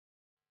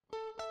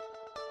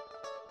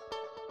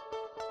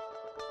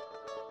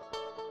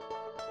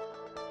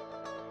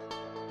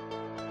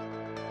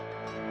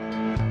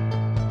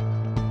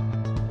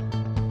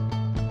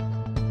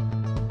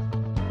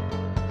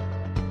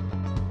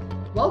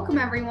Welcome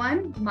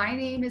everyone. My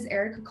name is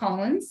Erika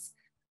Collins.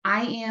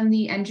 I am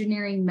the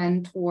engineering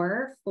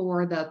mentor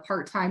for the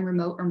part-time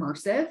remote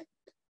immersive.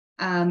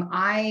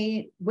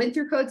 I went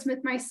through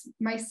Codesmith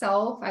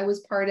myself. I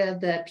was part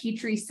of the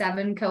Petrie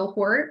 7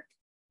 cohort.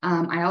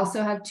 I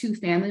also have 2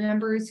 family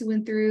members who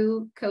went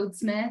through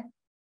Codesmith.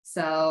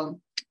 So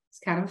it's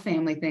kind of a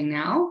family thing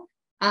now.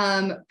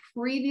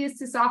 Previous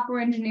to software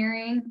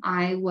engineering,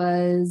 I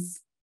was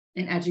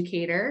an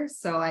educator.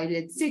 So I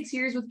did 6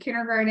 years with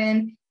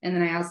kindergarten. And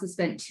then I also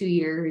spent 2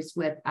 years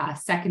with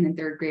 2nd and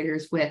 3rd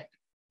graders with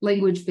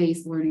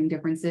language-based learning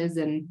differences,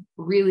 and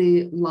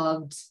really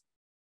loved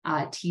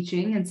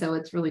teaching. And so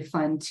it's really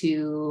fun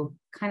to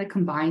kind of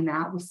combine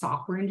that with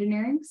software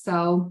engineering.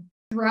 So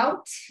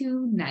throughout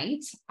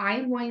tonight,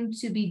 I'm going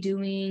to be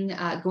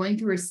going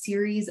through a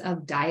series of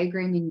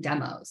diagramming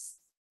demos.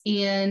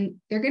 And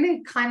they're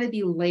going to kind of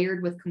be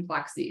layered with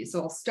complexity.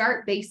 So I'll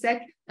start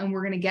basic, and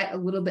we're going to get a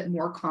little bit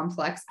more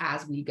complex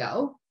as we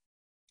go.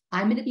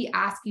 I'm going to be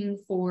asking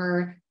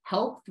for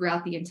help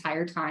throughout the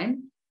entire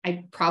time.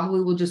 I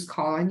probably will just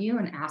call on you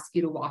and ask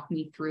you to walk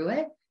me through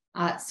it.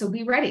 So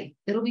be ready.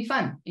 It'll be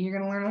fun, and you're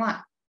going to learn a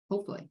lot.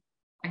 Hopefully,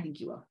 I think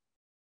you will.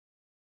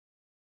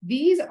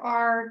 These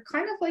are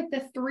kind of like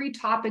the 3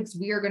 topics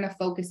we are going to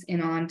focus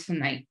in on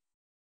tonight.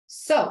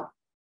 So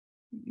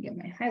let me get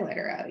my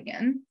highlighter out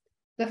again.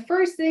 The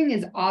first thing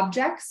is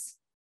objects.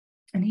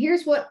 And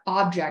here's what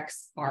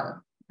objects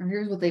are, or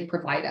here's what they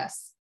provide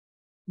us.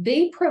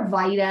 They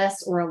provide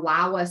us or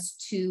allow us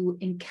to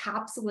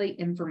encapsulate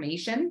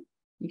information.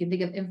 You can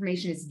think of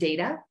information as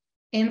data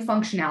and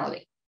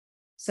functionality.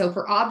 So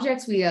for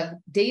objects, we have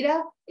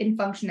data and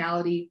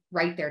functionality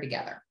right there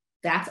together.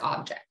 That's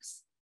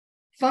objects.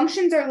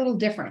 Functions are a little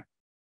different.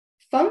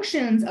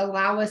 Functions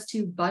allow us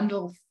to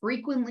bundle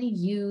frequently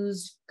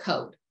used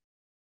code.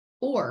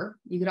 Or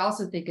you could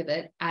also think of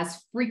it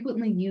as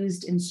frequently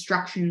used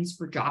instructions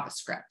for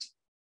JavaScript,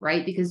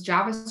 right? Because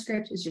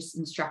JavaScript is just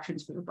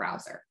instructions for the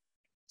browser.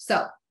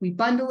 So we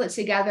bundle it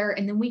together,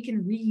 and then we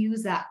can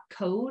reuse that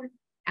code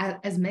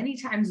as many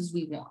times as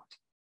we want.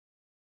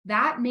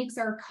 That makes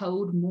our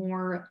code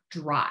more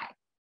dry.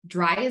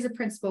 Dry is a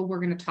principle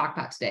we're going to talk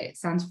about today. It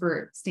stands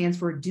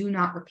for do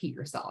not repeat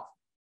yourself.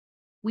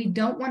 We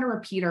don't want to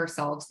repeat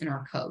ourselves in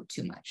our code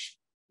too much.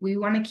 We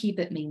want to keep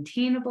it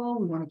maintainable.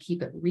 We want to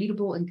keep it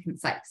readable and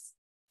concise.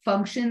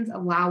 Functions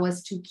allow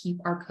us to keep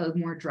our code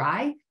more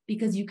dry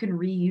because you can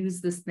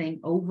reuse this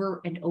thing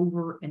over and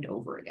over and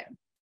over again.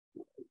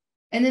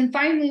 And then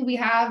finally, we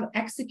have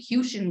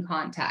execution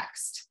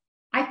context.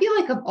 I feel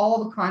like of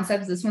all the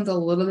concepts, this one's a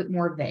little bit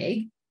more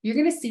vague. You're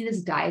going to see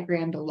this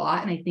diagrammed a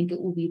lot, and I think it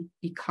will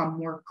become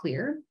more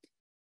clear.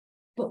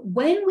 But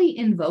when we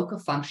invoke a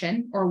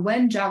function, or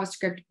when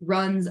JavaScript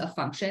runs a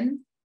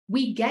function,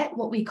 we get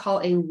what we call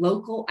a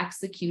local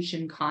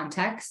execution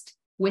context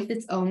with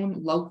its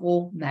own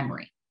local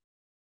memory.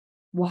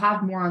 We'll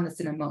have more on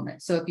this in a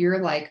moment. So if you're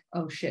like,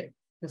 oh shit,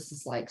 this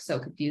is like so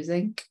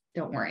confusing,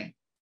 don't worry,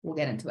 we'll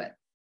get into it.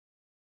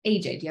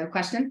 AJ, do you have a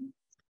question?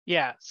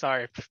 Yeah,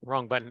 sorry,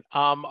 wrong button.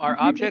 Are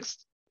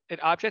objects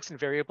and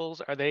variables,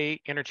 are they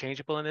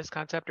interchangeable in this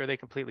concept, or are they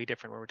completely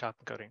different when we're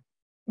talking coding?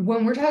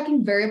 When we're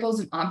talking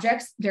variables and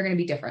objects, they're going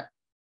to be different.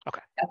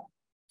 Okay.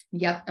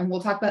 Yep. And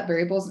we'll talk about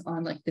variables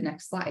on like the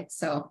next slide.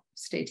 So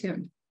stay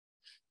tuned.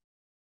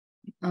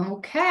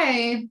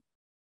 Okay.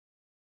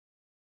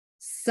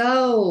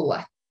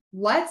 So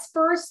let's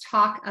first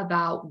talk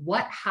about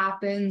what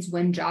happens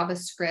when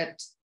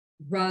JavaScript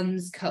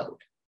runs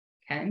code.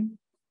 Okay.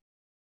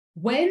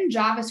 When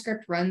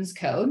JavaScript runs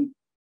code,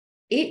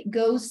 it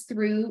goes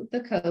through the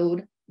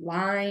code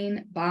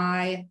line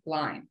by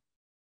line.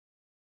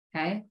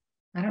 Okay.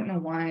 I don't know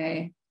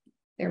why.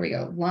 There we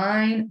go.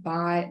 Line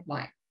by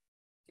line.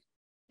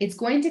 It's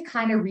going to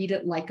kind of read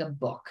it like a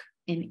book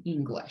in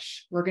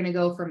English. We're going to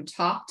go from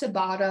top to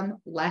bottom,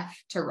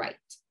 left to right.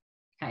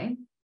 Okay.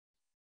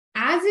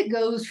 As it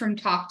goes from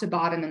top to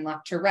bottom and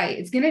left to right,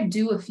 it's going to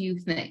do a few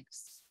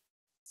things.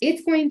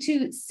 It's going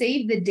to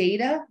save the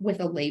data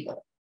with a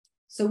label.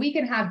 So we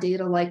can have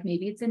data like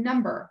maybe it's a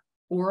number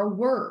or a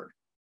word,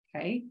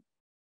 okay,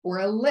 or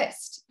a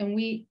list, and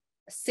we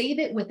save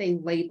it with a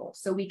label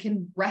so we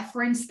can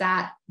reference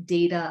that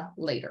data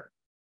later.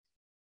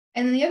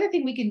 And then the other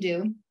thing we can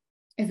do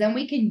is then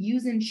we can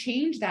use and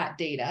change that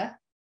data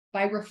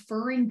by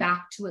referring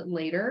back to it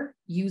later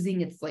using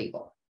its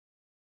label,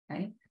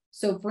 okay?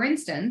 So for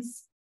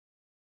instance,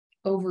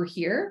 over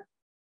here,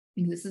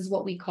 this is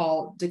what we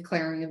call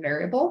declaring a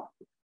variable.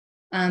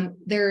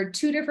 There are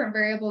 2 different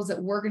variables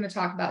that we're going to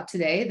talk about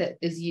today that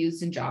is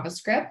used in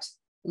JavaScript,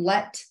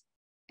 let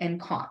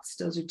and const.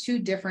 Those are 2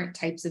 different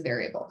types of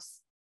variables.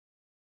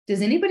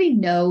 Does anybody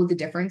know the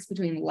difference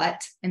between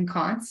let and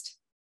const?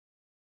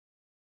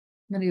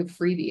 I'm going to do a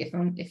freebie.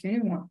 If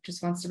anyone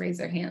just wants to raise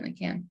their hand, they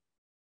can.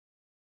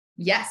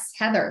 Yes,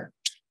 Heather.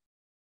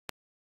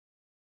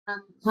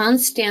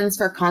 Const stands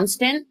for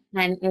constant,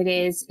 and it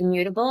is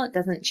immutable. It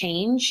doesn't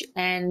change.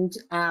 And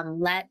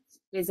let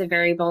is a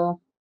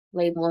variable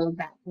label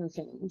that can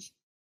change.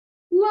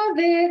 Love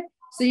it.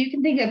 So you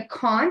can think of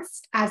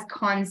const as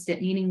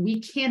constant, meaning we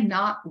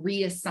cannot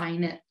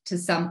reassign it to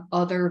some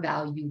other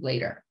value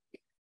later.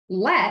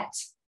 Let,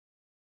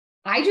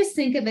 I just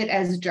think of it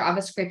as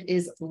JavaScript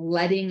is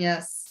letting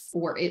us,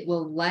 or it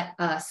will let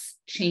us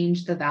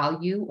change the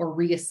value or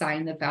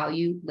reassign the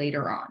value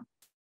later on.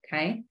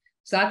 Okay,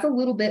 so that's a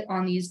little bit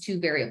on these two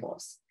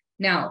variables.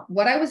 Now,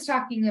 what I was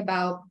talking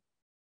about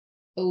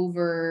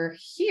over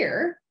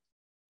here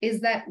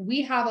is that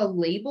we have a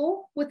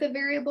label with a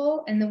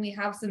variable and then we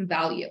have some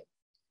value.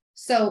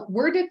 So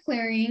we're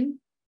declaring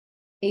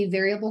a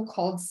variable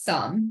called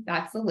sum,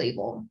 that's the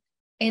label,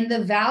 and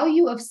the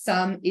value of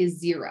sum is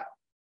 0.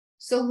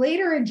 So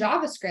later in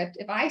JavaScript,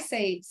 if I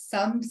say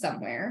sum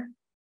somewhere,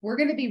 we're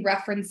going to be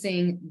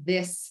referencing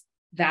this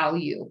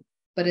value,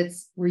 but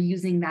we're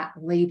using that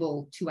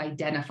label to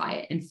identify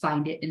it and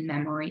find it in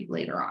memory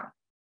later on.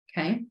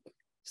 Okay,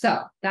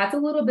 so that's a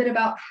little bit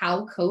about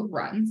how code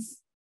runs.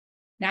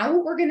 Now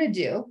what we're going to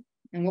do,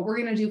 and what we're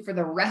going to do for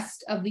the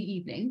rest of the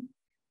evening,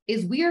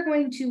 is we are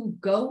going to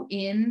go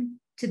in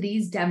to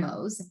these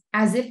demos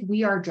as if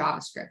we are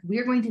JavaScript. We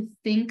are going to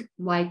think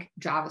like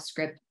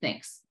JavaScript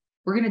thinks.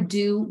 We're going to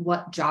do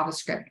what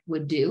JavaScript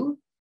would do.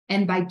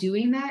 And by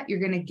doing that, you're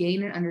going to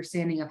gain an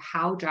understanding of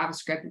how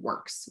JavaScript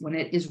works when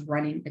it is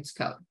running its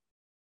code.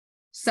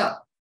 So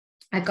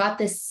I've got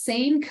this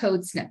same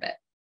code snippet.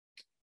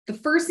 The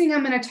first thing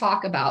I'm going to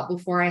talk about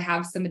before I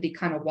have somebody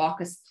kind of walk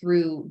us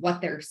through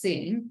what they're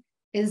seeing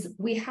is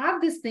we have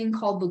this thing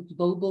called the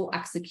global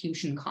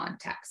execution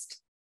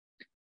context.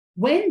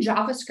 When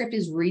JavaScript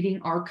is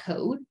reading our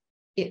code,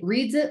 it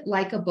reads it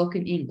like a book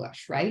in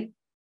English, right?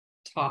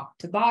 Top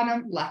to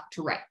bottom, left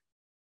to right.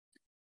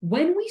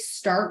 When we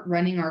start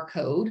running our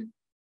code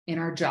in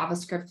our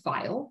JavaScript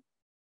file,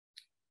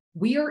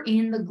 we are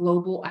in the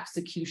global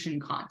execution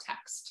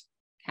context,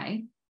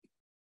 okay?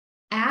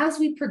 As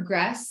we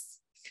progress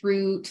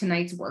through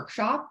tonight's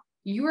workshop,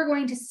 you are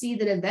going to see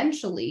that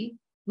eventually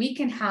we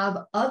can have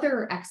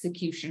other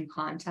execution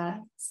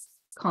contexts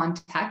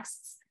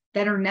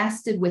that are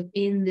nested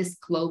within this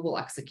global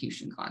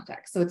execution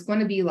context. So it's going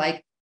to be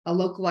like a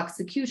local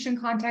execution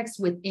context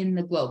within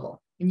the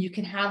global, and you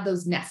can have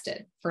those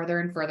nested further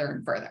and further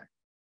and further,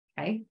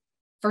 okay?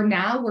 For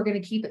now, we're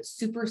going to keep it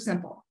super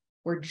simple.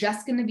 We're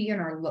just going to be in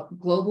our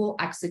global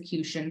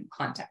execution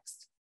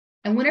context.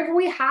 And whenever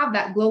we have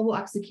that global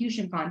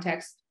execution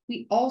context,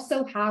 we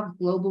also have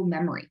global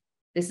memory.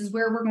 This is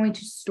where we're going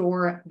to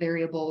store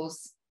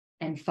variables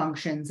and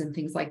functions and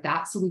things like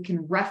that so we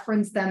can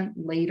reference them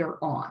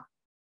later on,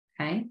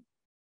 okay?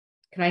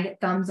 Can I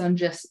get thumbs on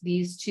just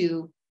these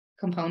two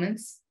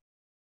components?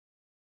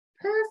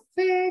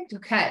 Perfect,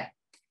 okay.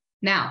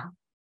 Now,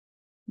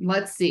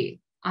 let's see.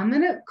 I'm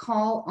going to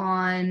call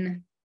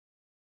on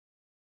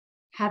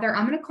Heather.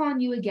 I'm going to call on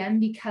you again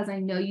because I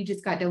know you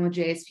just got done with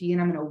JSP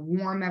and I'm going to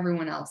warm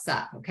everyone else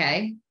up,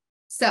 okay?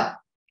 So,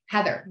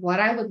 Heather, what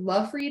I would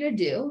love for you to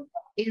do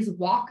is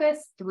walk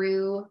us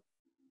through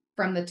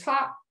from the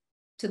top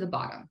to the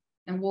bottom,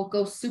 and we'll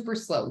go super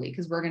slowly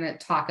because we're going to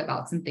talk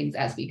about some things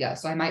as we go.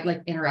 So I might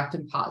like interrupt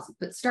and pause,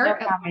 but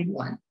start at line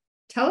 1.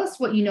 Tell us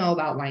what you know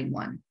about line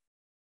 1.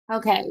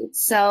 Okay,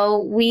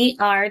 so we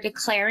are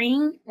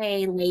declaring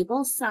a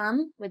label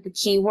sum with the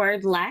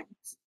keyword let,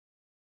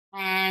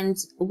 and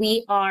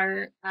we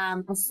are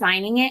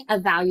assigning it a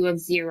value of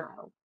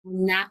 0,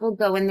 and that will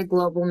go in the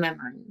global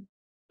memory.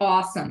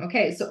 Awesome.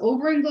 Okay, so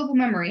over in global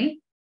memory,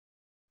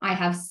 I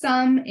have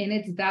sum and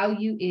its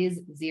value is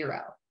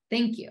 0.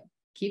 Thank you.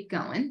 Keep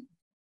going.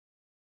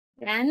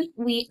 Then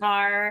we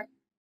are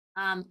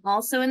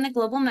also in the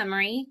global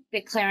memory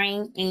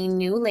declaring a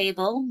new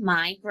label,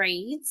 my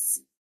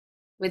grades,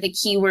 with a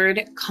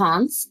keyword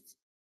const.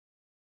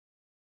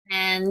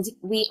 And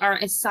we are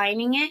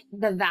assigning it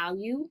the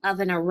value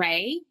of an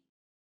array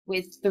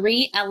with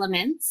 3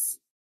 elements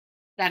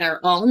that are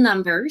all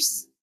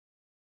numbers,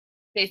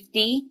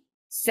 50,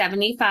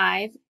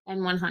 75,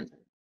 and 100.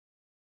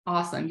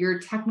 Awesome. Your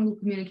technical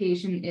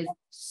communication is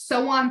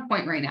so on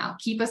point right now.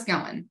 Keep us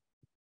going.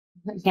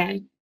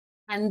 Okay.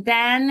 And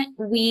then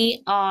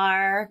we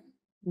are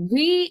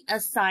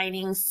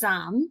reassigning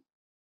sum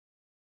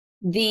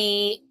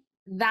the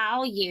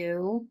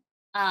value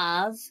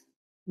of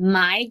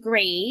my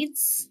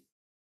grades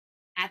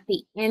at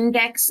the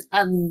index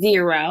of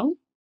 0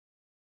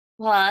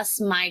 plus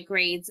my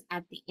grades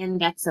at the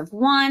index of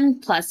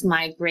 1 plus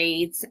my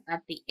grades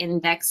at the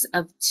index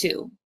of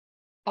 2.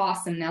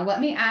 Awesome. Now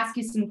let me ask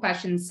you some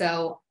questions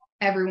so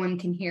everyone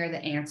can hear the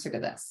answer to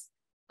this.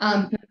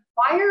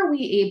 Why are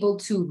we able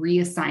to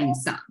reassign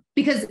sum?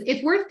 Because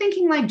if we're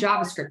thinking like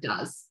JavaScript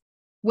does,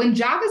 when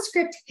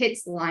JavaScript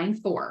hits line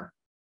 4,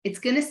 it's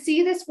going to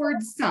see this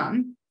word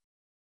sum,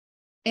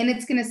 and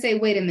it's going to say,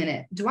 wait a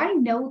minute, do I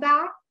know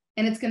that?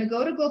 And it's going to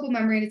go to global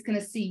memory, and it's going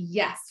to see,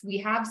 yes, we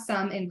have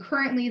sum, and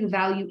currently the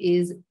value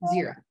is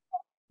 0.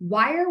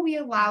 Why are we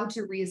allowed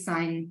to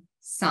reassign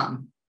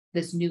sum,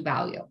 this new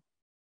value?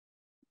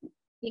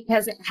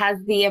 Because it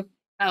has the,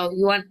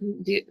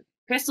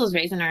 Crystal's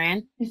raising her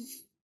hand.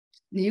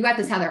 You got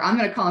this, Heather. I'm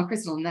going to call on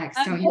Crystal next.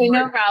 Okay,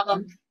 no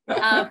problem.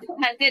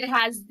 because it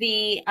has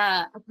the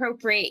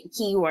appropriate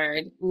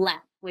keyword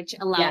left, which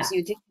allows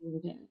you to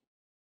change it.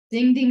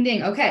 Ding, ding,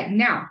 ding. Okay,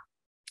 now,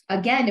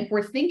 again, if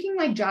we're thinking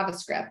like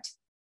JavaScript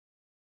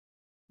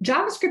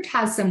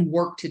has some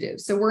work to do.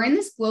 So we're in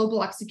this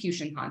global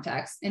execution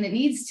context, and it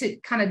needs to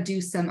kind of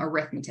do some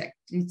arithmetic.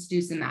 It needs to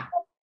do some math.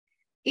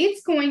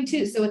 It's going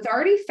to, so it's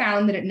already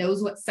found that it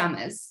knows what sum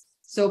is.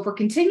 So if we're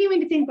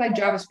continuing to think like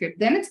JavaScript,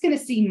 then it's going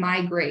to see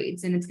my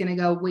grades, and it's going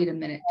to go, wait a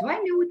minute, do I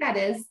know what that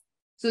is?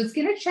 So it's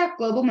going to check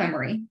global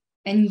memory.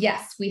 And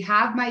yes, we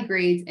have my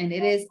grades, and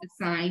it is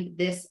assigned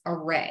this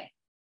array.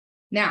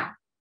 Now,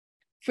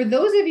 for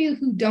those of you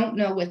who don't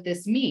know what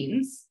this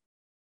means,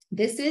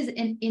 this is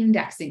an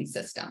indexing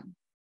system.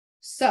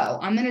 So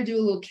I'm going to do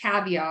a little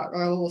caveat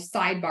or a little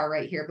sidebar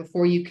right here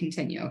before you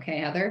continue. Okay,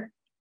 Heather?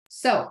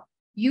 So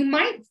you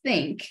might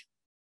think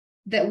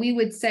that we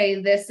would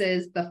say this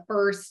is the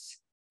first,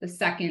 the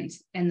second,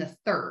 and the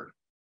third.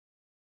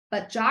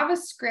 But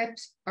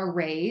JavaScript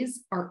arrays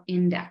are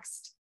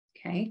indexed.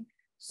 Okay.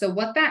 So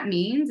what that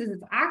means is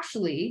it's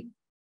actually,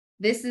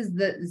 this is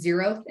the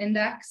 0th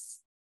index,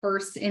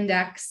 first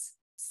index,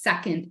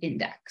 second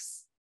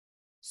index.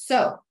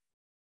 So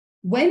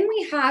when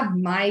we have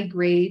my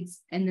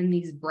grades and then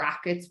these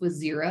brackets with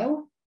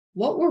 0,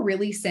 what we're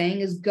really saying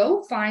is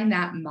go find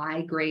that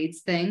my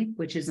grades thing,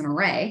 which is an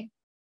array.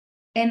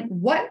 And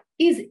what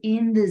is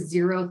in the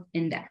 0th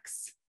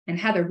index? And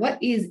Heather,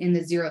 what is in the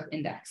 0th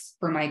index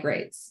for my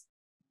grades?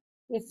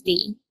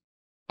 50.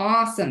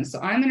 Awesome. So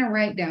I'm going to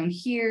write down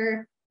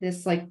here,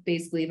 this like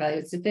basically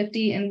evaluates to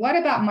 50. And what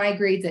about my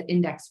grades at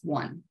index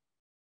 1?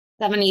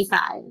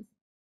 75.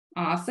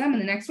 Awesome.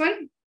 And the next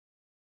one?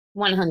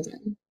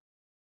 100.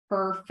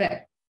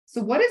 Perfect.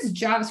 So what is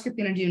JavaScript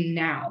going to do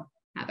now,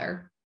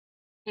 Heather?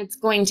 It's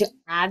going to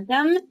add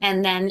them,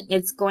 and then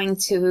it's going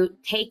to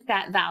take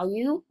that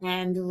value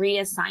and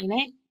reassign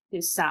it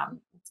to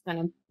sum. It's going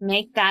to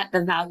make that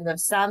the value of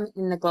sum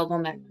in the global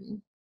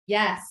memory.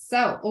 Yes.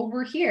 So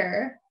over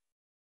here,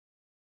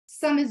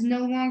 sum is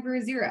no longer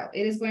a 0.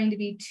 It is going to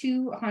be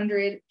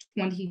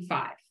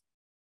 225.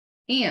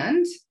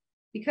 And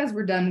because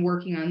we're done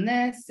working on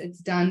this, it's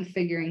done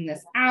figuring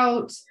this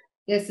out.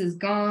 This is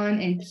gone,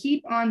 and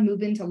keep on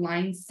moving to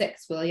line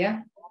 6, will you?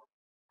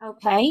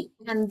 Okay,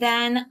 and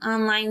then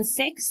on line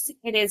 6,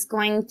 it is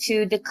going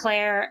to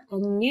declare a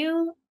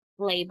new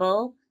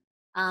label,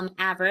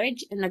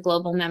 average, in the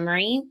global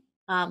memory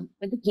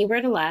with the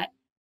keyword let,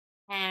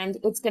 and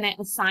it's going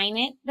to assign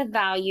it the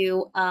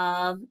value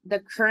of the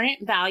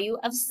current value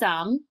of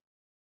sum,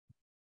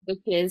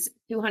 which is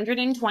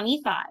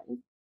 225.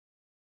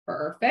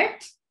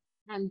 Perfect.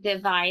 And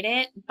divide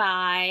it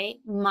by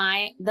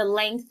the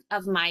length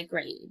of my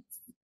grades.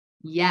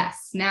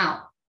 Yes.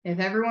 Now, if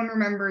everyone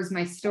remembers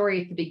my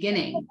story at the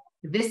beginning,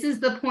 this is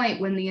the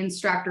point when the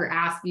instructor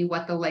asked me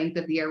what the length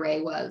of the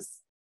array was.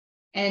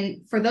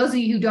 And for those of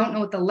you who don't know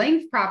what the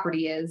length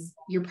property is,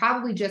 you're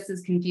probably just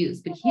as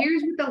confused. But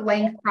here's what the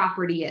length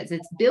property is.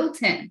 It's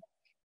built in,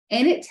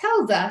 and it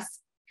tells us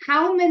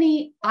how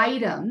many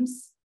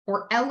items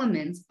or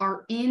elements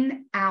are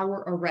in our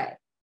array.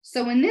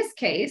 So in this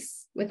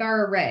case, with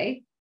our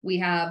array, we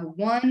have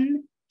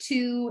 1,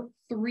 2,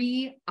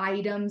 3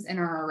 items in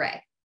our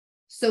array.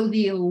 So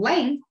the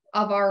length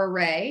of our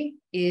array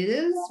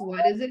is,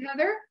 what is it,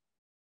 Heather?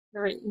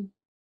 3.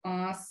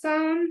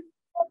 Awesome.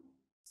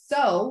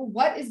 So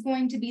what is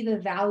going to be the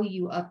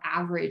value of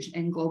average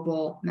and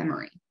global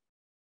memory?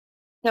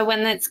 So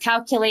when it's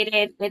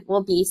calculated, it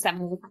will be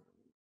 75.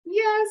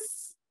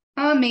 Yes.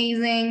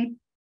 Amazing.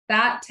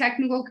 That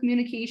technical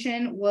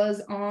communication was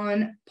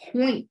on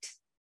point.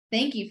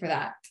 Thank you for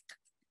that.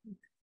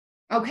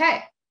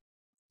 Okay,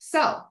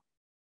 so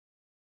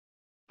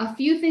a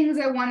few things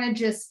I want to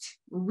just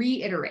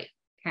reiterate,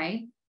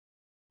 okay?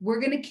 We're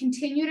going to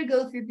continue to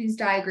go through these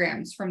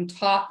diagrams from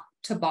top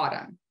to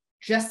bottom,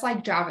 just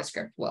like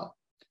JavaScript will.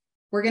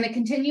 We're going to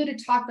continue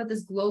to talk about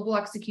this global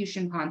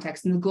execution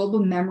context and the global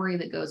memory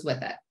that goes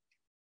with it.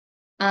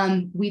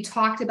 We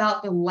talked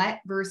about the let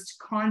versus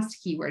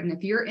const keyword. And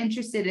if you're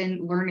interested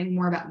in learning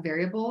more about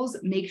variables,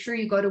 make sure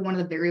you go to one of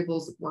the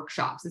variables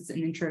workshops. It's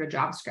an intro to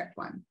JavaScript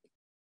one.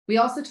 We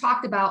also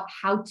talked about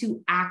how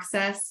to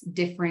access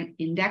different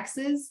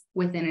indexes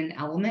within an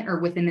element or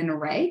within an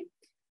array.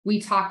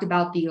 We talked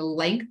about the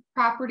length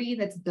property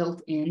that's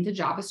built into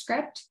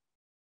JavaScript.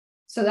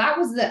 So that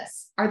was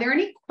this. Are there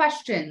any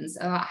questions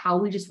about how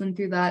we just went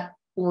through that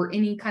or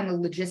any kind of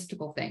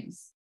logistical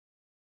things?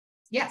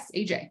 Yes,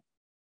 AJ.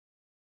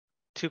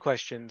 2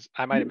 questions.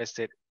 I might have missed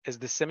it. Is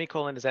the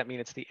semicolon, does that mean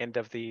it's the end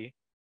of the?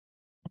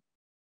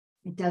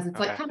 It does. It's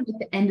Okay. like kind of at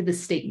the end of the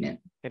statement.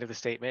 End of the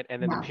statement,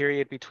 and then Yeah. the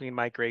period between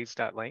my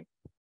grades.length.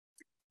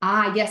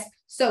 Ah, yes.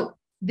 So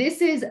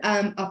this is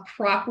a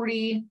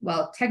property.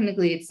 Well,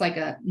 technically it's like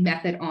a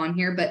method on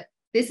here, but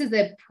this is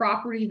a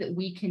property that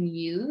we can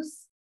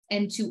use.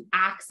 And to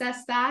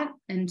access that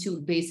and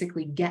to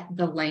basically get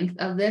the length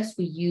of this,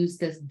 we use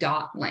this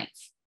dot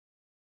length.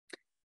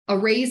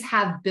 Arrays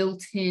have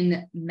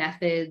built-in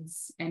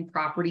methods and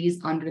properties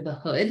under the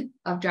hood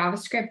of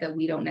JavaScript that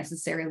we don't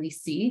necessarily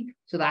see.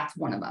 So that's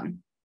one of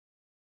them.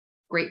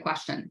 Great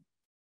question.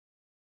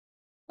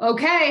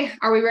 Okay,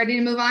 are we ready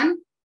to move on?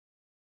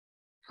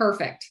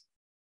 Perfect.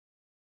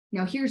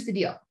 Now here's the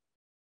deal.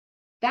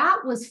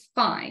 That was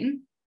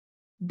fine,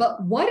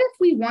 but what if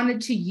we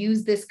wanted to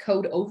use this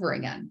code over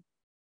again?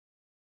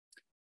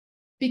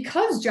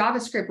 Because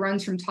JavaScript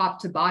runs from top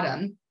to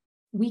bottom,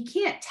 we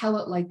can't tell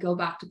it like go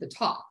back to the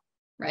top,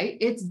 right?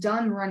 It's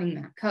done running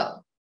that code.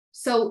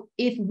 So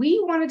if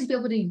we wanted to be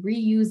able to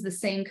reuse the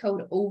same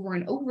code over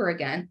and over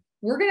again,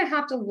 we're going to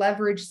have to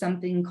leverage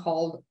something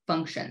called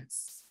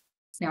functions.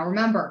 Now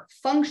remember,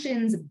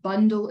 functions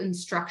bundle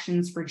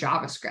instructions for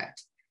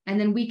JavaScript, and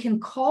then we can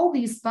call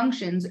these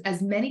functions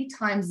as many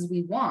times as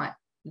we want,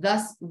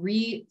 thus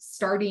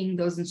restarting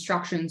those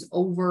instructions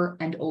over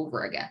and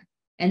over again.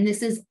 And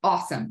this is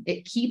awesome.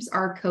 It keeps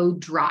our code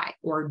dry,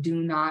 or do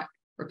not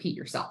repeat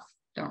yourself.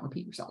 Don't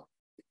repeat yourself.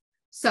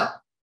 So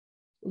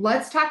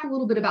let's talk a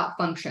little bit about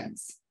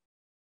functions.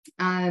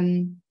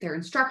 Their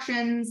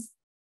instructions,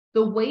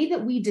 the way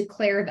that we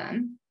declare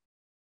them.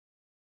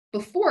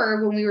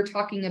 Before, when we were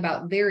talking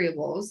about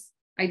variables,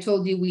 I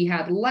told you we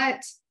had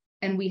let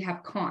and we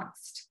have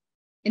const.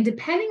 And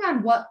depending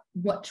on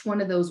which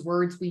one of those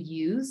words we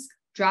use,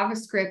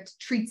 JavaScript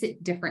treats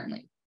it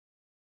differently.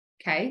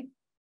 Okay?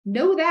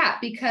 Know that,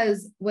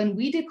 because when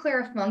we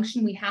declare a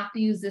function, we have to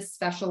use this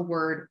special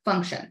word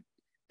function.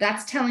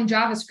 That's telling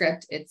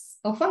JavaScript it's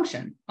a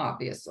function,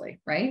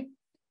 obviously, right?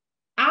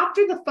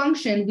 After the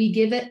function, we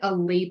give it a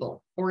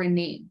label or a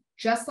name,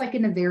 just like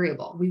in a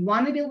variable. We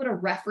want to be able to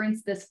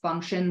reference this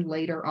function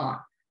later on.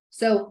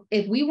 So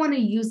if we want to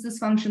use this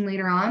function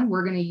later on,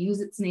 we're going to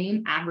use its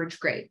name, average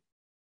grade.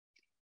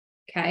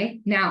 Okay,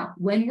 now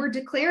when we're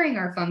declaring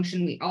our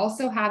function, we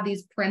also have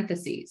these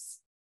parentheses.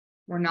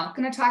 We're not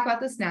going to talk about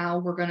this now.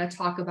 We're going to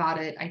talk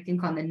about it, I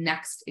think, on the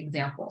next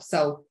example.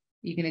 So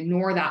you can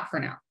ignore that for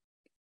now.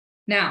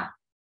 Now,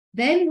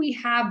 then we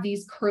have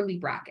these curly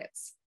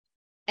brackets.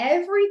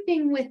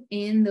 Everything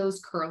within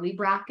those curly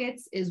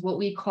brackets is what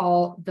we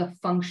call the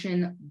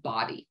function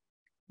body.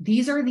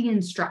 These are the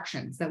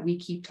instructions that we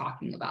keep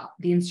talking about,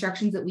 the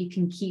instructions that we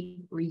can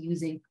keep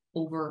reusing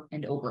over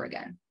and over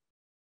again.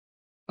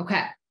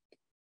 Okay.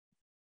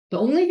 The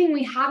only thing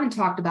we haven't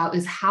talked about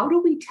is how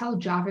do we tell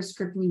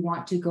JavaScript we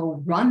want to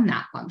go run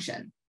that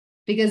function?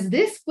 Because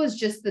this was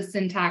just the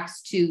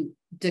syntax to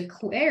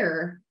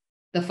declare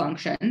the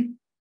function,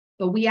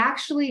 but we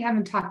actually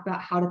haven't talked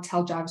about how to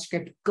tell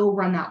JavaScript, go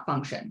run that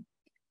function.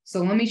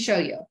 So let me show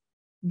you.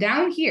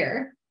 Down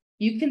here,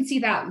 you can see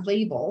that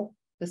label,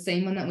 the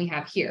same one that we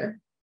have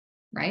here,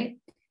 right?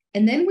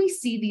 And then we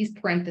see these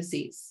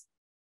parentheses.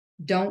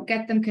 Don't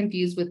get them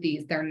confused with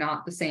these. They're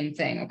not the same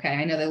thing, okay?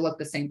 I know they look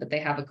the same, but they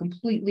have a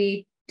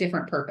completely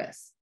different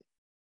purpose.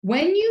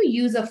 When you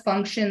use a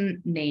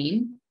function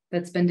name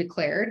that's been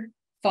declared,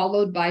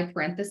 followed by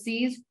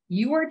parentheses,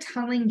 you are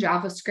telling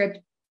JavaScript,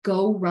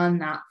 go run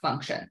that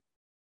function.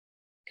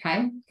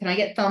 Okay, can I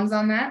get thumbs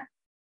on that?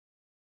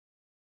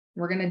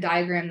 We're going to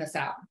diagram this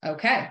out.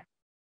 Okay,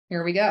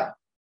 here we go.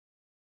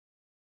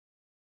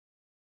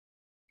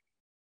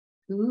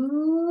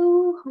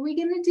 Who are we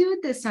going to do it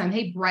this time?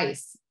 Hey,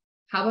 Bryce,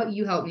 how about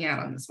you help me out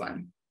on this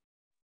one?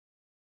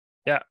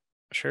 Yeah,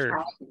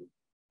 sure.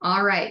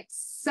 All right,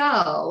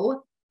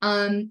 so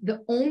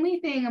the only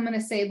thing I'm going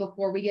to say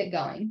before we get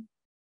going,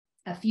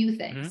 a few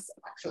things,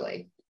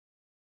 actually.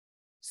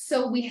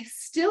 So we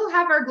still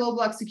have our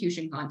global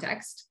execution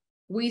context.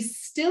 We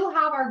still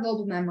have our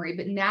global memory,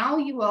 but now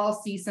you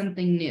all see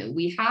something new.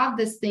 We have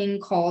this thing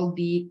called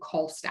the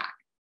call stack.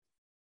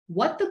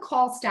 What the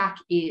call stack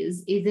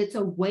is it's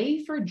a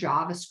way for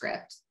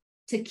JavaScript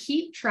to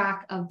keep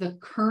track of the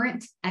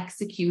current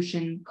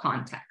execution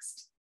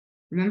context.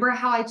 Remember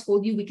how I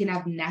told you we can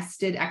have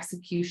nested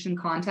execution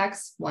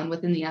contexts, one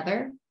within the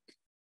other?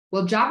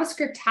 Well,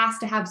 JavaScript has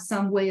to have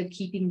some way of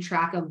keeping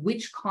track of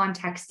which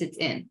context it's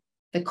in.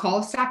 The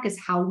call stack is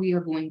how we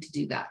are going to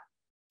do that.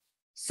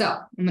 So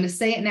I'm going to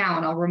say it now,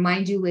 and I'll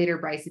remind you later,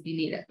 Bryce, if you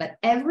need it. But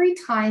every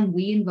time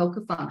we invoke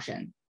a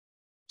function,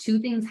 two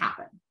things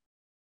happen.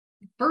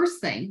 The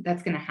first thing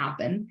that's going to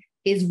happen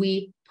is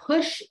we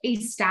push a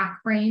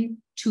stack frame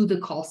to the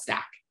call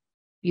stack.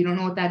 If you don't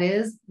know what that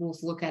is, we'll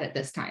look at it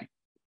this time.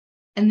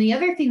 And the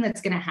other thing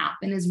that's going to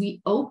happen is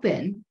we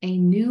open a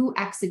new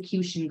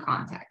execution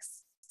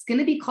context. It's going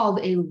to be called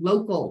a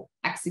local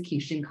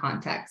execution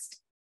context.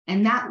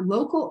 And that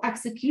local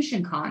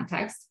execution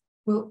context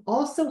will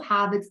also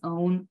have its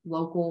own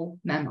local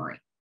memory.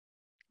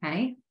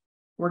 Okay?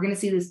 We're going to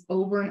see this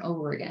over and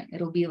over again.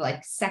 It'll be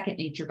like second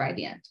nature by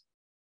the end.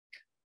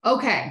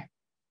 Okay.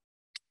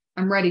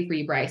 I'm ready for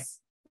you, Bryce.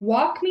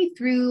 Walk me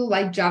through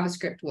like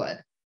JavaScript would.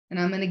 And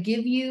I'm going to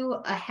give you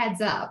a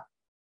heads up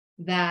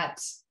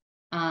that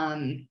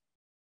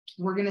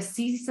we're going to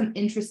see some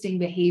interesting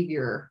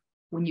behavior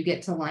when you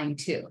get to line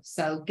 2.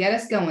 So get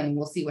us going and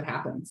we'll see what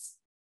happens.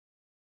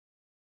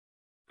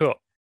 Cool.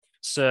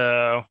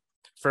 So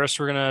first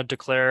we're going to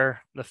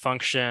declare the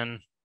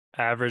function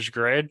average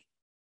grade.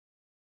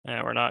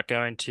 And we're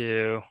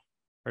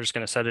just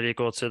going to set it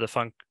equal to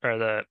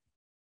the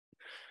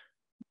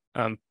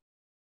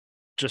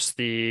just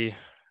the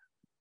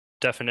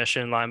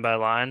definition line by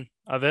line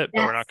of it,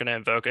 but we're Yes. not going to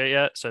invoke it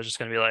yet. So it's just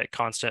going to be like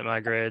constant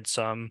migrate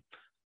sum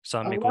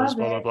I equals love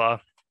blah, blah, it. blah.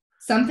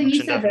 Something you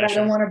Function said that I definition.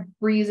 don't want to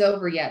breeze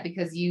over yet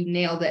because you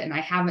nailed it and I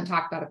haven't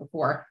talked about it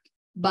before.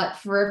 But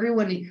for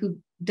everyone who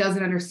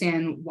doesn't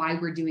understand why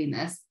we're doing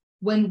this,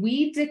 when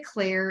we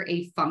declare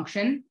a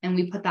function and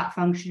we put that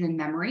function in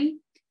memory,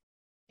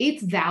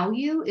 its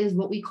value is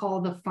what we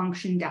call the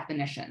function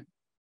definition.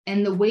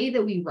 And the way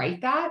that we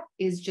write that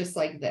is just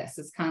like this.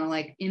 It's kind of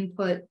like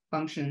input,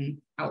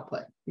 function,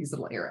 output, these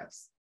little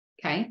arrows.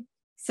 Okay,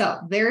 so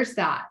there's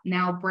that.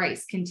 Now,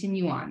 Bryce,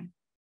 continue on.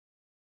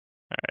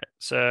 All right,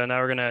 so now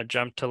we're going to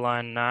jump to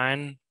line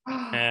 9.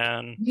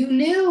 And you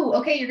knew.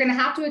 Okay, you're going to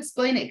have to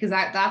explain it because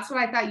that's what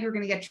I thought you were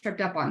going to get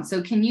tripped up on.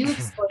 So can you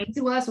explain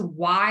to us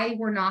why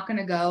we're not going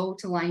to go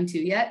to line 2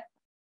 yet?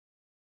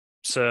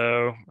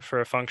 So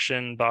for a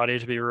function body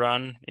to be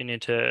run, you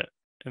need to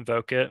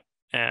invoke it,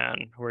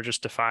 and we're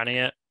just defining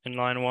it in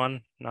line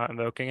 1, not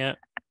invoking it.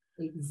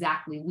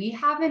 Exactly. We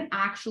haven't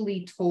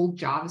actually told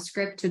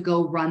JavaScript to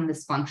go run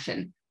this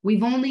function.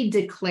 We've only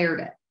declared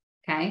it.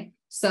 Okay.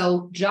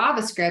 So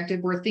JavaScript,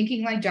 if we're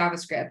thinking like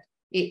JavaScript,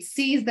 it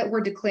sees that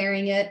we're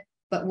declaring it,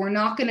 but we're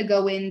not going to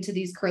go into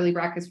these curly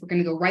brackets. We're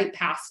going to go right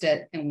past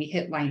it and we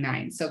hit line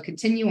 9. So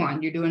continue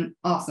on. You're doing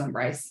awesome,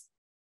 Bryce.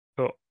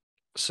 Cool.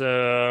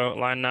 So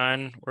line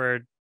 9,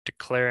 we're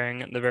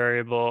declaring the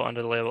variable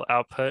under the label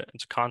output.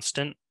 It's a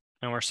constant,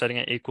 and we're setting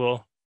it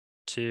equal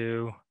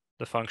to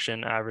the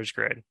function average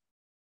grade.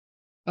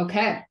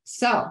 Okay,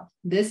 so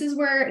this is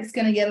where it's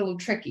going to get a little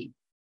tricky.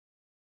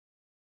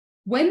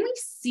 When we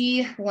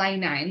see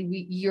line 9,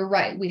 you're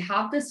right. We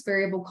have this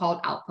variable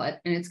called output,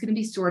 and it's going to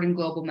be stored in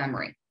global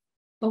memory.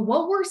 But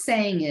what we're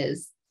saying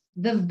is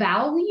the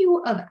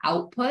value of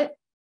output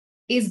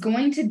is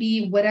going to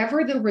be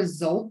whatever the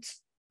result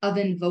of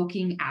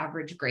invoking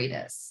average grade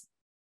is.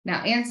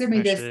 Now, answer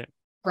me this,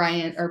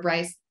 Brian or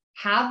Bryce.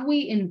 Have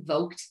we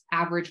invoked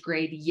average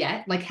grade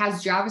yet? Like,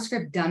 has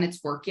JavaScript done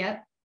its work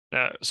yet?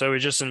 No, so we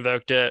just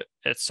invoked it.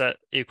 It's set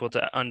equal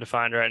to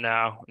undefined right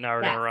now. Now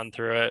we're going to run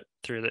through it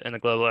in the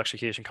global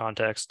execution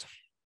context.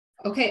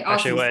 Okay, awesome.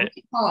 Actually, wait,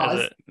 so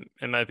pause.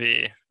 it might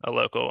be a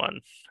local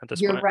one at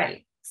this You're point.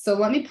 right. So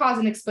let me pause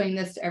and explain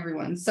this to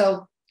everyone.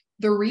 So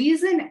the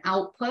reason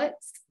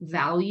output's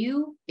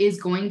value is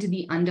going to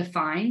be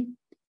undefined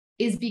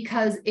is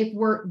because if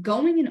we're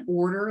going in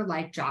order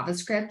like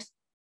JavaScript,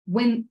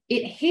 when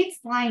it hits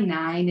line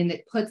 9 and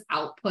it puts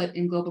output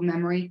in global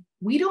memory,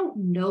 we don't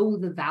know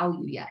the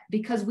value yet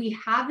because we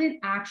haven't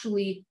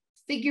actually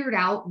figured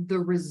out the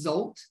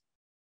result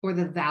or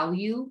the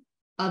value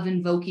of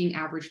invoking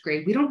average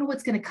grade. We don't know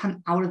what's going to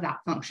come out of that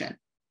function.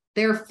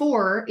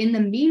 Therefore, in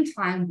the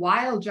meantime,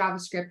 while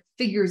JavaScript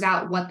figures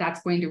out what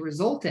that's going to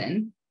result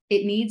in,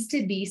 it needs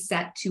to be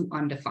set to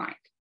undefined.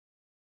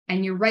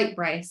 And you're right,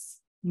 Bryce.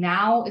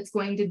 Now it's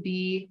going to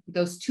be,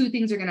 those two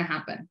things are going to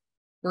happen.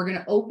 We're going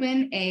to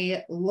open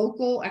a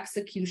local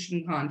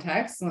execution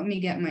context. Let me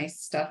get my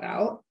stuff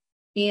out.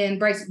 And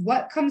Bryce,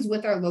 what comes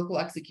with our local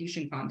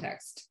execution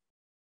context?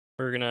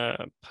 We're going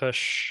to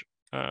push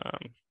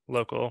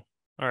local.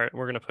 All right,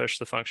 we're going to push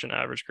the function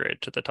average grade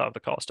to the top of the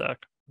call stack.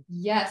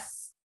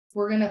 Yes,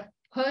 we're going to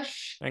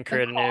push and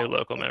create a new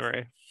local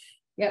memory.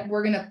 Yep,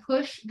 we're going to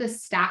push the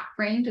stack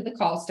frame to the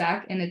call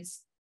stack. And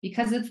it's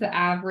because it's the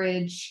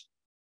average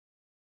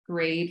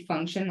grade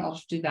function. I'll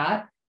just do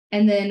that.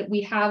 And then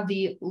we have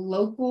the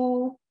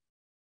local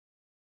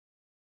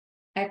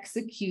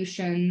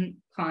execution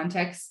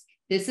context.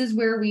 This is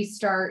where we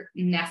start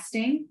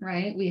nesting,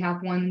 right? We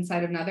have one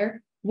inside of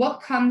another.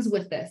 What comes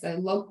with this? A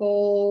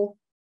local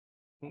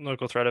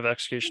thread of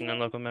execution and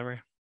local memory.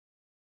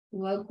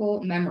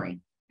 Local memory.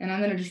 And I'm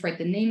going to just write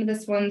the name of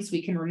this one so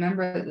we can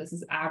remember that this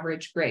is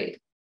average grade.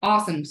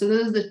 Awesome. So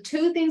those are the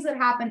two things that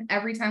happen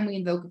every time we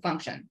invoke a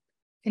function.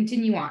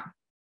 Continue on.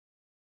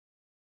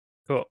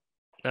 Cool.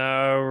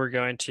 Now we're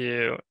going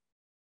to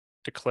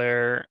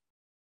declare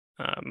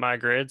my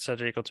grade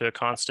set equal to a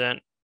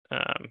constant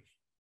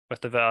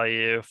with the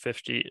value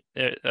 50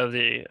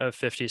 of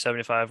 50,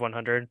 75,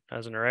 100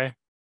 as an array.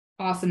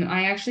 Awesome.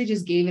 I actually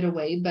just gave it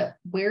away, but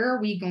where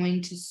are we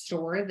going to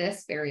store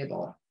this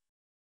variable?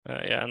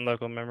 Yeah, in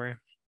local memory.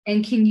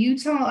 And can you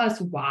tell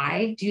us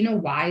why? Do you know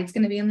why it's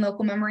going to be in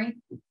local memory?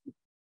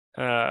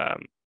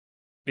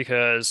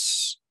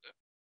 Because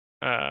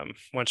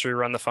once we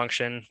run the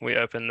function, we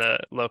open the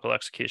local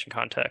execution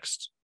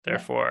context.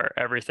 Therefore,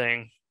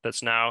 everything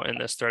that's now in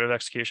this thread of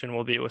execution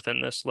will be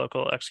within this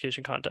local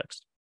execution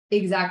context.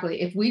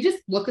 Exactly. If we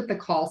just look at the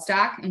call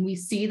stack and we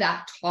see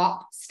that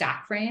top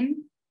stack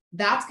frame,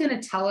 that's going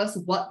to tell us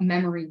what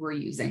memory we're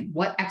using,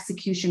 what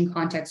execution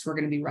context we're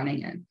going to be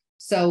running in.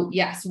 So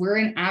yes, we're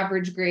in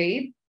average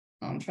grade.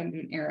 Oh, I'm trying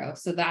to do an arrow.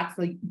 So that's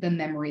like the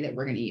memory that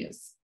we're going to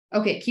use.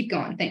 Okay, keep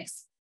going.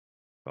 Thanks.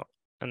 Cool.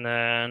 And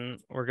then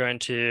we're going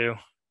to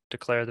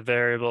declare the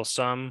variable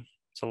sum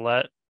to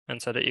let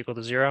and set it equal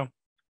to 0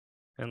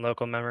 in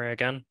local memory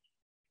again.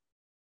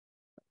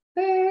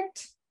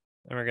 Perfect.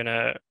 And we're going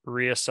to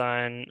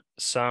reassign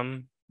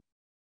sum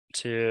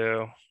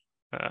to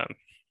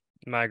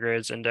my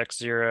grades index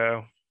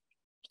 0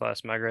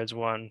 plus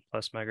mygrades1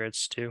 plus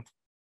mygrades2.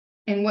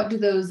 And what do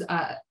those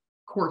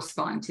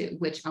correspond to?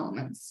 Which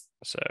elements?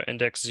 So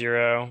index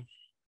 0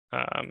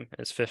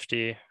 is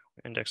 50,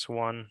 index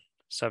 1,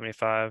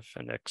 75,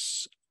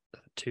 index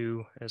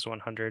 2 is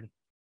 100.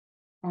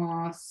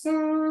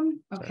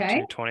 Awesome. So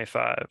Okay.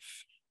 225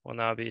 will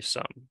now be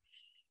sum.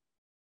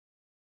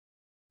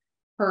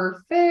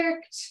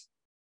 Perfect.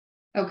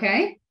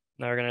 Okay.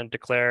 Now we're going to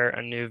declare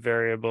a new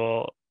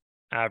variable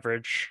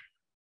average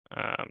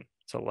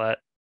to let.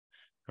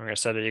 We're going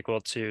to set it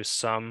equal to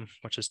sum,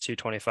 which is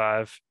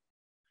 225,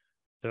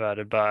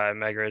 divided by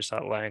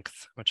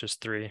mygrades.length, which is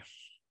 3.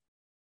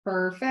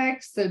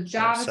 Perfect. So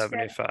JavaScript,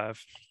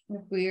 75.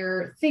 if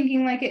we're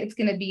thinking like it, it's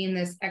going to be in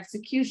this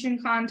execution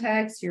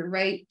context. You're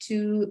right,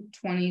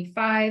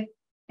 225.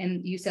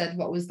 And you said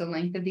what was the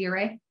length of the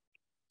array?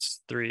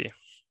 It's 3.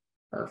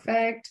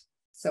 Perfect.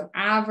 So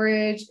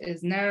average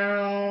is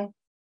now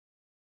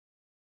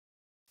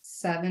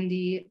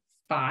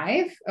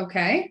 75.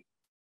 Okay.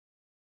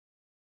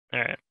 All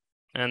right.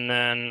 And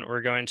then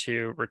we're going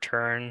to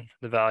return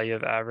the value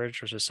of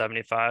average, which is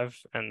 75.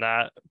 And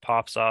that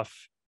pops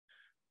off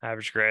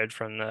average grade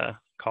from the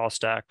call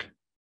stack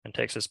and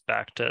takes us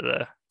back to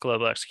the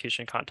global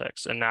execution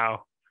context. And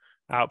now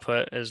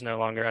output is no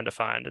longer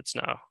undefined. It's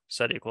now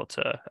set equal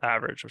to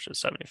average, which is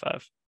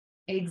 75.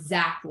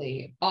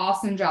 Exactly.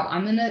 Awesome job.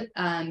 I'm going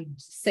to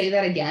say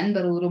that again,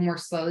 but a little more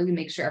slowly to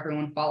make sure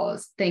everyone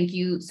follows. Thank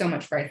you so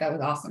much, Bryce. That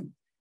was awesome.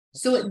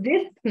 So at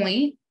this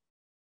point,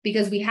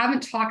 because we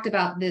haven't talked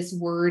about this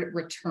word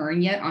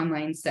return yet on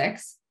line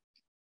 6,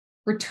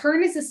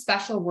 return is a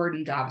special word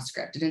in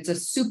JavaScript, and it's a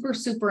super,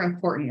 super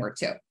important word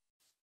too.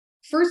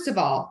 First of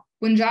all,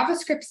 when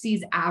JavaScript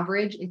sees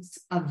average, it's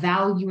a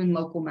value in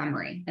local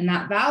memory, and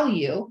that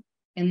value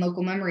in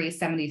local memory is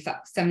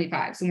 75.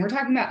 So when we're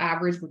talking about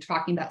average, we're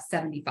talking about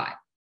 75.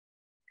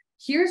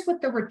 Here's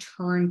what the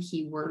return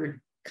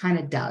keyword kind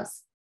of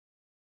does.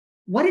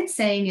 What it's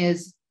saying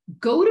is,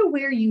 go to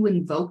where you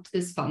invoked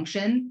this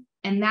function,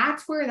 and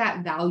that's where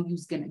that value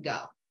is going to go.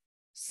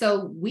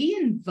 So we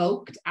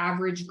invoked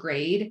average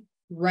grade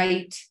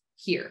right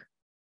here.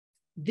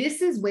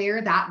 This is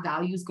where that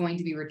value is going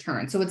to be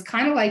returned. So it's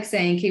kind of like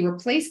saying, okay,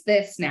 replace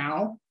this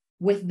now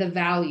with the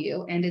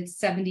value, and it's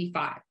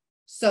 75.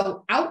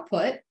 So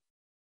output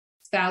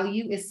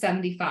value is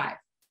 75.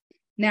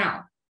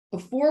 Now,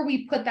 before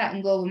we put that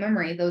in global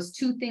memory, those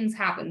two things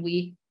happen.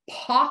 We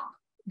pop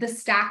the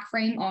stack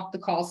frame off the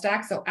call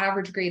stack, so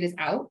average grade is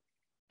out.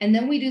 And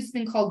then we do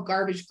something called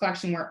garbage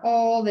collection, where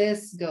all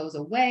this goes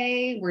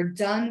away. We're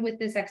done with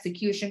this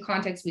execution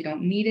context. We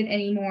don't need it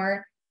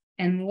anymore.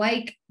 And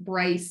like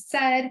Bryce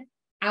said,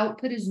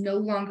 output is no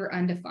longer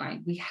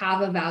undefined. We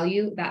have a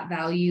value. That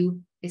value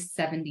is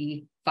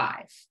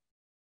 75.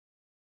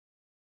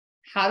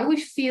 How do we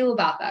feel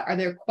about that? Are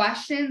there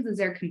questions? Is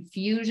there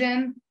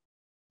confusion?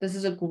 This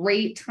is a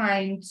great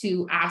time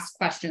to ask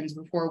questions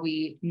before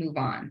we move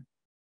on.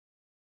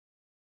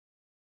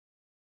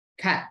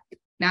 Okay.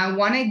 Now I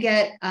want to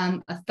get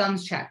a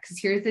thumbs check, because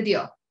here's the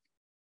deal.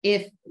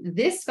 If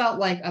this felt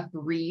like a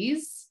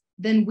breeze,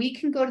 then we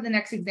can go to the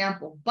next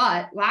example.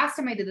 But last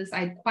time I did this, I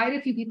had quite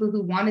a few people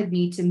who wanted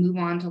me to move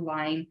on to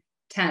line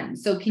 10.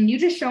 So can you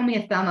just show me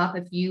a thumb up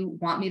if you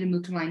want me to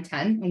move to line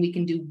 10, and we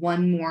can do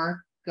one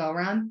more go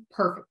around?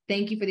 Perfect.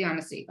 Thank you for the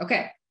honesty.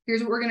 Okay,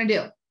 here's what we're going to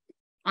do.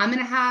 I'm going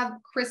to have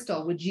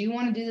Crystal. Would you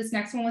want to do this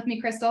next one with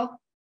me,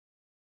 Crystal?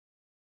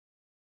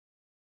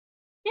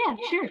 Yeah,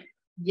 sure.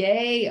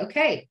 Yay.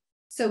 Okay.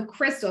 So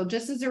Crystal,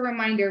 just as a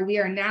reminder, we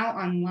are now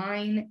on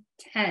line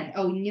 10.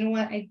 Oh, you know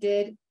what I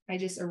did? I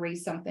just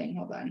erased something.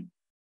 Hold on.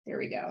 There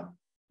we go.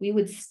 We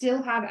would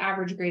still have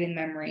average grade in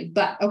memory,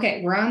 but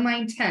okay, we're on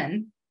line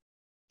 10.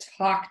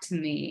 Talk to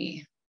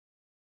me.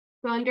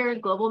 So under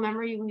global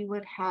memory, we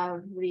would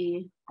have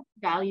the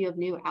value of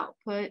new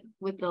output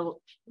with the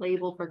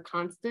label for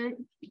constant,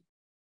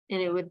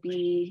 and it would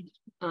be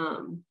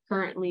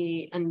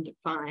currently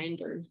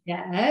undefined. Or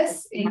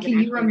yes, and can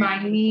you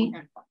remind me?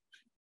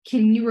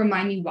 Can you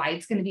remind me why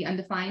it's going to be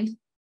undefined?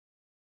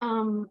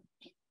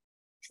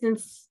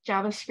 Since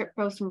JavaScript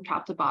goes from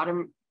top to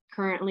bottom,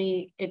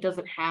 currently it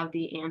doesn't have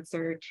the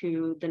answer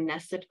to the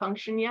nested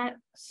function yet.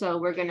 So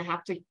we're going to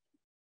have to,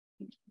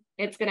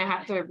 it's going to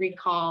have to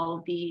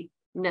recall the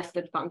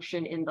nested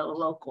function in the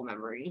local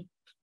memory.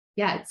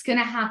 Yeah, it's going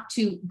to have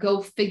to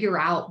go figure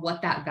out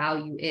what that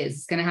value is.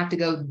 It's going to have to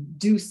go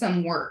do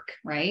some work,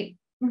 right?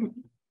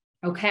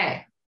 Mm-hmm.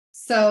 Okay,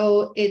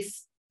 so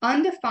it's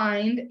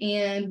undefined,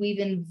 and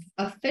we've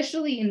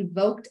officially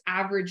invoked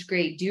average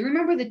grade. Do you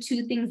remember the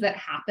two things that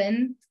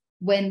happen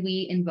when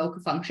we invoke a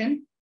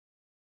function?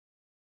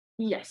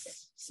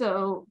 Yes.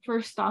 So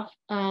first off,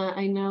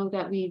 I know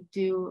that we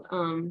do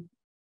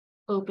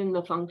open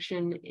the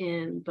function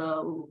in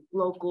the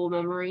local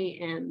memory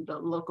and the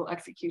local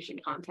execution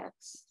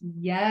context.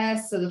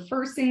 Yes. So the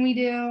first thing we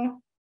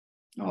do,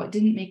 oh, it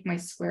didn't make my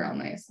square all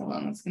nice. Hold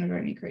on, that's going to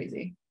drive me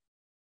crazy.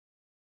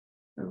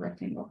 Or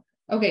rectangle.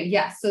 Okay,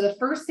 yes. So the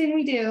first thing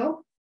we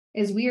do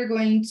is we are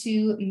going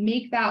to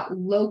make that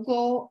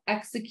local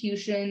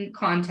execution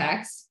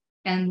context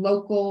and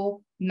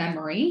local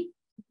memory.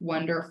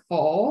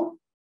 Wonderful.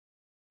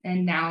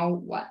 And now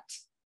what?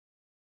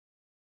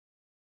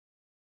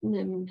 And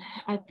then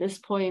at this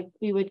point,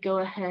 we would go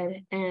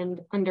ahead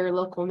and under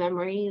local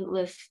memory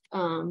list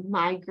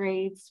my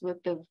grades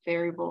with the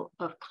variable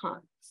of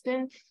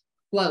constant.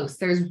 Close.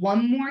 There's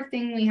one more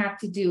thing we have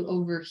to do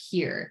over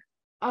here.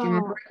 Do you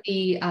remember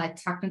the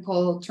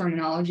technical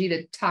terminology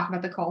to talk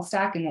about the call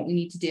stack and what we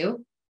need to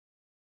do?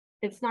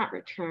 It's not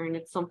return,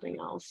 it's something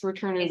else.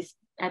 Return is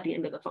at the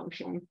end of the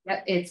function.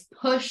 It's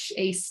push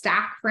a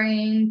stack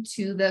frame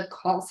to the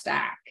call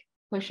stack.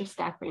 Push a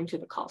stack frame to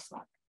the call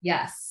stack.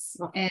 Yes.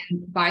 And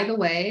by the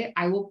way,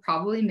 I will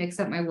probably mix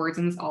up my words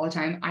on this all the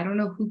time. I don't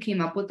know who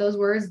came up with those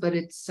words, but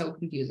it's so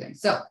confusing.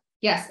 So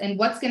yes, and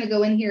what's going to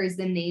go in here is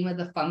the name of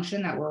the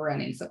function that we're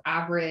running. So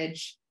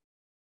average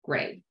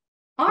grade.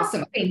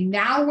 Awesome. Okay,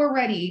 now we're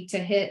ready to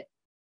hit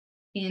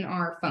in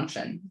our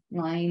function,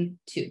 line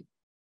 2.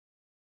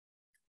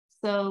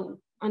 So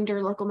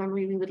under local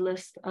memory, we would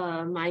list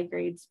my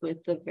grades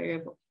with the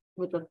variable,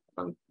 with the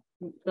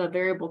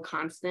variable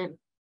constant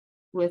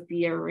with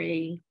the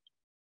array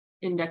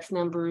index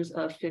numbers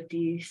of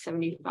 50,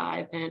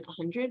 75, and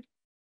 100.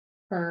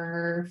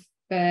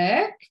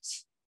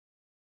 Perfect.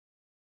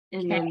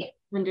 And then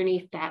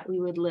underneath that, we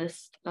would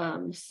list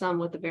sum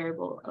with the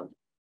variable of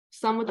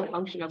sum with the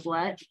function of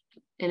let,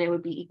 and it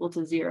would be equal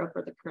to 0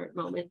 for the current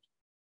moment.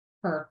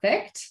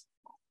 Perfect.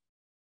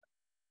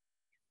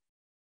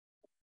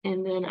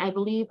 And then I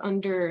believe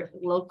under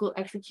local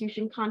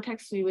execution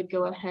context, we would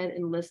go ahead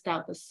and list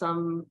out the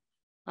sum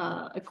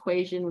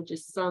equation, which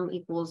is sum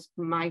equals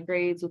my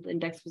grades with the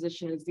index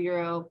position of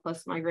 0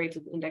 plus my grades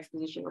with the index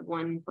position of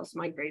 1 plus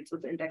my grades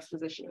with the index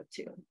position of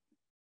 2.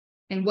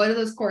 And what do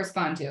those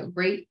correspond to?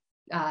 Great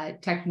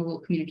technical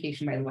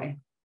communication, by the way.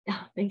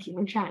 Yeah, thank you.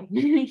 I'm trying.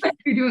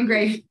 You're doing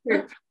great.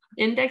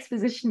 Index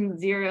position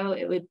 0,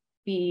 it would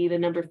be the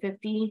number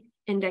 50.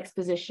 Index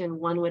position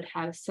 1 would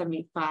have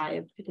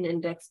 75, and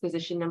index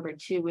position number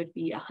 2 would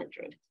be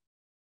 100.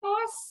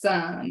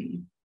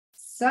 Awesome.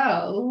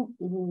 So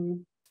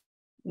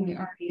we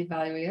already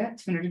evaluated it,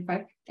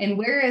 205. And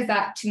where is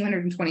that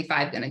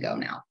 225 going to go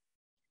now?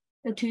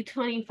 The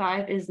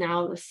 225 is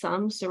now the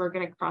sum, so we're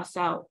going to cross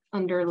out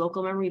under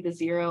local memory the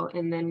 0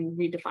 and then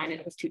redefine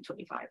it as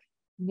 225.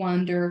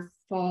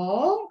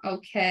 Wonderful.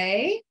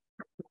 Okay.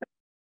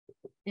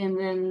 And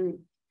then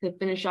to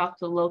finish off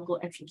the local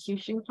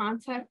execution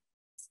context,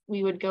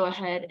 we would go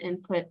ahead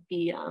and put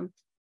the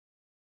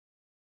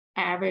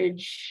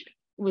average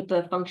with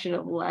the function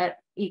of let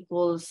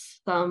equals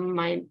sum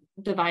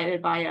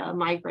divided by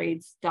my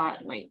grades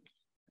dot length.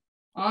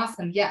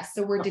 Awesome. Yes.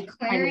 So we're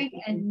declaring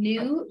a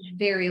new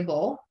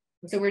variable.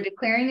 So we're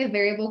declaring a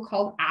variable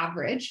called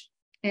average,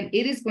 and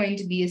it is going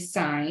to be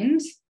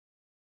assigned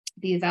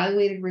the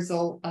evaluated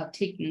result of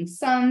taking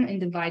sum and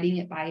dividing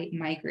it by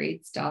my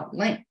grades dot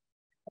length.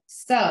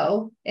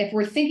 So if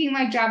we're thinking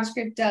like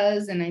JavaScript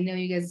does, and I know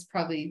you guys is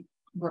probably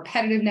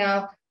repetitive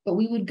now, but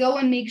we would go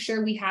and make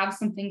sure we have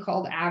something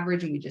called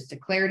average, and we just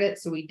declared it.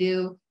 So we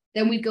do.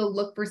 Then we go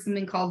look for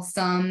something called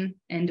sum.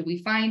 And do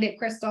we find it,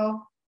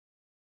 Crystal?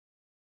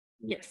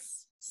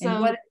 Yes. So So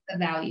what is the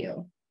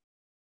value?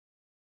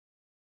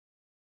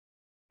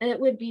 it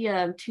would be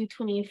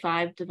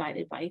 225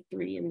 divided by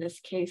 3 in this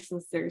case,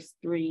 since there's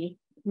 3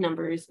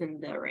 numbers in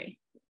the array.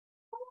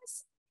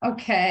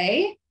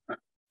 Okay.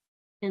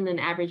 And then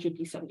average would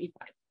be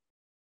 75.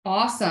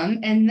 Awesome.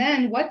 And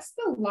then what's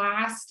the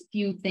last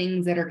few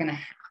things that are going to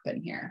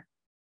happen here?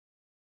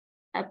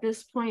 At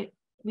this point,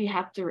 we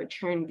have to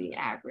return the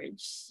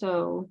average.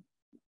 So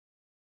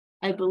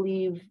I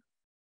believe,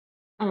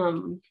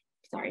 the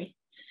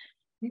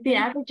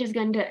average is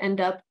going to end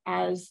up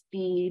as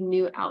the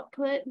new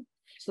output.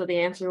 So the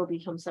answer will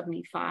become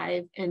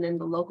 75, and then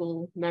the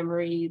local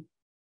memory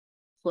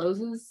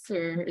closes,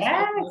 or is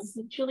that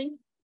essentially?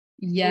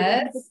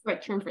 Yes. What's the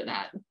correct term for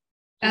that?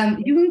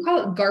 You can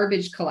call it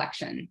garbage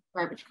collection.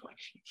 Garbage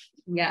collection.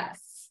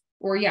 Yes.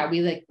 Or yeah,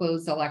 we like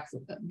close the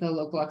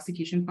local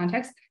execution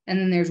context. And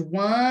then there's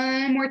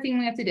one more thing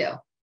we have to do.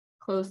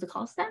 Close the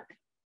call stack.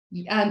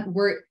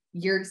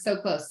 You're so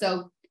close.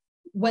 So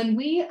when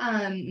we,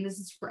 this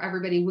is for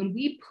everybody, when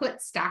we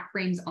put stack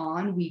frames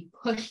on, we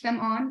push them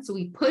on. So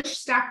we push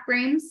stack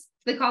frames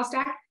to the call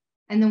stack.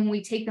 And then when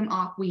we take them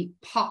off, we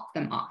pop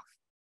them off.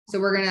 So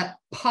we're going to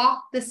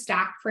pop the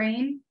stack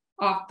frame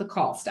off the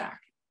call stack.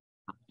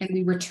 And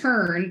we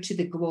return to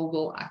the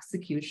global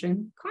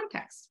execution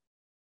context.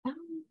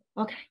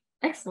 Okay,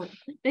 excellent.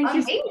 Thank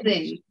you.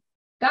 Amazing.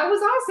 That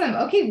was awesome.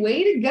 Okay,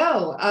 way to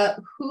go.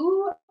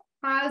 Who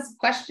has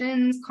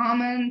questions,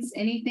 comments,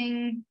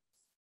 anything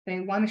they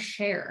want to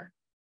share?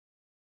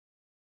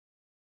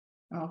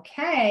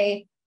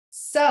 Okay,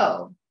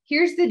 so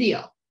here's the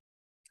deal.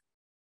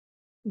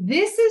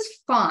 This is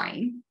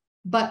fine,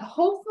 but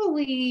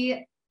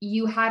hopefully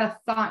you had a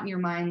thought in your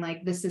mind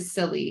like, this is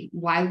silly.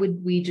 Why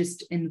would we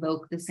just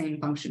invoke the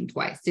same function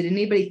twice? Did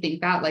anybody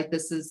think that? Like,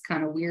 this is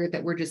kind of weird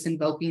that we're just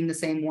invoking the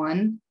same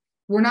one?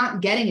 We're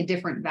not getting a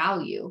different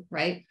value,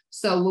 right?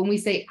 So when we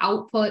say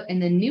output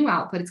and then new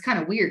output, it's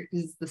kind of weird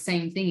because it's the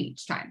same thing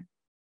each time.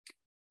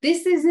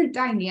 This isn't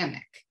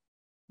dynamic.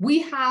 We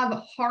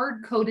have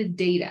hard-coded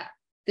data.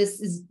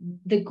 This is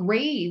the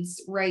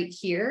grades right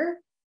here.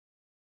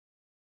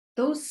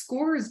 Those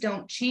scores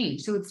don't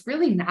change. So it's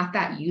really not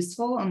that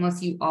useful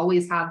unless you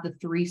always have the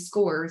 3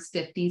 scores,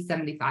 50,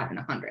 75, and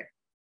 100.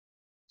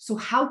 So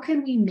how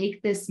can we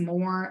make this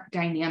more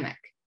dynamic?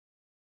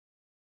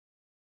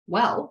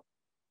 Well,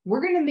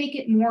 we're going to make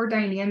it more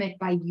dynamic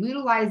by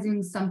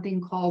utilizing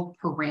something called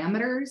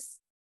parameters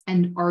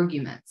and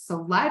arguments.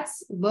 So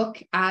let's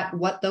look at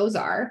what those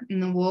are,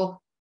 and then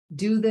we'll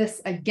do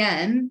this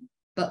again,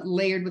 but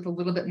layered with a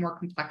little bit more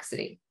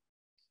complexity.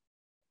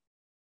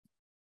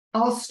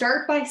 I'll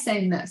start by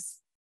saying this.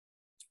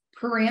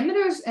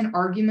 Parameters and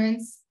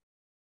arguments,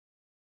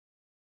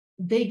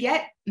 they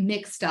get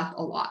mixed up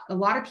a lot. A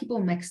lot of people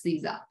mix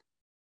these up.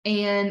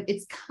 And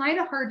it's kind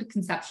of hard to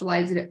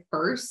conceptualize it at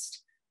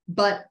first,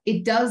 but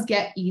it does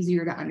get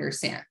easier to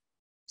understand.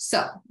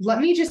 So let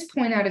me just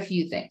point out a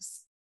few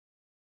things.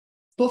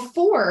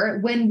 Before,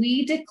 when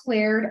we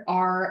declared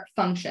our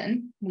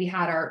function, we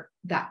had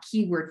that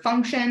keyword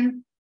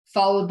function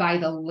followed by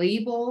the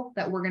label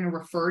that we're going to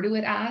refer to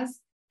it as.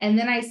 And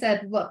then I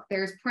said, look,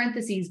 there's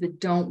parentheses, but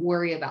don't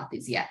worry about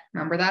these yet.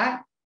 Remember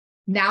that?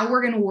 Now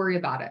we're going to worry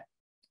about it.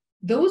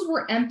 Those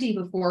were empty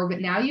before, but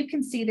now you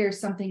can see there's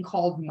something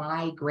called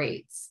my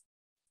grades.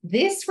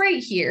 This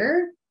right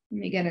here,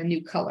 let me get a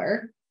new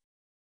color.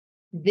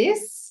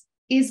 This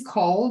is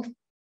called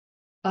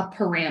a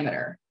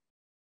parameter.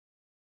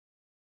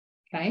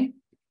 Okay.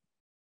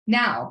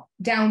 Now,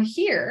 down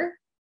here,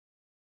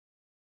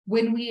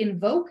 when we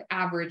invoke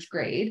average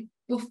grade,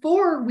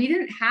 before we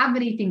didn't have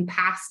anything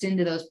passed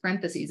into those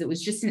parentheses. It was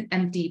just an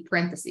empty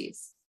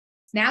parentheses.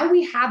 Now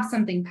we have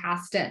something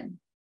passed in.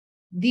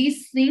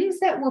 These things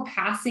that we're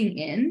passing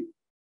in,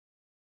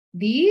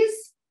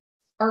 these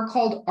are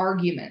called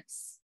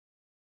arguments.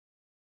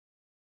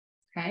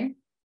 Okay.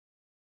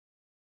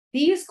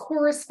 These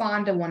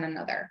correspond to one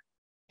another.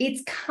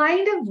 It's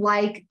kind of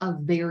like a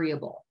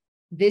variable.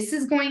 This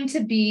is going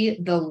to be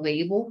the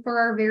label for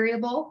our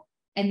variable,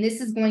 and this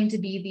is going to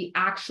be the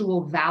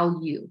actual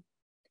value.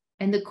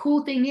 And the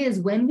cool thing is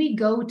when we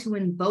go to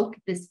invoke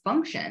this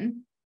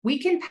function, we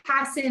can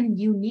pass in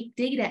unique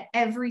data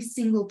every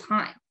single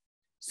time.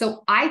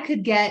 So I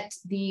could get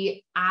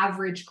the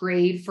average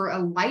grade for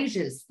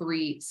Elijah's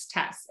 3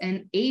 tests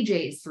and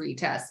AJ's 3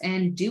 tests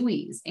and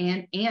Dewey's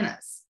and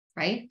Anna's,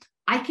 right?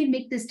 I can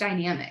make this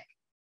dynamic.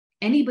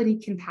 Anybody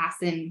can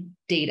pass in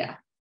data.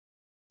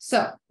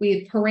 So we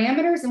have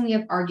parameters and we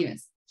have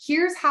arguments.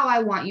 Here's how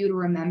I want you to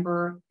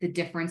remember the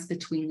difference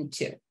between the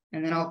two.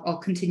 And then I'll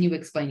continue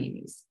explaining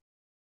these.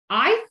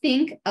 I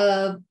think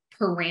of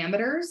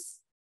parameters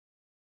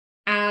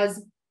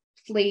as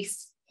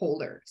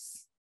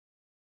placeholders.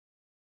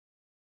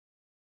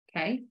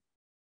 Okay.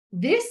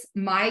 This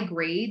my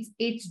grades,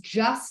 it's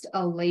just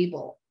a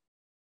label.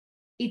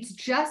 It's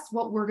just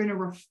what we're going to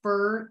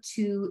refer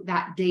to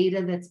that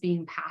data that's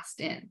being passed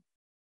in.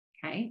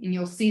 Okay. And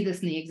you'll see this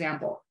in the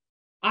example.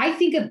 I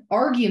think of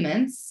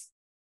arguments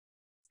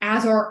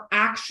as our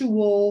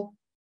actual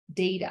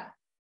data.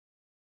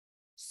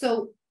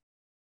 So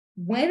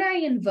when I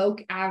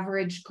invoke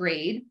average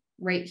grade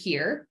right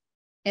here,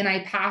 and I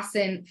pass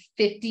in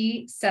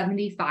 50,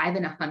 75,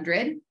 and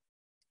 100,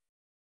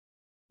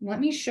 let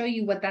me show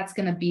you what that's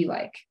going to be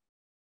like.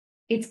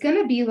 It's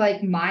going to be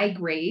like my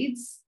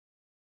grades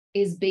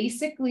is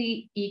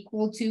basically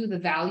equal to the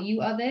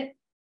value of it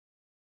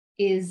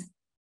is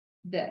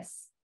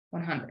this,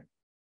 100.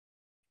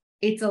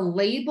 It's a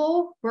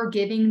label for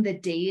giving the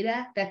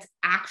data that's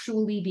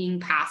actually being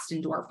passed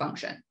into our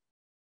function.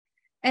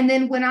 And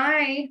then when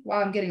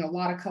I'm getting a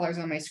lot of colors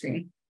on my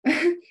screen.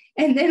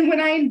 And then when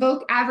I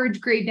invoke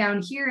average grade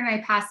down here and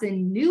I pass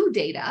in new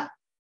data,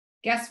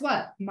 guess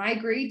what? My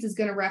grades is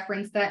going to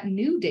reference that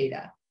new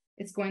data.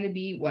 It's going to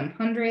be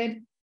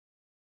 100,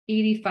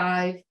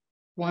 85,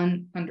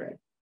 100.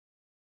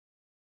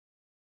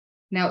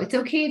 Now, it's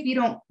okay if you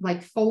don't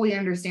like fully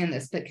understand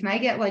this, but can I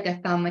get like a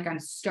thumb, like I'm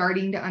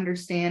starting to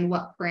understand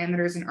what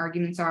parameters and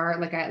arguments are,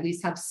 like I at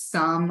least have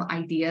some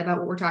idea about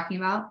what we're talking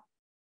about?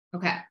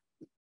 Okay.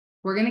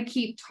 We're going to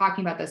keep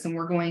talking about this and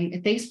we're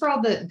going, thanks for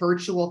all the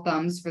virtual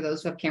thumbs for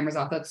those who have cameras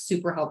off. That's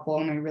super helpful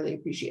and I really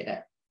appreciate it.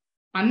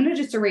 I'm going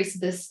to just erase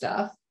this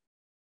stuff.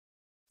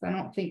 I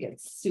don't think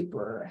it's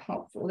super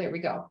helpful. There we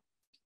go.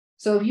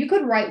 So if you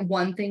could write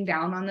one thing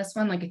down on this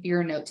one, like if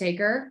you're a note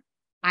taker,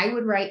 I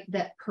would write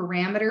that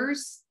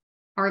parameters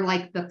are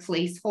like the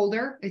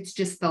placeholder. It's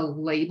just the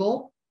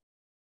label.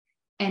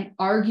 And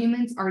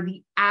arguments are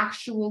the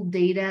actual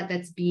data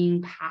that's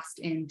being passed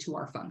into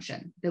our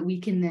function that we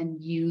can then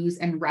use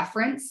and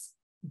reference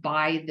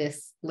by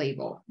this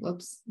label.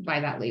 Whoops,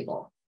 by that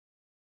label.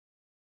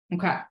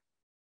 Okay.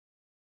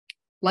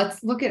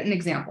 Let's look at an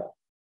example.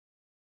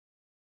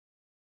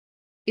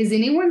 Is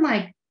anyone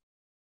like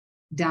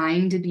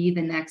dying to be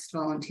the next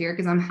volunteer?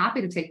 Because I'm happy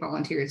to take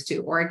volunteers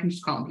too, or I can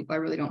just call on people. I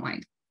really don't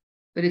mind.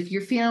 But if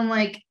you're feeling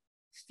like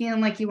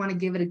you want to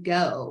give it a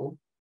go,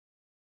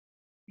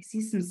 I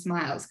see some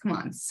smiles. Come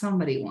on,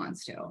 somebody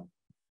wants to.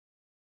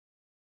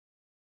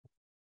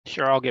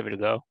 Sure, I'll give it a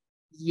go.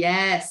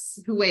 Yes.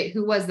 Who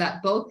was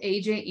that? Both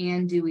AJ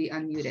and Dewey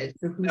unmuted.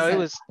 So who No,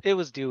 said it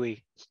was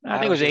Dewey. I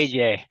think it was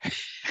AJ.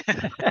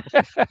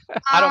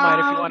 I don't mind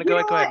if you want to you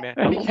go know ahead.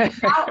 Go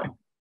ahead, man.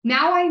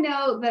 now I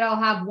know that I'll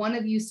have one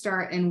of you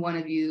start and one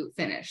of you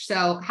finish.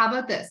 So how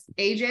about this?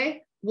 AJ,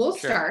 we'll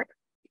Sure. start,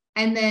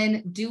 and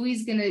then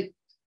Dewey's gonna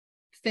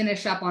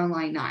finish up on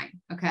line 9.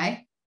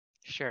 Okay.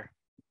 Sure.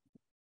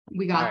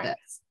 We got All right.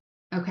 this.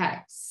 Okay.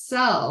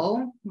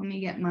 So let me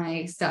get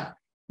my stuff.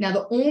 Now,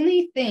 the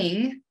only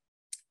thing,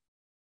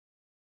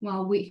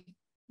 well,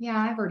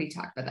 I've already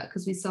talked about that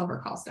because we still have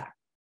our call stack.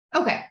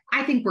 Okay.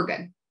 I think we're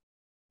good.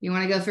 You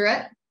want to go through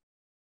it?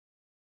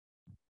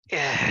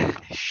 Yeah,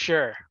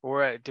 sure.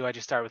 Or do I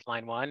just start with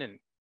line 1? And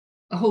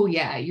Oh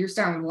yeah. You're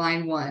starting with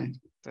line 1.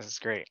 this is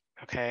great.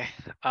 Okay.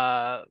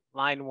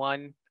 Line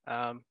 1,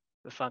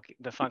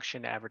 the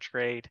function average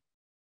grade.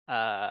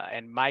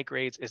 And my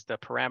grades is the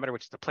parameter,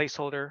 which is the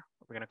placeholder,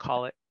 we're going to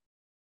call it.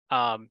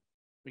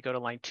 We go to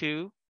line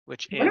 2,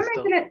 which What is am I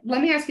gonna,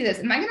 let me ask you this.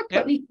 Am I going to put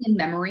Yep. anything in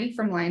memory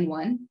from line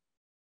 1?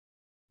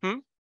 Hmm?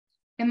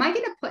 Am I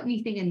going to put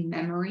anything in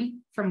memory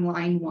from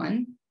line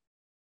 1?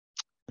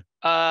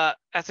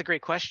 That's a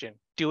great question.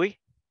 Dewey?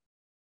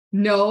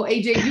 No,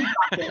 AJ, you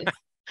got this.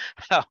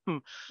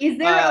 Um, Is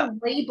there a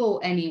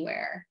label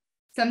anywhere?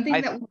 Something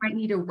I- that we might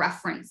need to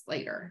reference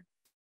later?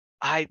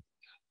 I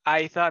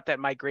thought that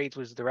my grades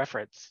was the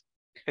reference.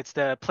 It's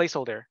the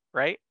placeholder,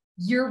 right?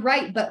 You're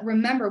right, but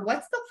remember,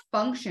 what's the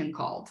function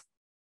called?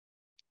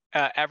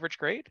 Average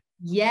grade?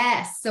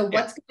 Yes. So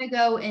Yeah. what's going to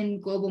go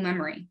in global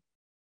memory?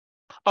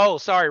 Oh,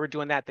 sorry, we're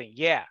doing that thing.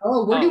 Yeah.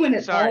 Oh, we're doing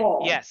it sorry.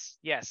 all. Yes.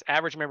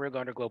 Average memory will go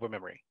under global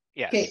memory.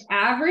 Yes. Okay.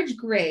 Average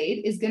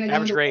grade is going to go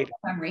Average into grade,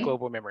 global memory.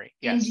 global memory.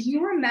 And Yes. do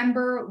you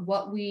remember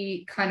what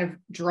we kind of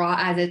draw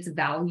as its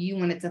value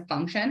when it's a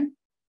function?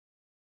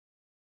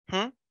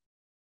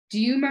 Do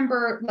you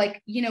remember,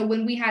 like,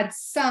 when we had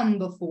sum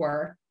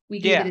before, we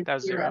gave it that a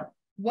was 0.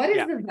 What is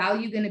Yeah. the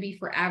value going to be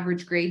for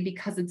average grade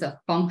because it's a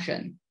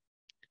function?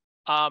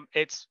 I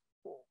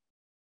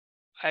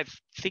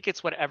think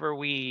it's whatever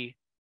we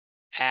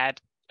add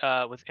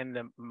within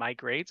the my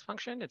grades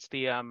function. It's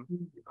the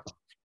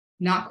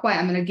Not quite.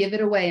 I'm going to give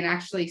it away. And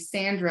actually,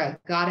 Sandra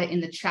got it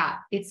in the chat.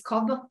 It's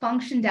called the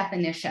function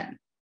definition.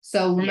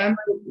 So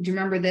remember, do you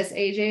remember this,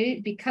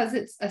 AJ? Because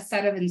it's a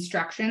set of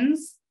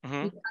instructions,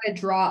 Mhm. we got to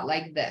draw it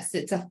like this.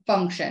 It's a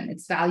function.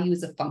 Its value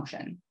is a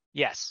function.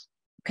 Yes.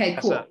 Okay,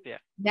 cool. Yeah.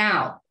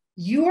 Now,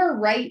 you are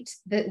right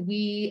that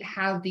we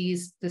have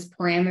this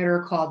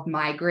parameter called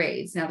my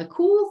grades. Now, the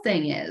cool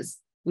thing is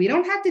we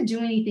don't have to do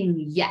anything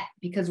yet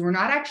because we're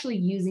not actually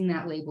using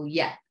that label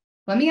yet.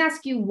 Let me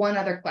ask you one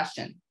other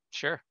question.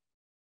 Sure.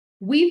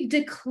 We've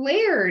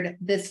declared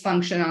this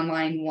function on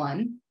line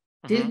 1.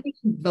 Did we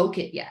invoke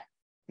it yet?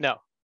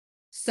 No.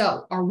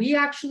 So are we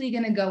actually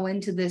going to go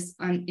into this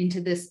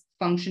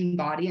function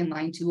body in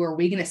line 2, or are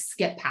we going to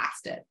skip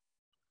past it?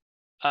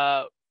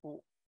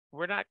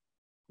 We're not.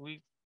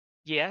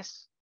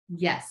 Yes.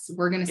 Yes,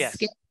 we're going to Yes.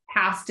 skip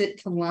past it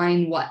to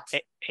line what?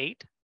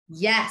 8.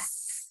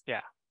 Yes.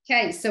 Yeah.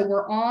 Okay, so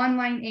we're on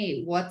line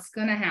 8. What's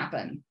going to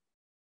happen?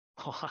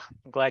 Oh,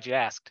 I'm glad you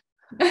asked.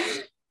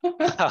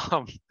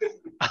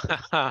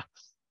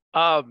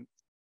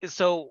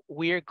 So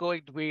we are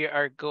going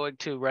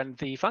to run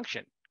the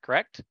function,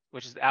 correct?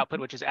 Which is the output,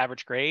 which is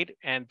average grade,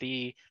 and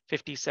the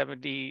 50,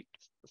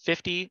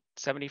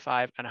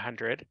 75, and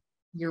 100.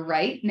 You're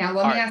right. Now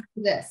let me ask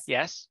you this.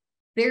 Yes.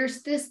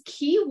 There's this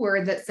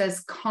keyword that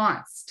says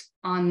const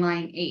on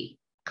line 8.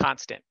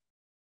 Constant.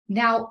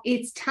 Now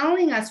it's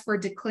telling us we're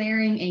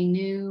declaring a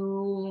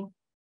new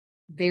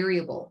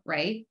variable,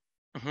 right?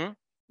 Mm-hmm.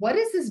 What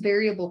is this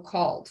variable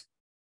called?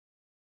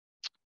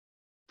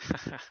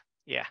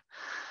 Yeah.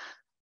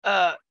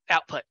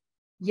 Output.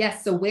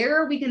 Yes. So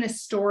where are we going to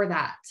store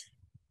that?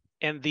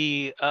 In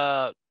the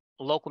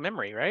local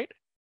memory, right?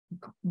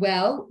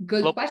 Well,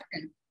 good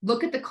question.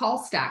 Look at the call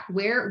stack.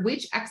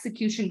 Which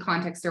execution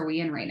context are we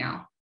in right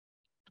now?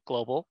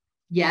 Global.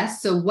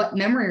 Yes. So what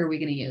memory are we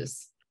going to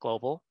use?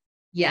 Global.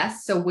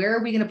 Yes. So where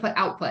are we going to put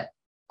output?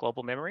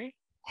 Global memory.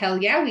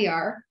 Hell yeah, we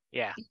are.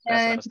 Yeah, that's what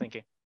I was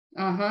thinking.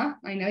 Uh-huh.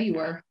 I know you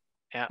were.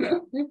 Yeah.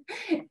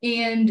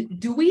 And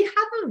do we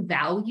have a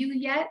value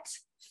yet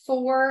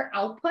for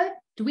output?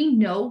 Do we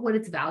know what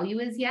its value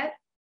is yet?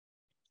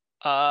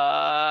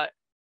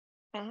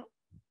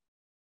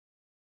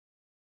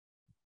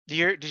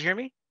 Did you hear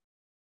me?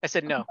 I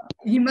said no.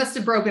 You must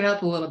have broken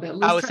up a little bit.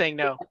 I was saying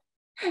no.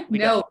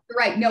 No, you're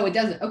right. No, it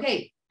doesn't.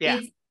 Okay. Yeah.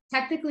 It's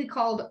technically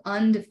called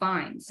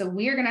undefined. So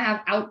we are going to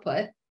have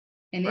output,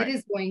 and it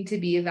is going to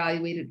be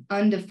evaluated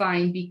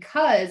undefined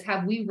because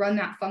have we run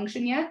that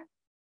function yet?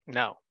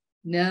 No.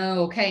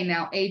 No. Okay.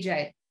 Now,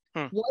 AJ,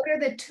 Hmm. what are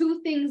the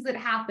 2 things that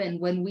happen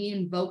when we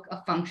invoke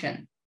a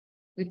function?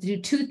 We have to do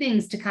 2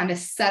 things to kind of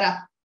set up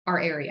our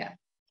area.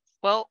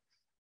 Well,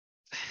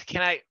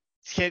 can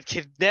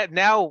that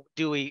now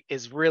Dewey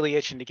is really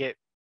itching to get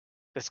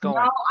this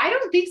going. No, I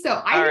don't think so.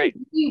 I right.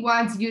 think he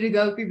wants you to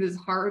go through this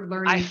hard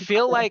learning. I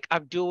feel like I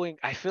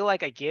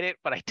get it,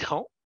 but I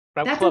don't.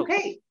 But I'm That's close.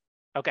 okay.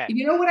 Okay.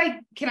 You know what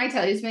can I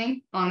tell you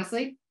something,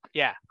 honestly?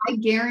 Yeah. I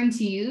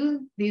guarantee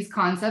you these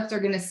concepts are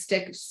going to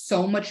stick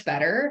so much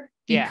better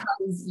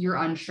because you're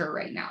unsure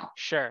right now.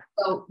 Sure.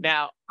 So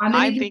now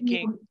I'm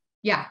thinking.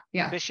 Yeah.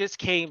 This just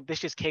came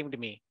to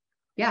me.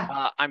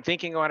 Yeah. I'm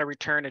thinking on a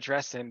return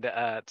address and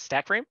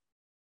stack frame.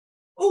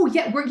 Oh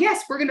yeah, we're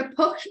gonna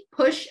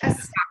push a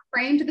stack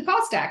frame to the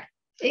call stack.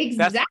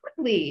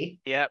 Exactly.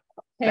 Yep.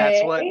 Okay.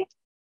 That's what.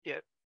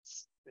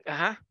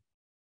 Yeah.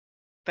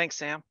 Thanks,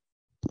 Sam.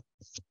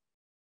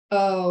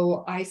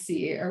 Oh, I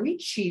see. Are we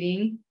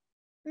cheating?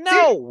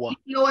 No.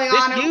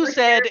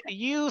 This,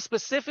 you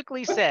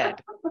specifically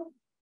said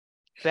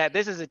that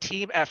this is a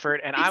team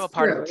effort and I'm a It's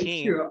part true, of the it's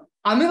team. true.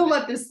 I'm gonna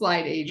let this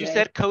slide, AJ. You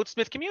said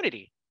Codesmith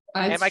community.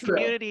 And my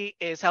community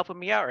is helping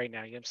me out right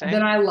now. You know what I'm saying?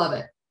 Then I love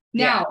it.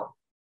 Now,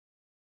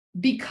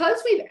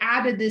 because we've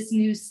added this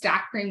new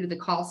stack frame to the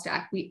call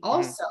stack, we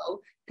also,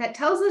 that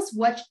tells us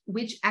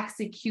which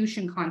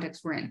execution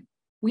context we're in.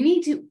 We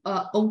need to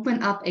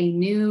open up a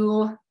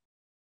new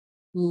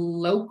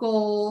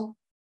local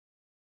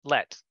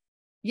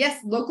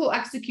local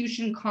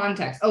execution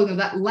context. Oh no,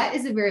 that let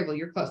is a variable.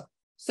 You're close.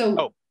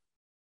 So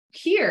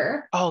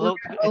here, we're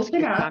gonna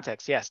open up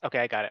context. Yes. Okay,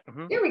 I got it.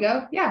 There we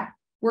go. Yeah,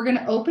 we're going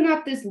to open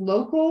up this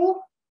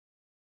local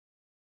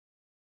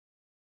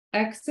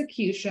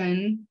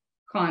execution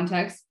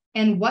context.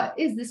 And what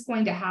is this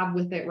going to have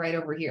with it right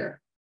over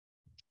here?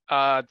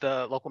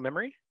 The local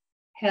memory.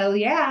 Hell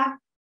yeah.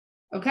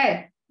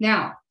 Okay.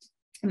 Now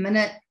I'm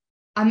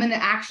gonna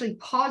actually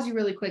pause you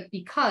really quick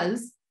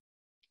because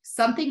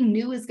something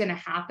new is going to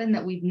happen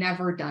that we've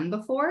never done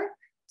before.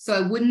 So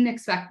I wouldn't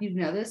expect you to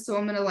know this. So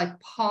I'm going to like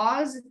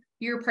pause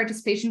your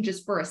participation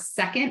just for a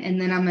second,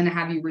 and then I'm going to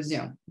have you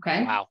resume.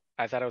 Okay. Wow.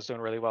 I thought I was doing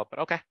really well, but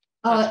okay.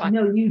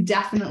 No, you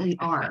definitely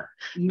are.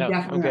 You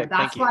definitely are.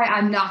 That's why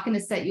I'm not going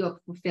to set you up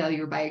for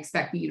failure by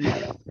expecting you to know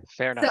that.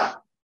 Fair enough. So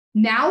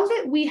now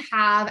that we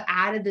have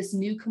added this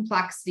new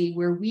complexity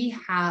where we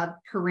have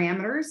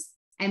parameters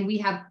and we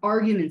have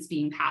arguments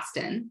being passed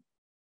in,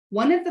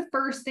 one of the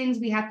first things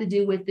we have to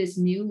do with this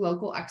new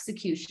local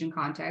execution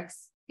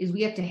context is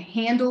we have to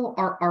handle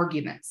our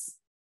arguments.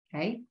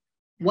 Okay.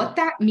 What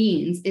that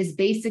means is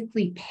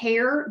basically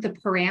pair the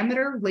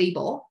parameter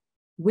label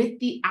with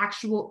the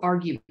actual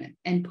argument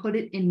and put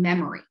it in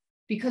memory.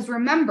 Because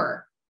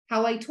remember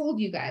how I told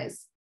you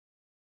guys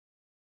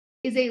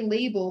is a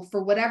label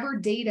for whatever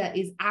data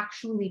is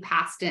actually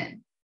passed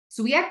in.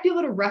 So we have to be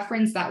able to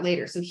reference that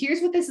later. So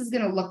here's what this is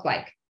going to look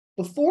like.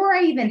 Before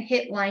I even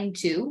hit line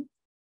 2,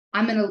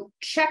 I'm going to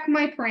check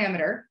my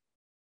parameter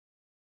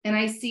and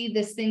I see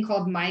this thing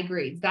called my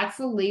grades. That's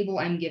the label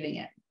I'm giving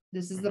it.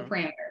 This is the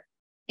parameter.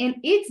 And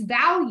its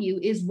value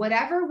is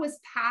whatever was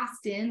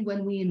passed in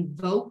when we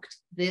invoked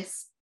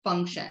this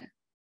function.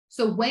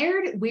 So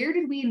where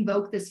did we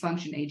invoke this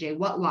function, AJ?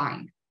 What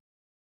line?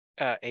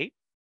 8.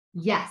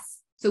 Yes.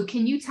 So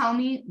can you tell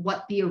me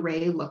what the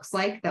array looks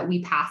like that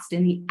we passed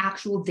in, the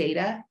actual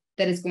data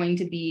that is going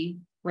to be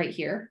right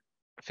here?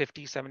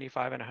 50,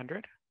 75, and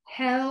 100.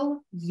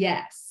 Hell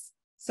yes.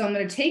 So I'm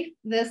going to take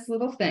this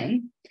little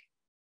thing.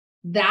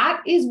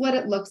 That is what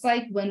it looks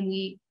like when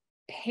we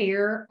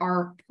pair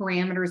our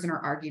parameters and our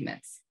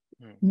arguments.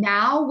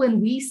 Now,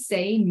 when we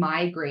say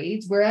my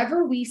grades,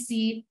 wherever we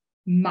see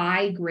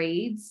my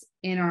grades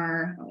in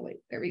our,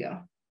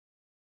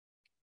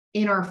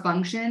 in our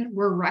function,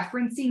 we're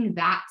referencing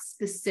that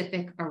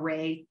specific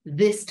array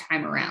this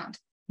time around.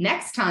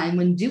 Next time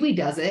when Dewey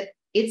does it,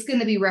 it's going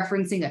to be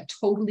referencing a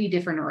totally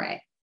different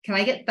array. Can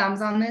I get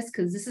thumbs on this?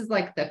 Because this is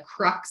like the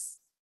crux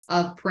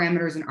of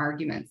parameters and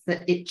arguments,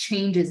 that it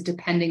changes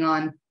depending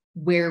on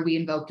where we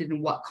invoked it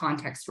and what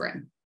context we're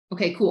in.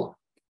 Okay, cool.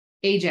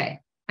 AJ,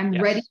 I'm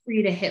ready for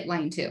you to hit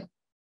line 2.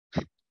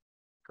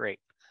 Great.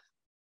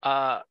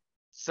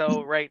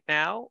 So right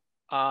now,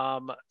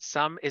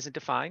 sum isn't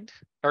defined,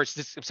 or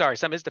sorry,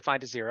 sum is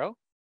defined as 0.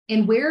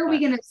 And where are we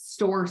going to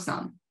store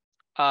sum?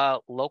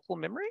 Local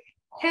memory?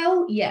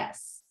 Hell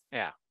yes.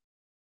 Yeah.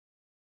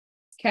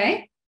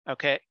 Okay.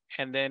 Okay,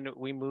 and then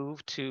we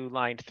move to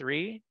line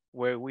 3,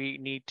 where we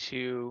need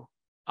to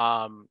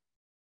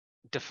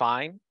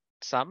define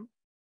sum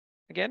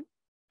again.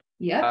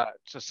 Yeah.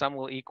 So sum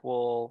will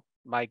equal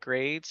my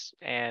grades,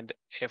 and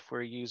if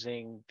we're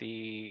using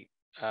the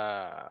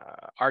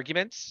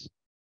arguments,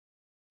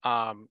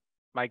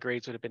 my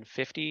grades would have been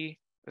 50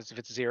 as if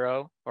it's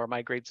 0, or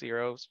my grade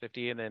 0 is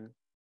 50, and then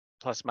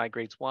plus my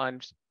grades 1,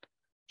 which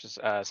is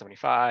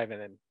 75, and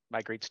then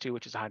my grades 2,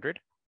 which is 100.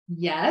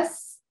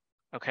 Yes.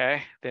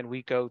 Okay, then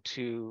we go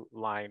to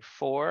line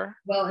 4.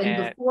 Well,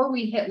 and before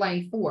we hit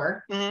line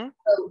 4,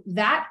 so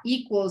that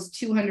equals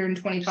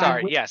 225.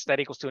 Sorry, yes, that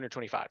equals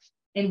 225.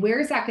 And where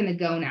is that going to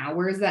go now?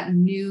 Where is that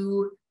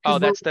new? Oh,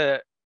 that's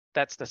the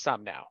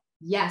sum now.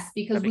 Yes,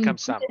 because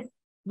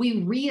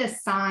we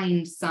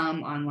reassigned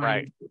sum on line.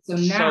 Right. So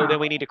now. So then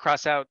we need to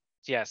cross out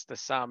the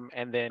sum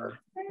and then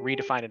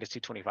redefine it as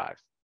 225.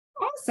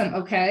 Awesome.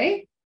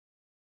 Okay.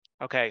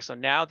 Okay. So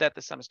now that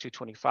the sum is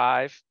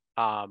 225,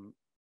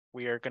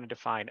 we are going to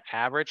define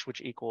average,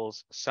 which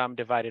equals sum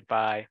divided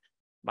by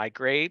my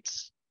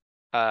grades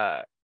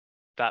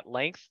dot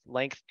length.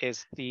 Length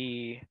is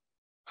the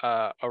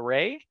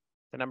array,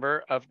 the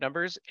number of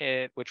numbers,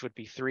 which would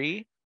be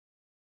 3.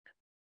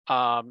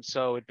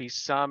 So it'd be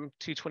sum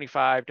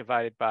 225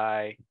 divided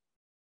by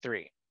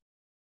 3.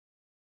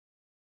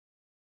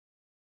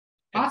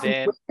 And Awesome.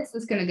 then Where is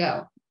this going to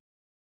go?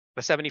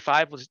 the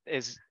 75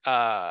 is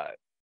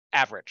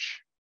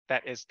average.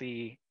 That is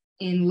the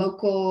In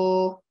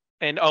local.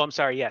 and oh, I'm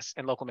sorry. Yes,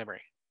 in local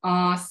memory.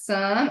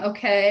 Awesome.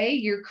 Okay,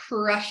 you're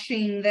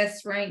crushing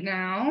this right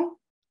now.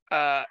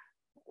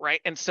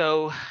 Right. And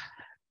so,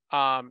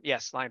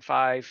 yes, line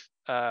 5,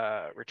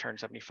 return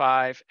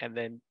 75, and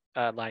then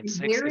line 6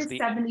 Where is is the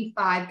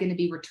 75 going to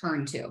be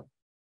returned to?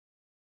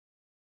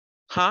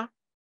 huh?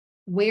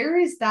 Where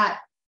is that?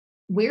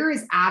 Where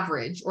is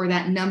average, or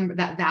that number,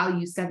 that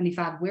value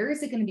 75? Where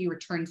is it going to be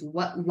returned to?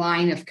 What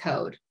line of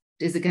code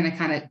is it going to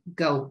kind of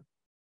go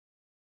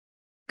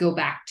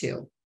back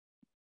to?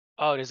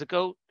 Oh, does it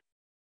go?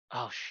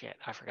 Oh shit,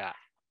 I forgot.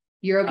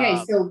 You're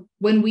okay. So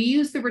when we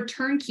use the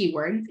return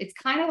keyword, it's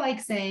kind of like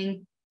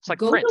saying, it's like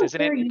go print, to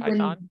isn't it, where in you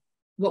Python?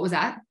 What was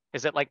that?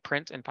 Is it like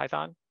print in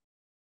Python?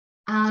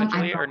 I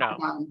Essentially, or don't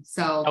no? know.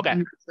 So Okay. I'm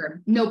not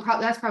sure. No,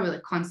 that's probably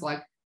like console.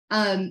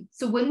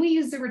 So when we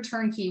use the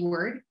return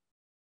keyword,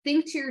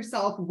 think to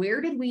yourself,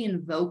 where did we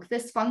invoke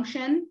this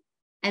function?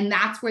 And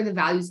that's where the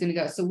value is going to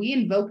go. So we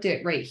invoked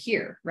it right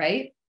here,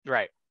 right?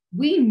 Right.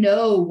 We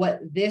know what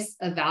this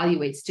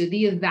evaluates to.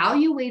 The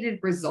evaluated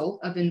result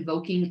of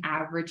invoking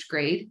average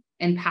grade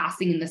and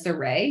passing in this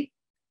array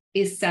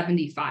is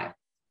 75.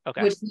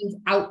 Okay. Which means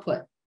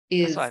output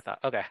is. That's what I thought.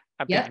 Okay.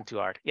 I'm thinking too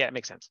hard. Yeah, it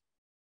makes sense.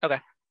 Okay.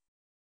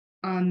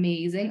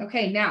 Amazing.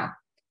 Okay, now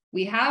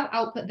we have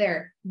output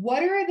there.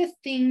 What are the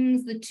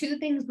things, the 2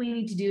 things we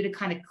need to do to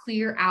kind of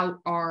clear out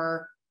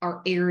our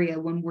area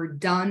when we're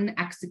done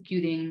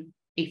executing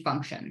a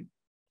function?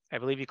 I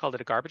believe you called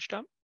it a garbage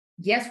dump.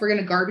 Yes, we're going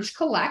to garbage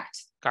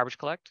collect. Garbage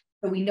collect.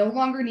 So we no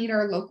longer need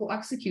our local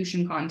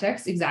execution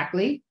context.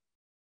 Exactly.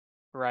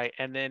 Right.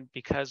 And then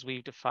because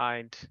we've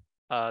defined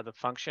the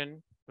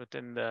function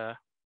within the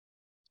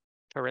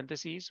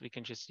parentheses, we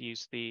can just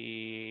use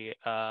the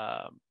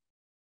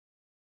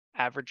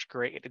average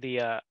grade,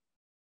 the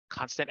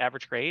constant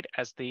average grade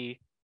as the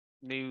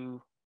new,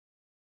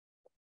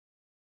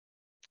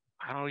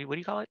 I don't know, what do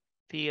you call it?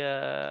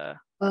 The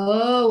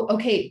Oh,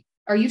 okay.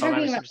 Are you talking about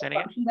the misunderstanding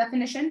it? function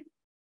definition?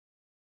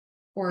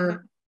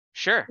 Or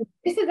Sure.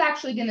 this is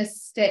actually going to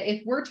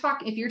stay. If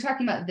you're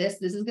talking about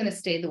this is going to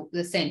stay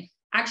the same.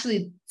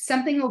 Actually,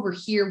 something over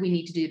here we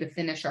need to do to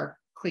finish our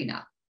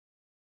cleanup.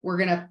 We're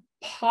going to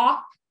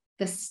pop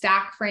the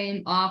stack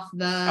frame off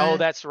the. Oh,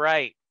 that's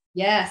right.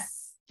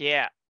 Yes.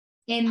 Yeah.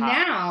 And Pop.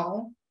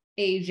 now,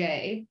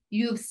 AJ,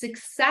 you've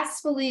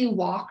successfully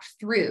walked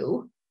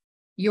through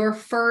your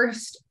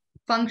first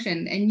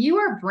function, and you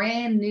are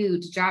brand new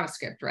to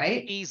JavaScript,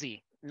 right?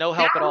 Easy. No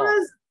help That at all.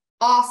 was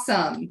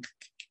awesome.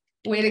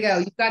 Way to go.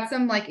 You've got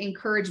some like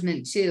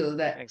encouragement too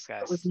that Thanks,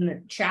 guys. was in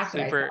the chat.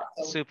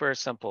 Super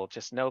simple.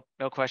 Just no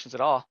questions at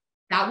all.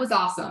 That was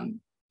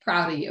awesome.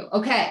 Proud of you.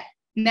 Okay.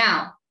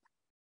 Now,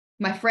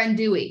 my friend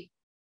Dewey,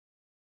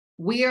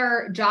 we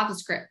are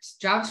JavaScript.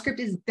 JavaScript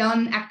is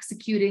done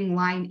executing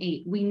line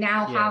 8. We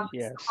now have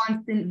this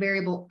constant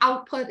variable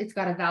output. It's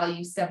got a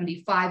value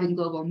 75 in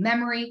global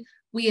memory.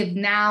 We have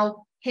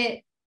now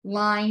hit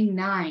line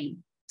 9.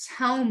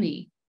 Tell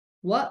me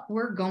what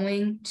we're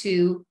going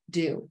to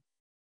do.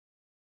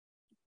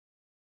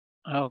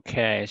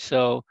 Okay,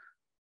 so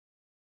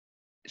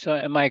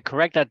am I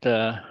correct that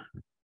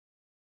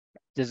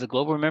does the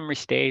global memory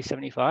stay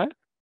 75?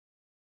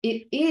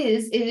 It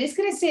is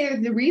going to stay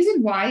there. The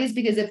reason why is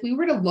because if we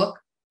were to look,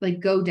 like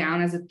go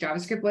down as a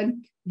JavaScript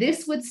would,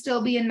 this would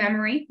still be in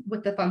memory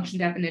with the function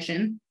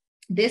definition.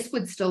 This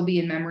would still be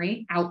in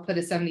memory, output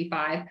is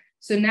 75.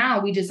 So now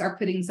we just are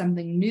putting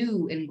something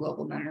new in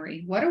global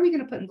memory. What are we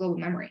going to put in global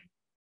memory?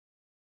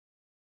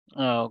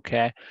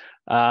 Okay.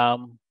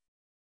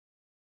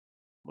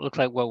 Looks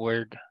like what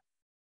we're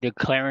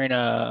declaring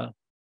a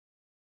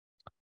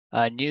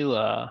new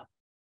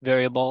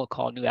variable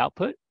called new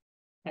output.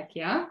 Heck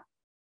yeah.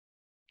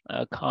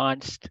 A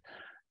const,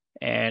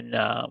 and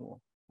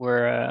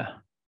we're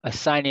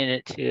assigning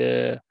it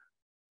to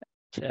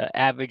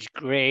average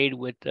grade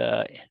with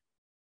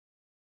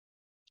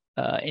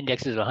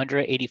indexes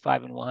 100,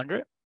 85, and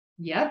 100.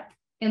 Yep.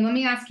 And let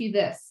me ask you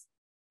this.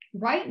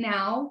 Right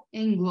now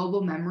in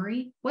global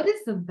memory, what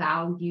is the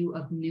value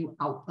of new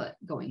output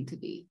going to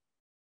be?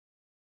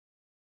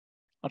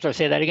 I'm sorry,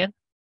 say that again.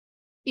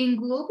 In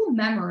global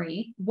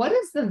memory, what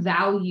is the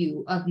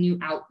value of new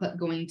output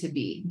going to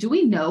be? Do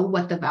we know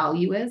what the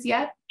value is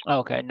yet?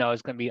 Okay, no,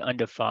 it's going to be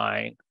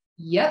undefined.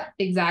 Yep,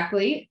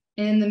 exactly.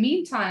 In the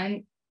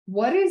meantime,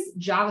 what is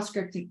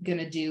JavaScript going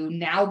to do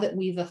now that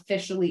we've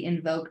officially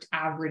invoked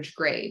average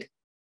grade?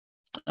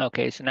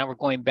 Okay, so now we're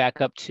going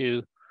back up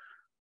to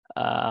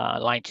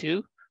line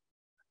 2,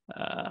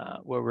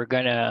 where we're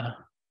going to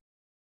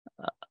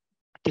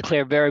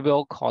declare a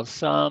variable called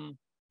sum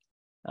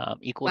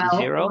equal to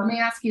 0. Let me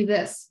ask you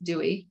this,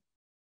 Dewey.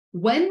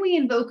 When we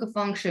invoke a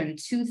function,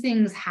 2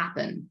 things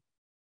happen.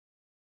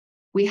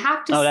 We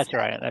have to. Oh, that's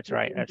right. That's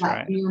right. That's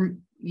right.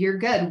 You're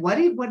good. What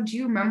do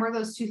you remember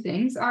those two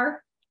things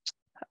are?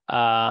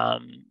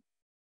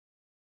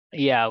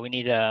 Yeah, we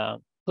need to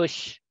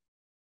push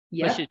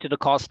it to the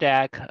call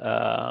stack.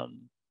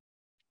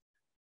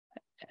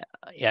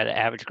 Yeah, the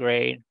average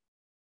grade.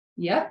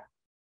 Yep.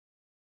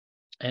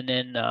 And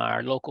then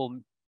our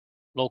local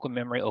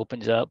memory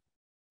opens up.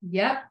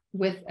 Yep,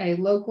 with a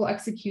local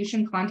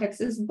execution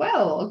context as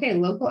well. Okay,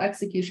 local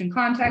execution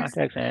context.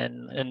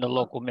 And the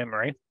local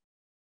memory.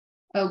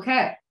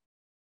 Okay.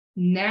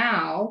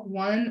 Now,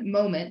 one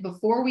moment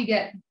before we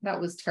get, that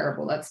was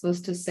terrible. That's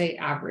supposed to say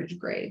average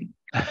grade.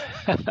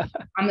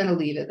 I'm going to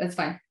leave it. That's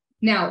fine.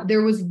 Now,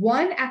 there was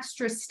one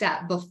extra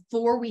step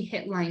before we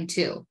hit line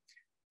 2.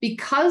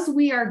 Because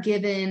we are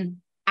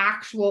given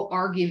actual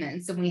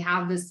arguments and we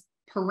have this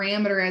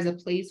parameter as a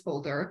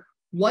placeholder,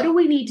 what do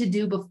we need to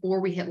do before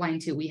we hit line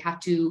 2? We have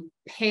to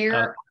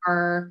pair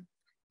our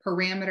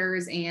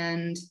parameters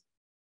and...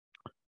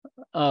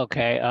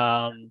 Okay,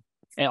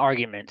 and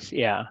arguments,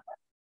 yeah.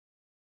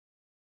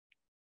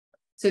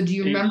 So do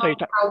you remember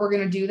how we're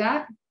going to do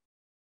that?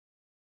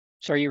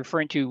 So are you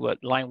referring to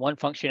what, line 1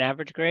 function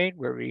average grade,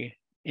 where we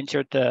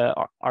insert the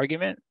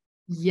argument?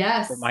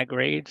 Yes. For my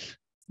grades?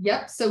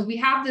 Yep. So we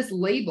have this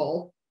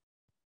label,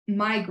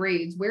 my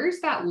grades. Where's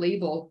that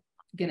label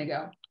going to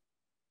go?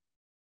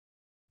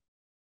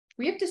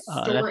 We have to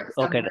store it somewhere.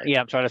 Okay,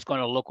 yeah, I'm sorry, that's going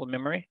to local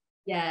memory?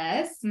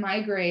 Yes,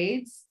 my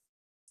grades.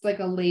 It's like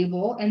a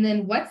label. And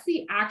then what's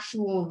the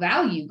actual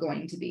value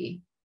going to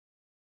be?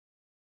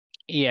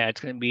 Yeah,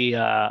 it's going to be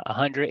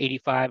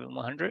 185 and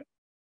 100.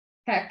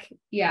 Heck,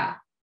 yeah.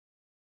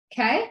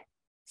 Okay,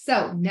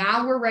 so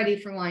now we're ready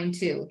for line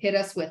 2. Hit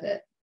us with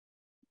it.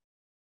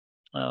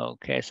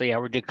 Okay, so yeah,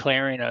 we're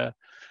declaring a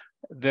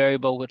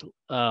variable with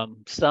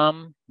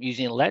sum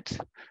using let,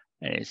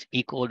 and it's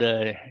equal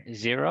to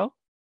 0.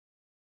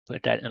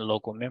 Put that in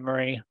local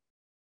memory.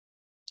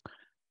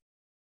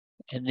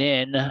 And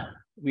then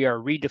we are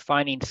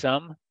redefining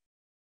sum.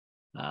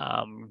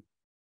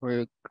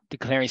 We're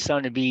declaring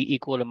sum to be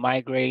equal to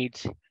my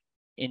grades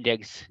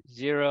index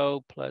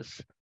 0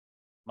 plus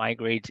my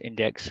grades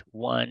index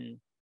 1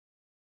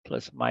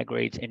 plus my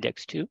grades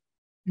index 2.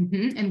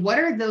 And what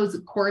are those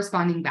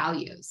corresponding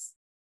values?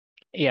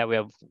 Yeah, we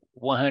have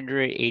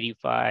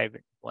 185,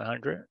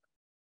 100.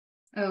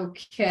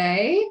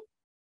 Okay.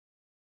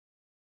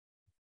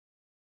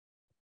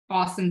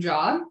 Awesome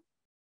job.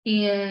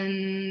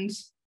 And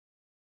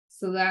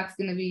so that's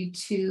going to be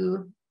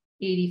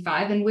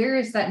 285. And where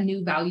is that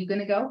new value going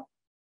to go?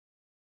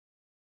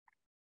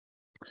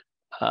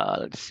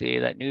 Let's see,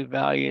 that new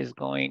value is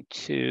going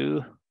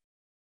to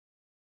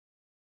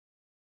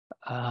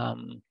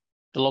the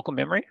local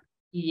memory.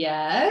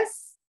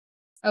 Yes.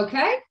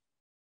 Okay.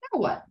 Now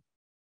what?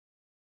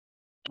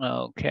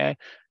 Okay.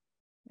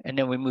 And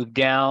then we move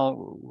down.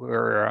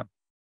 We're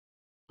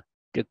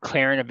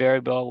declaring a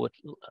variable with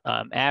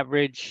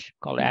average,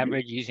 called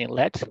average using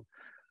let.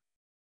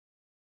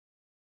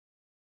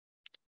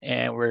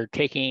 And we're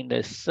taking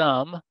the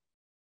sum,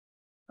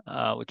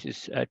 which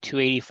is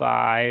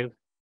 285,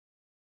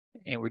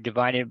 and we're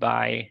divided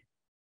by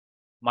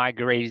my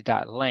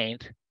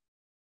grades.length,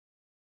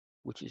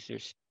 which is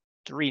there's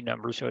 3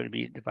 numbers, so it'd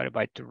be divided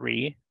by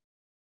 3.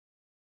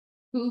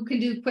 Who can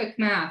do quick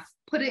math?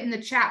 Put it in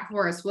the chat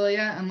for us, will you?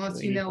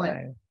 Unless you know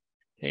it.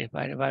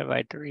 Divided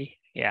by 3,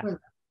 yeah.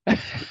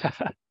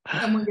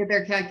 Someone get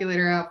their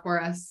calculator out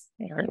for us.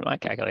 Here's my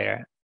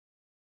calculator.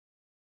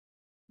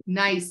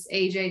 Nice,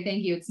 AJ.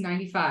 Thank you. It's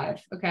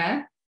 95.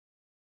 Okay.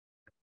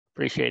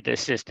 Appreciate the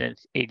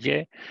assistance,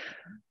 AJ.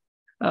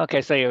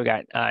 Okay, so we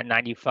got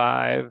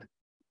 95,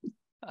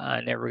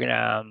 and then we're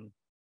gonna.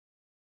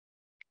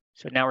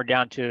 So now we're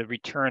down to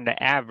return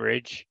the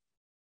average.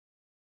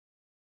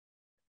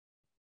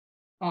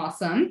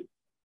 Awesome.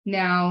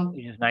 Now,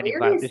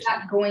 where is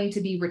that going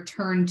to be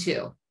returned to?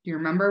 Do you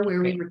remember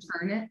where we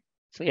return it?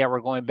 So yeah,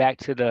 we're going back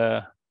to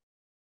the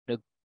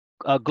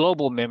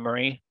global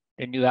memory,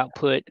 the new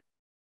output.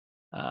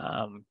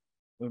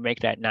 We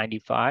make that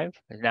 95.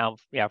 And now,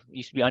 yeah, it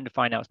used to be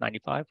undefined, now it's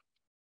 95.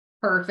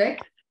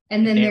 Perfect.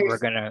 And then there's we're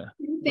gonna,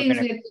 we have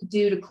to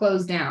do to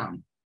close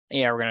down.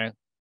 Yeah, we're gonna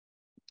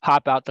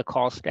pop out the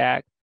call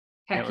stack.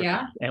 Heck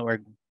yeah. And we're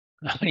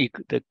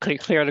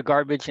clear the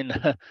garbage in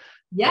the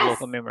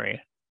local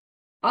memory.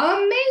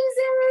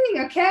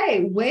 Amazing.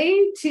 Okay,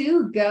 way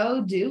to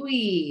go,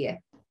 Dewey.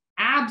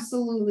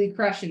 Absolutely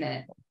crushing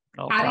it.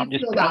 No, How do you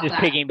feel about that?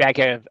 I'm just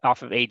piggybacking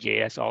off of AJ.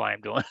 That's all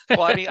I'm doing.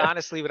 Well, I mean,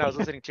 honestly, when I was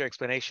listening to your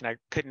explanation, I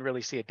couldn't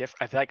really see a difference.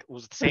 I feel like it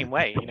was the same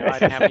way. You know, I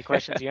didn't have any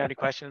questions. You have any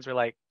questions? We're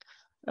like,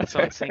 that's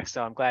all it thinks.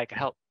 So I'm glad I could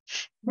help.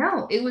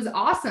 No, it was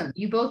awesome.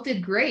 You both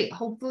did great.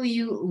 Hopefully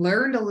you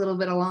learned a little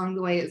bit along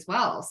the way as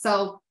well.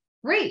 So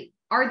great.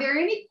 Are there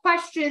any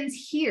questions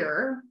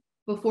here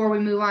before we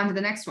move on to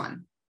the next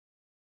one?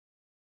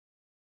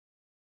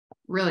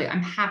 Really,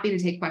 I'm happy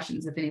to take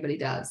questions if anybody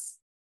does.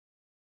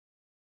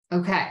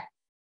 Okay.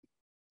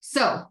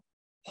 So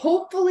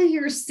hopefully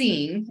you're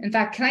seeing, in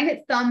fact, can I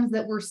get thumbs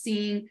that we're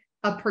seeing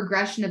a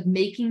progression of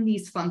making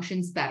these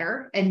functions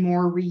better and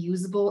more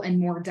reusable and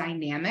more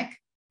dynamic,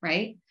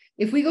 right?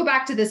 If we go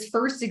back to this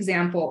first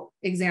example,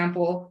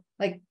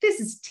 like this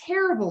is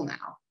terrible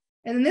now.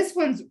 And then this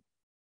one's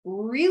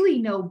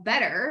really no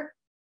better.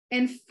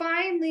 And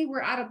finally,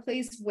 we're at a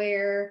place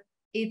where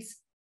it's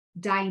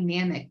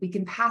dynamic. We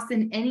can pass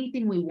in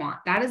anything we want.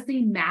 That is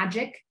the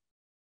magic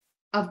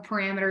of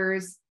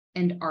parameters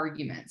and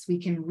arguments. We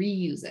can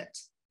reuse it.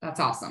 That's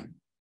awesome.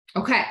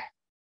 Okay.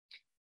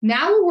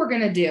 Now what we're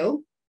going to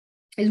do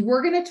is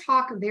we're going to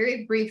talk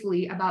very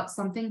briefly about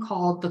something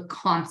called the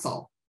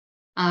console.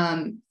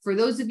 For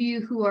those of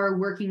you who are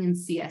working in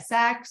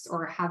CSX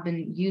or have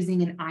been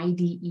using an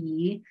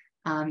IDE,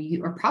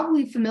 you are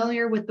probably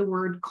familiar with the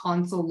word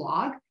console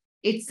log.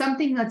 It's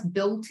something that's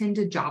built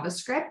into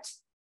JavaScript.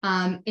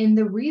 And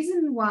the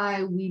reason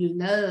why we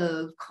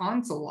love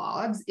console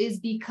logs is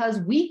because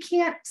we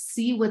can't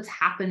see what's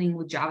happening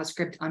with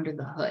JavaScript under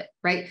the hood,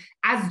 right?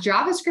 As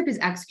JavaScript is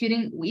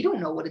executing, we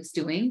don't know what it's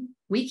doing.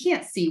 We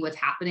can't see what's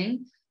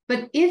happening.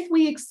 But if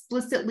we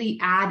explicitly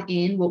add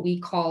in what we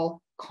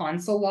call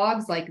console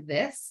logs like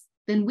this,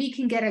 then we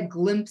can get a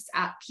glimpse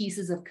at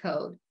pieces of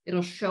code.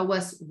 It'll show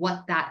us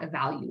what that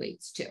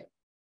evaluates to.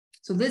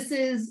 So this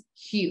is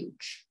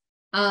huge.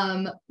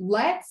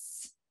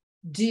 Let's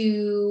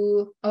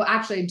do, oh,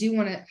 actually, I do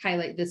want to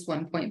highlight this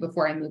one point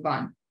before I move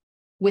on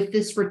with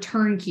this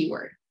return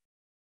keyword.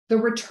 The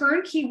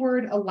return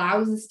keyword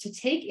allows us to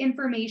take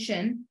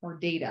information or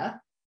data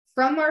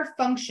from our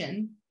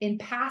function and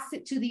pass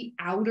it to the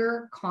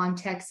outer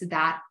context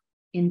that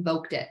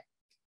invoked it.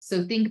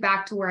 So think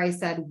back to where I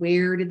said,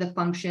 where did the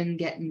function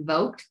get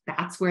invoked?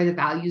 That's where the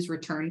values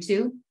return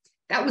to.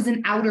 That was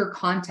an outer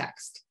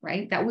context,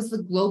 right? That was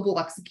the global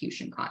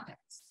execution context.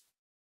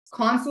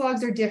 Console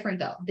logs are different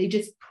though. They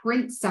just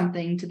print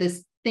something to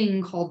this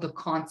thing called the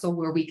console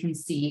where we can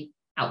see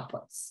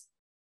outputs.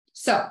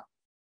 So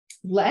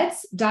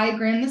let's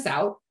diagram this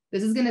out.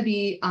 This is going to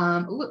be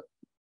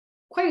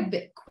quite a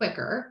bit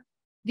quicker.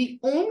 The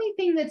only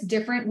thing that's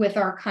different with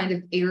our kind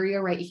of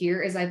area right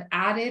here is I've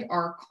added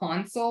our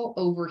console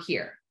over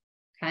here,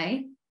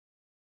 okay?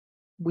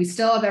 We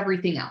still have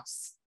everything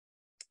else.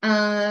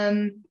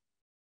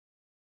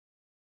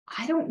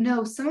 I don't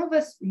know, some of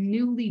us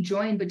newly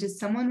joined, but does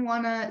someone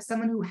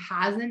who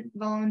hasn't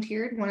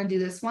volunteered want to do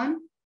this one?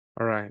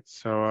 All right,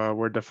 so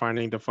we're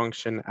defining the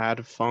function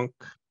addFunc,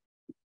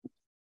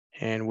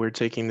 and we're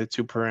taking the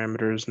two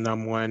parameters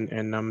num1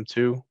 and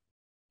num2.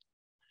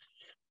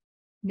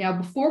 Now,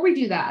 before we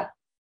do that,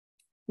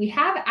 we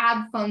have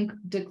addFunc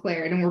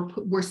declared and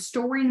we're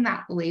storing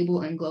that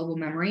label in global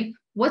memory.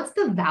 What's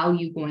the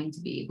value going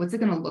to be? What's it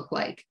going to look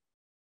like?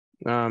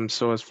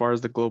 So as far as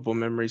the global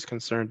memory is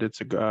concerned,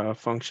 it's a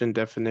function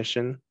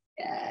definition.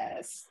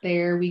 Yes,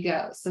 there we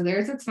go. So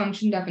there's its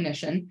function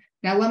definition.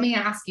 Now, let me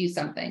ask you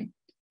something.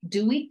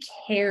 Do we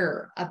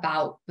care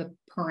about the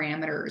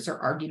parameters or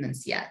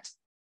arguments yet?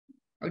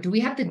 Or do we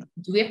have to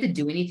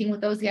do anything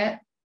with those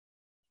yet?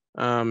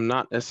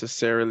 Not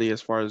necessarily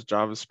as far as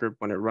JavaScript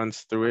when it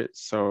runs through it.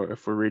 So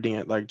if we're reading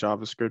it like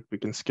JavaScript, we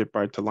can skip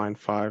right to line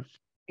 5.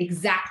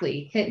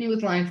 Exactly. Hit me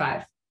with line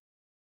 5.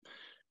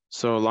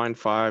 So line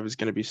 5 is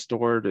going to be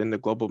stored in the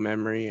global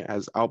memory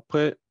as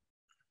output.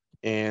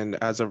 And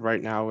as of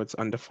right now, it's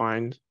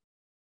undefined.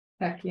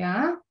 Heck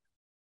yeah.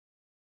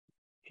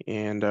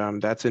 And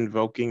that's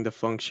invoking the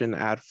function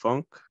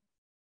addFunc,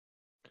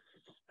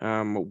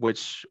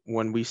 which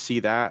when we see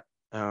that,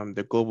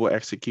 the global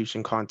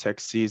execution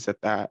context sees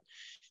that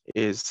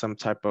is some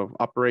type of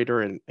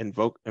operator and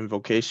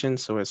invocation.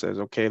 So it says,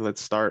 okay,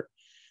 let's start.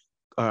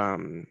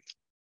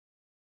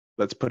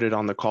 Let's put it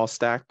on the call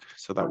stack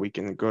so that we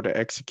can go to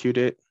execute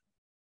it.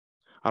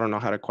 I don't know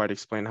how to quite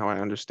explain how I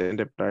understand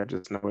it, but I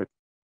just know it.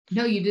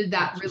 No, you did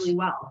that really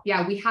well.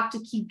 Yeah, we have to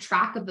keep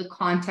track of the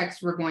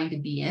context we're going to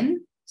be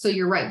in. So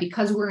you're right,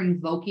 because we're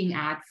invoking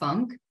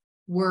addFunc,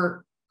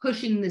 we're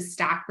pushing the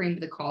stack frame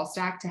to the call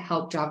stack to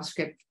help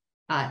JavaScript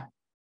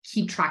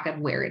keep track of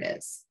where it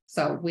is.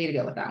 So way to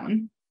go with that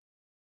one.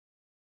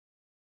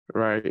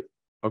 Right,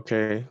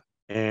 okay.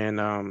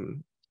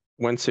 And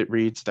once it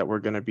reads that we're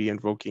going to be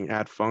invoking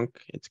addFunc,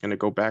 it's going to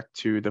go back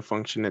to the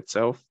function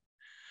itself.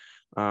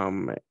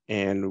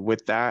 And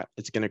with that,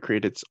 it's going to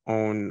create its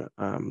own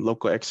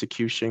local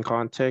execution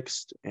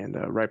context and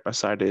right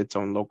beside it, its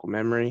own local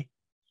memory.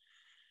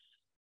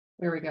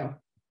 There we go.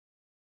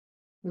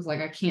 It was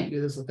like, I can't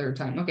do this a third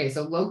time. Okay,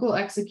 so local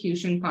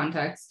execution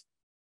context,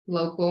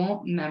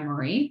 local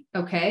memory.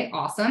 Okay,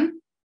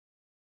 awesome.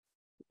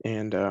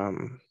 And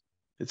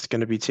it's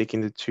going to be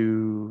taking the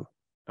two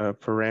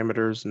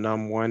parameters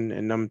num1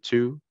 and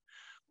num2,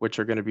 which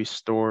are going to be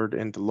stored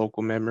in the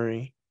local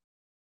memory.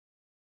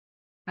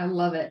 I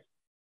love it.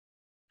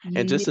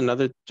 And just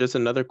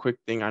another quick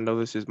thing. I know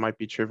this might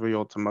be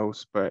trivial to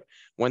most, but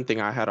one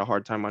thing I had a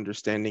hard time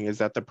understanding is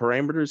that the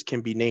parameters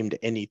can be named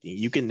anything.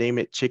 You can name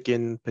it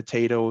chicken,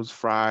 potatoes,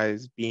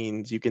 fries,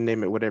 beans. You can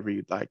name it whatever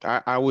you'd like.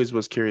 I always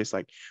was curious,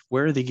 like,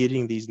 where are they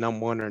getting these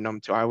num1 or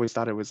num2? I always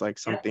thought it was like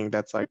something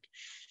that's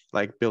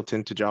like built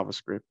into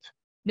JavaScript.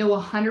 No,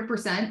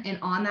 100%. And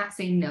on that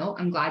same note,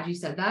 I'm glad you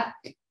said that.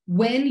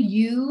 When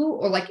you,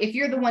 or like if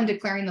you're the one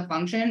declaring the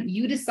function,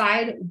 you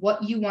decide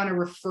what you want to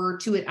refer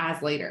to it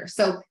as later.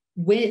 So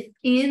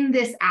within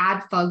this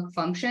add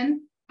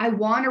function, I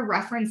want to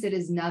reference it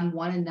as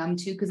num1 and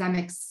num2 because I'm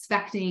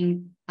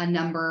expecting a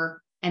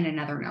number and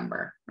another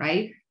number,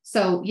 right?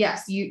 So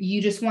yes,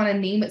 you just want to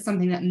name it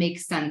something that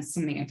makes sense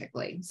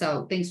semantically.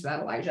 So thanks for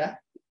that, Elijah.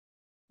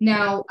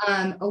 Now,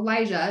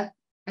 Elijah,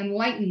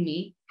 enlighten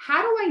me.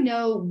 How do I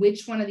know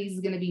which one of these is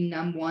going to be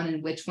num1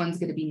 and which one's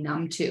going to be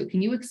num2?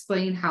 Can you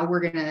explain how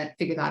we're going to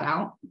figure that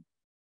out?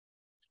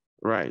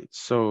 Right.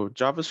 So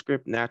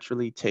JavaScript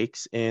naturally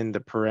takes in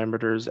the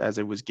parameters as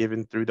it was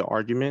given through the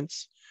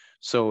arguments.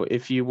 So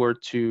if you were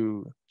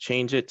to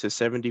change it to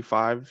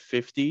 75,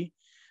 50,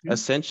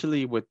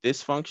 essentially with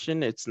this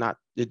function, it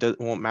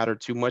won't matter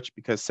too much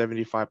because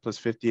 75 plus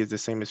 50 is the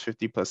same as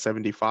 50 plus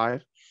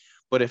 75.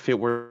 But if it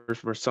were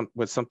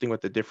with something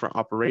with a different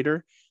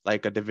operator,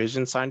 like a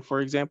division sign,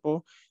 for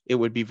example, it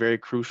would be very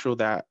crucial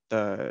that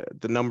the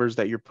numbers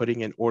that you're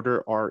putting in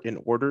order are in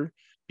order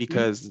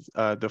because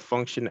the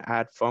function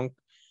add func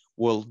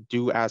will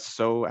do as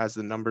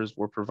the numbers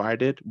were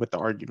provided with the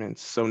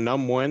arguments. So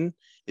num1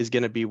 is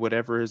going to be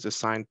whatever is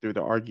assigned through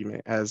the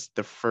argument as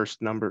the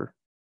first number.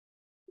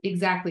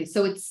 Exactly.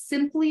 So it's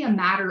simply a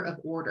matter of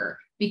order.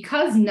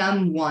 Because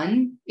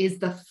num1 is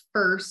the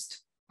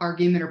first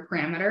argument or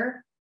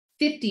parameter,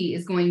 50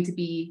 is going to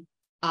be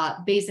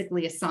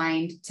basically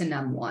assigned to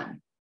num1.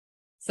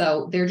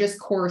 So they're just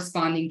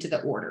corresponding to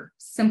the order.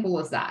 Simple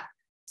as that.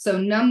 So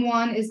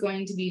num1 is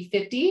going to be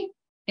 50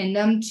 and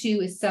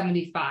num2 is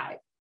 75.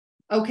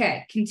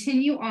 Okay,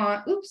 continue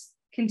on.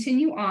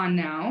 Continue on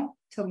now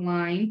to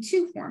line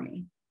 2 for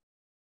me.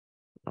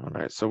 All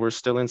right, so we're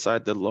still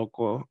inside the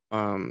local,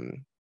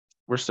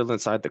 we're still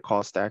inside the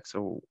call stack.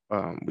 So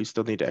we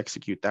still need to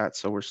execute that.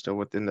 So we're still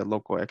within the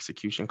local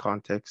execution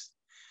context.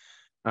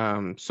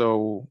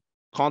 So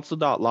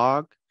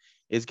console.log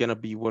is going to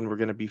be when we're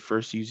going to be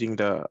first using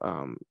the,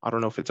 I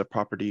don't know if it's a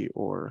property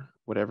or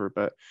whatever,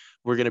 but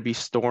we're going to be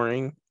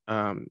storing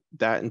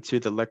that into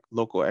the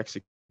local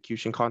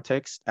execution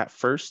context at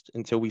first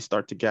until we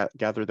start to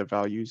gather the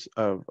values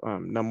of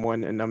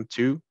num1 and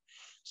num2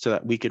 so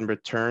that we can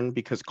return,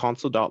 because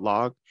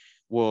console.log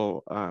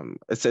will,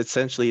 it's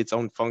essentially its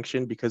own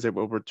function because it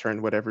will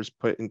return whatever's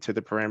put into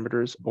the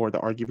parameters or the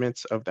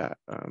arguments of that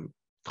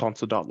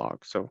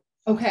console.log. So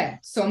okay,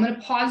 so I'm going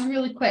to pause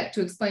really quick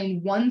to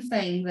explain one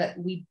thing that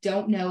we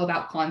don't know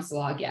about console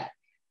log yet.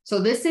 So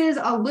this is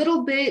a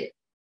little bit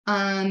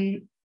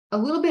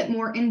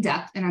more in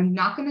depth, and I'm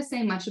not going to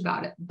say much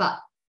about it, but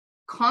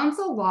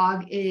console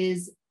log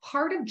is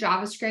part of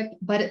JavaScript,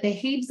 but it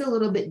behaves a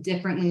little bit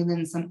differently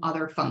than some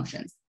other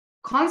functions.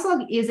 Console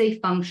log is a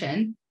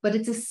function, but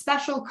it's a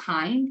special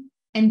kind.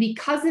 And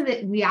because of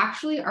it, we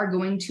actually are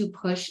going to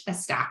push a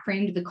stack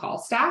frame to the call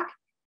stack.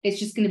 It's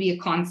just going to be a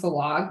console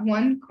log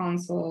one,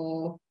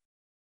 console.log,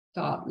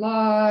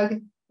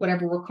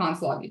 whatever we're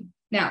console logging.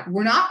 Now,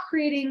 we're not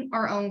creating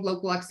our own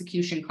local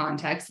execution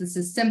context. This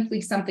is simply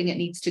something it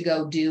needs to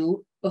go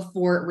do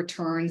before it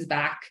returns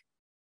back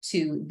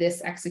to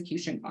this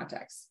execution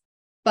context.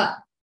 But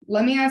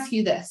let me ask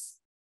you this.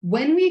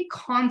 When we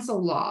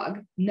console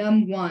log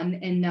num1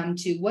 and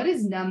num2, what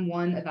is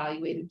num1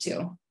 evaluated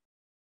to?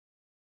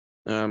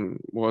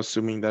 Well,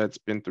 assuming that it's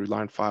been through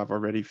line 5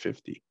 already,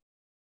 50.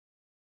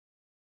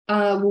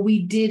 Well,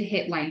 we did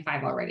hit line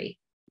 5 already.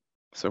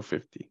 So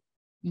 50.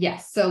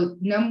 Yes. So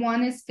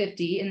num1 is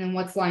 50. And then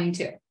what's line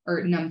 2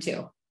 or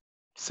num2?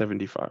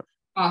 75.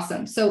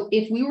 Awesome. So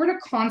if we were to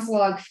console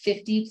log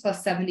 50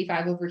 plus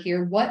 75 over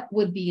here, what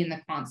would be in the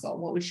console?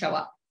 What would show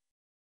up?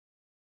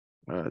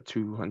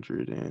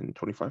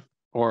 225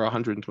 or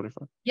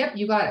 125. Yep,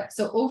 you got it.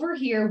 So over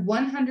here,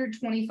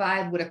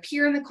 125 would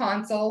appear in the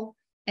console.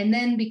 And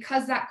then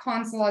because that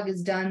console log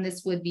is done,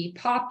 this would be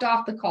popped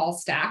off the call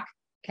stack.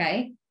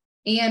 Okay.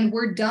 And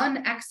we're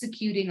done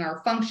executing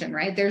our function,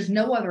 right? There's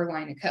no other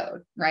line of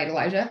code, right,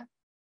 Elijah?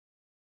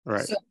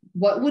 Right. So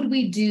what would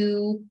we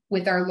do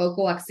with our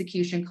local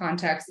execution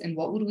context, and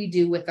what would we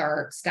do with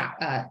our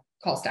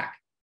call stack?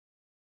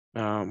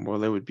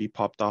 Well, it would be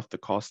popped off the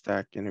call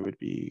stack and it would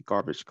be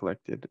garbage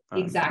collected.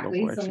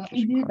 Exactly. So let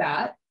me do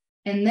that.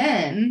 And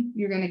then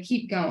you're going to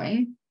keep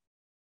going.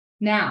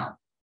 Now,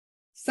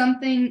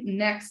 something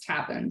next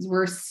happens.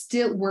 We're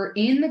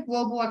in the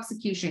global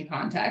execution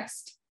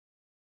context.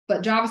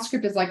 But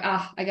JavaScript is like,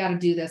 I got to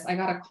do this. I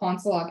got a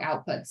console log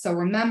output. So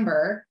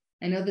remember,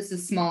 I know this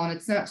is small and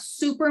it's not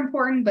super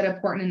important, but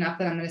important enough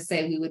that I'm going to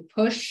say we would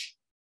push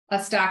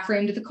a stack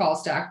frame to the call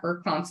stack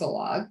for console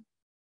log.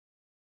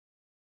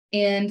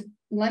 And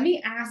let me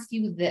ask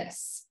you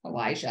this,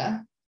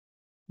 Elijah.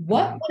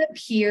 What would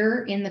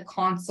appear in the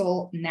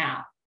console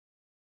now?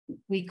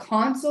 We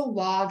console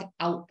log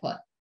output.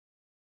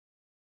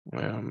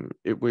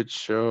 It would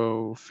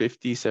show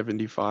 50,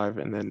 75,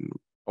 and then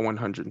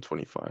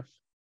 125.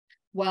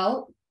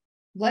 Well,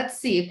 let's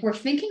see. If we're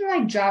thinking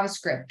like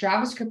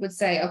JavaScript would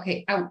say,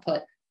 okay,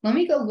 output. Let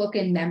me go look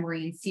in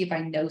memory and see if I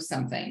know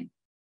something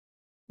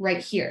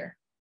right here.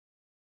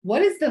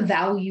 What is the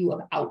value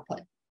of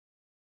output?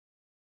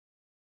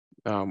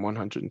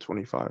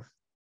 125.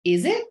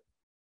 Is it?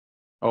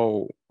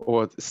 Oh,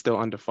 or it's still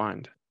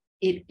undefined.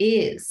 It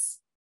is.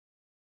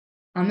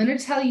 I'm going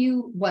to tell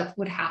you what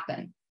would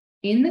happen.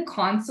 In the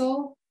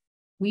console,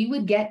 we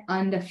would get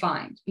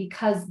undefined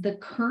because the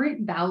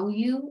current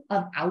value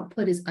of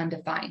output is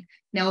undefined.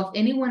 Now, if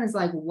anyone is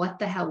like, what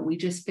the hell? We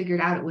just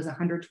figured out it was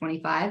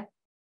 125.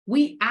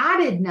 We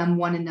added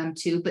num1 and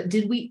num2, but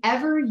did we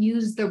ever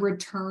use the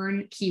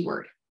return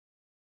keyword?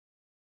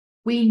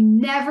 We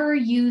never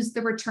used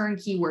the return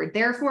keyword.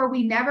 Therefore,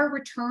 we never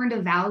returned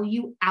a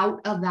value out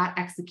of that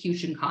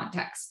execution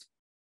context.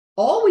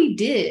 All we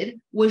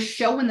did was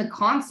show in the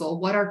console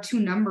what our two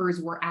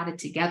numbers were added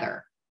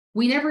together.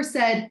 We never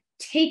said,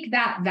 take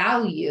that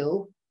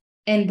value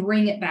and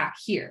bring it back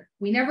here.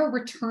 We never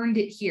returned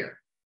it here.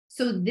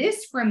 So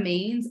this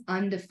remains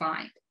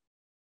undefined.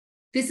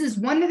 This is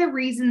one of the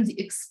reasons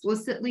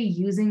explicitly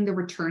using the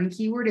return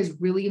keyword is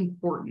really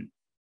important.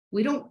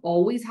 We don't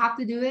always have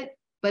to do it,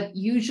 but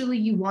usually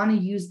you want to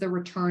use the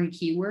return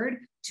keyword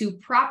to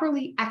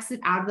properly exit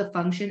out of the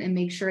function and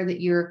make sure that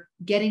you're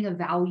getting a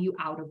value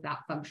out of that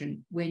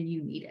function when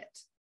you need it,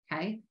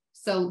 okay?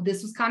 So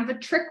this was kind of a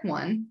trick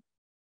one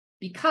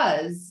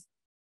because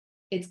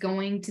it's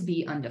going to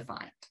be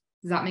undefined.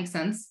 Does that make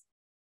sense?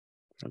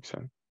 Makes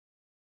sense.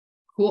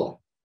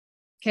 Cool.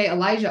 Okay,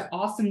 Elijah,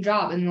 awesome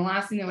job. And the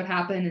last thing that would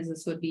happen is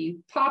this would be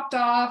popped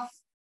off.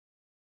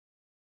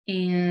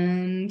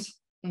 And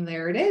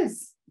there it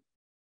is.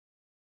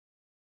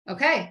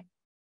 Okay.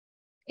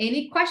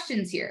 Any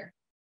questions here?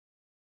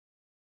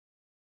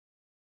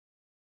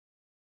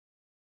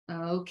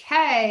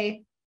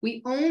 Okay.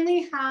 We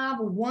only have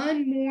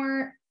one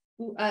more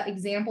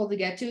example to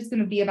get to. It's going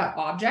to be about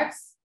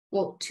objects.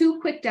 Well, two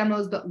quick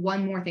demos, but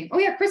one more thing. Oh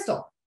yeah,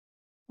 Crystal.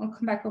 I'll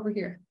come back over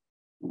here.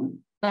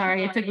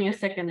 Sorry, it took me a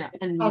second to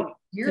unmute. Oh,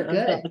 you're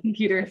good. The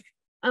computer.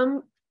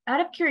 Out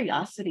of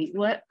curiosity,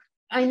 what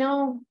I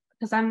know,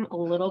 because I'm a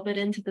little bit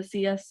into the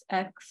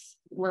CSX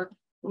work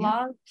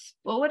logs,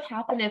 what would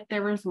happen if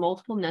there was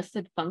multiple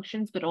nested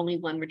functions, but only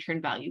one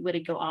return value? Would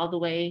it go all the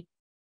way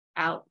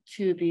out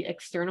to the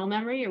external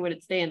memory, or would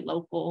it stay in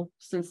local,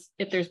 since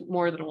if there's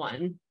more than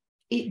one?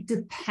 It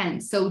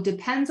depends. So it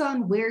depends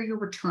on where you're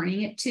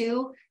returning it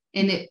to.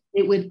 And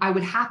I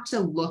would have to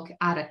look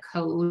at a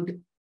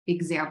code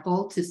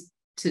example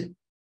to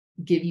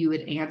give you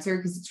an answer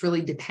because it's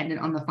really dependent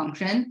on the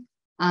function.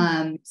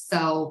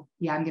 So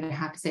yeah, I'm gonna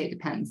have to say it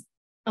depends.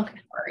 Okay.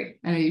 Sorry.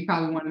 I know you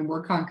probably wanted a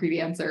more concrete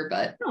answer,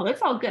 but no,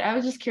 that's all good. I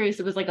was just curious.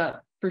 It was like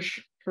a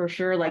for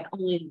sure, like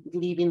only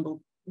leaving the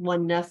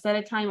one nest at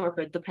a time, or if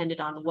it depended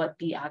on what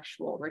the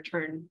actual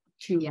return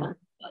to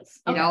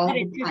was.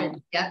 Okay.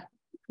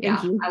 Yeah.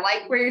 I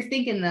like where you're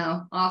thinking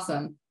though.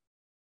 Awesome.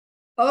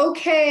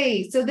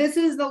 Okay, so this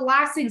is the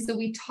last thing. So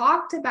we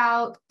talked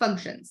about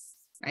functions,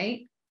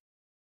 right?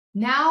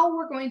 Now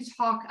we're going to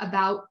talk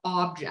about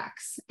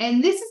objects.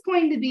 And this is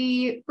going to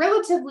be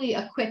relatively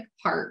a quick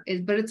part,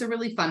 but it's a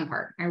really fun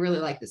part. I really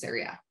like this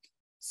area.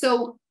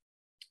 So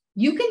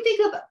you can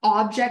think of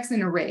objects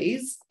and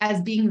arrays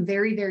as being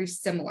very, very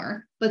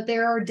similar, but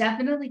there are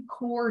definitely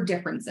core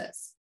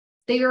differences.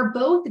 They are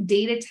both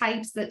data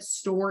types that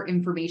store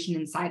information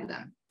inside of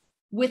them.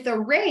 With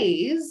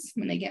arrays,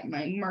 when I get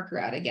my marker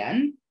out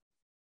again,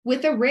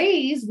 with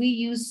arrays, we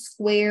use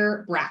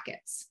square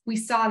brackets. We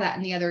saw that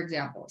in the other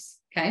examples,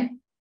 okay?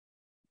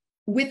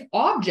 With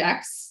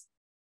objects,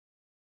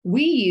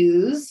 we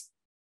use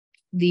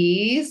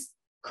these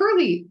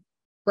curly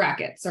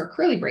brackets or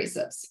curly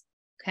braces,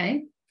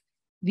 okay?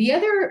 The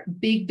other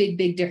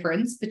big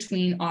difference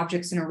between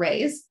objects and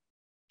arrays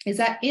is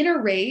that in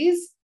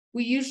arrays,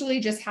 we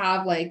usually just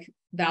have like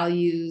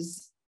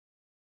values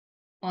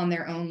on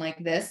their own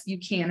like this. You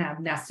can have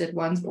nested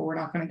ones, but we're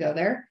not going to go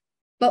there.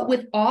 But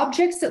with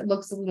objects, it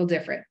looks a little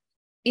different.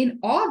 In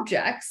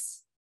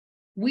objects,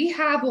 we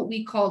have what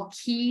we call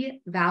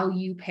key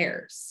value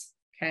pairs,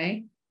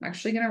 okay? I'm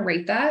actually going to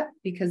rate that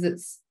because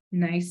it's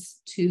nice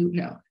to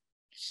know.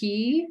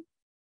 Key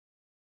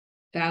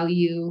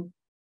value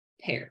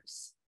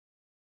pairs.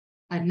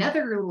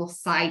 Another little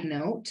side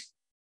note,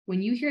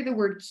 when you hear the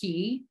word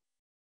key,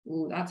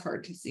 ooh, that's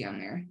hard to see on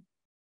there.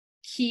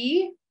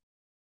 Key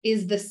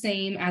is the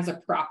same as a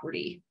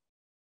property.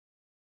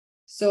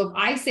 So if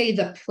I say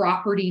the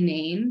property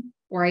name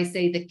or I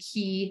say the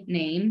key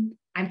name,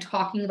 I'm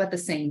talking about the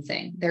same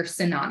thing. They're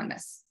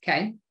synonymous,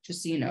 okay?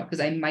 Just so you know, because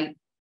I might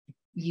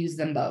use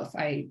them both.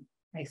 I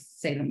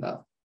say them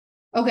both.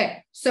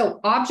 Okay, so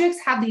objects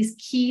have these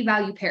key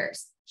value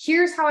pairs.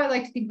 Here's how I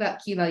like to think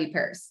about key value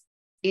pairs.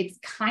 It's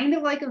kind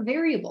of like a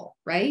variable,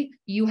 right?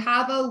 You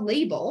have a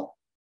label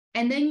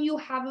and then you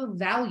have a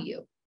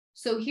value.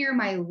 So here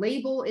my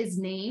label is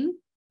name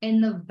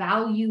and the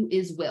value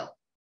is Will.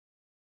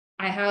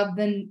 I have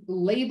the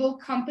label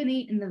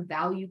company and the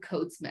value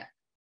Codesmith.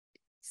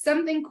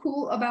 Something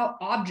cool about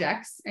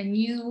objects, and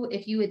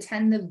if you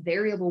attend the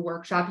variable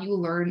workshop, you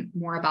will learn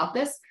more about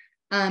this.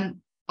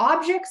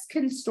 Objects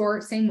can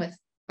store, same with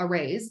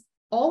arrays,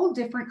 all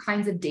different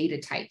kinds of data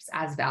types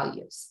as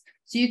values.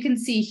 So you can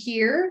see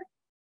here,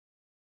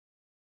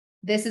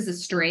 This is a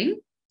string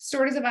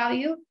stored as a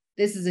value.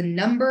 This is a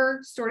number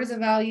stored as a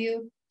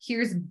value.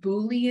 Here's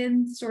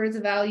Boolean stored as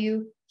a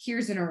value.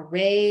 Here's an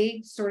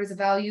array stored as a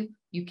value.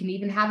 You can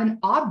even have an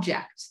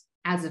object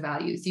as a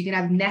value. So you can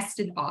have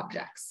nested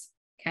objects,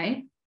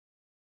 okay?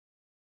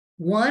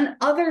 One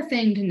other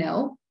thing to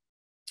know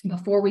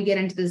before we get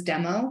into this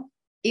demo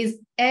is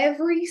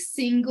every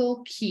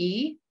single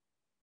key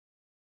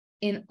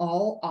in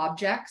all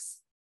objects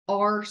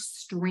are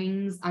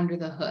strings under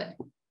the hood.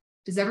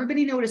 Does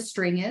everybody know what a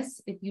string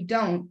is? If you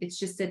don't, it's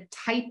just a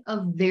type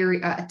of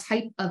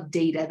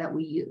data that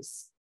we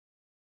use.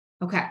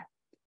 Okay,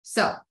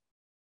 so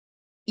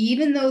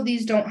even though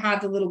these don't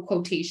have the little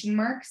quotation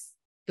marks,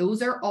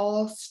 those are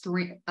all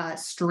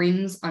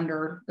strings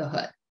under the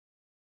hood.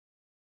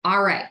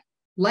 All right,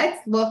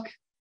 let's look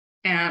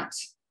at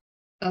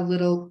a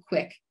little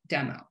quick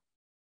demo.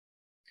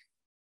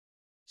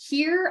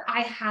 Here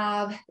I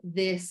have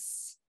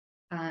this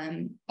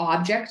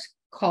object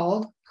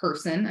called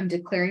person. I'm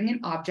declaring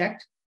an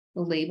object.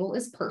 The label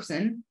is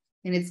person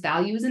and its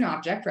value is an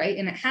object, right?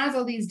 And it has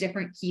all these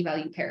different key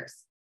value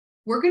pairs.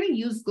 We're going to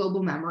use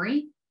global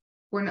memory.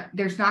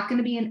 There's not going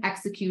to be an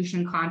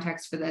execution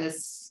context for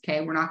this.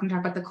 Okay, we're not going to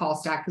talk about the call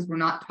stack because we're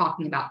not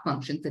talking about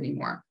functions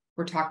anymore.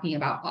 We're talking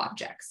about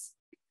objects.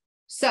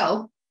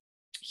 So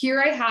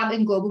here I have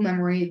in global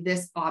memory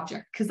this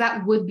object because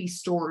that would be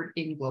stored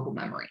in global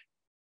memory.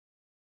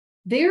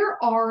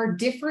 There are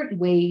different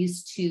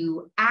ways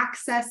to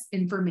access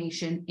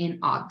information in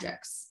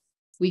objects.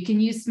 We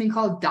can use something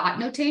called dot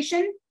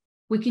notation.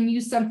 We can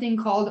use something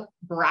called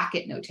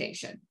bracket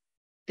notation.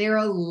 They're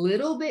a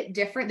little bit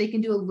different. They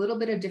can do a little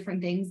bit of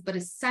different things, but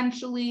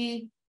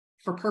essentially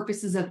for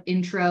purposes of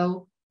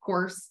intro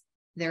course,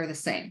 they're the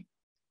same.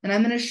 And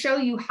I'm going to show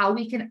you how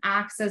we can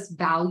access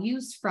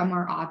values from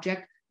our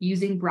object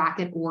using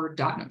bracket or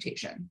dot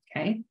notation,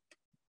 okay?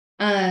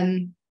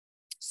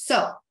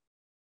 So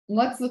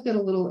let's look at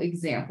a little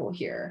example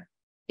here.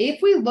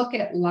 If we look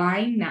at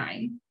line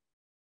 9,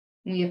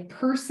 we have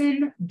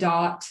person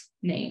dot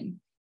name.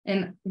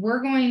 And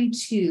we're going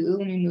to,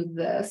 let me move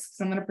this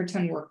because I'm going to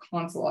pretend we're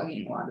console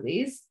logging a lot of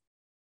these.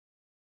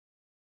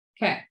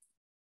 Okay.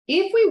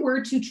 If we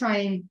were to try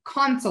and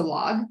console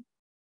log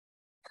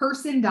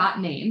person dot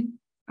name,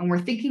 and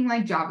we're thinking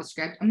like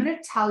JavaScript, I'm going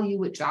to tell you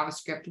what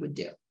JavaScript would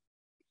do.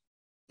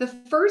 The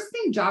first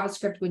thing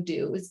JavaScript would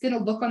do is going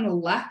to look on the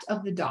left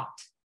of the dot.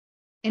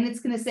 And it's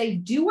going to say,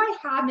 do I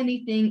have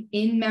anything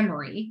in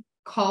memory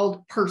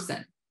called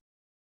person?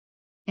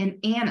 And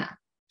Anna,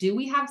 do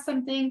we have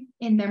something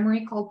in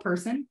memory called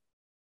person?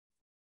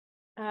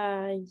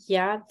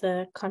 Yeah,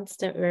 the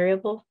constant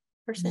variable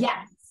person.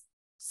 Yes.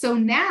 So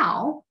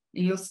now,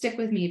 and you'll stick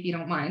with me if you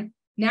don't mind,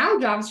 now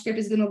JavaScript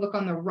is going to look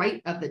on the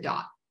right of the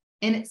dot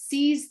and it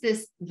sees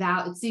this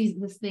value, it sees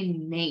this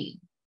thing name.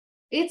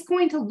 It's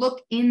going to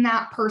look in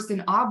that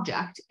person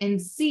object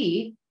and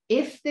see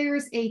if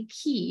there's a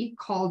key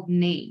called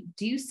name.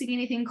 Do you see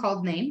anything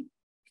called name?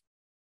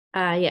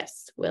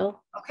 Yes,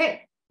 Will.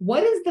 Okay.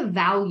 What is the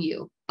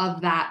value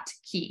of that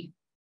key?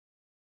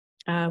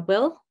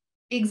 Will.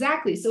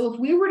 Exactly. So if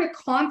we were to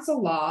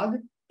console log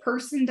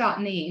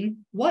person.name,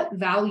 what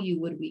value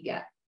would we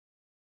get?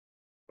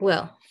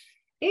 Will.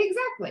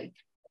 Exactly.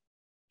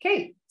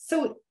 Okay.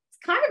 So it's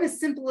kind of as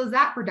simple as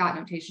that for dot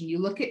notation. You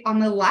look at on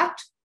the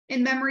left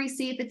in memory,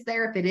 see if it's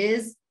there. If it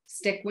is,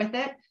 stick with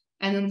it.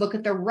 And then look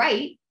at the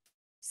right,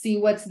 see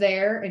what's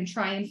there and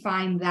try and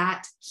find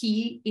that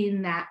key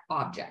in that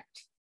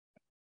object.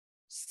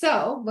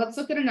 So let's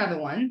look at another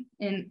one.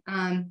 And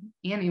Anna,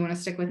 you want to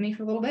stick with me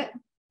for a little bit?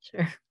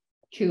 Sure.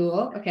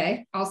 Cool.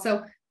 Okay.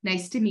 Also,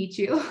 nice to meet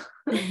you.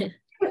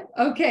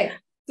 Okay.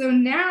 So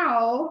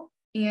now,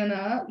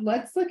 Anna,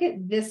 let's look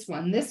at this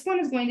one. This one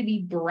is going to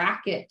be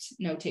bracket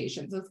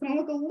notation. So it's going to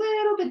look a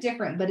little bit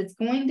different, but it's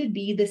going to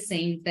be the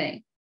same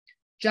thing.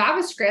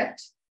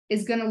 JavaScript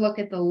is going to look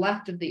at the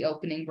left of the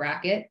opening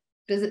bracket.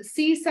 Does it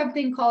see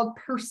something called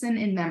person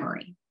in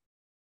memory?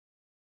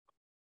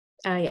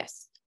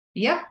 Yes.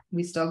 Yep,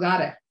 we still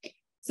got it.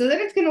 So then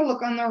it's going to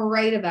look on the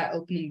right of that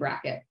opening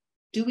bracket.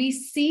 Do we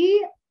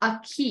see a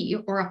key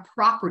or a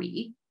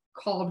property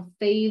called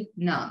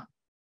favnum?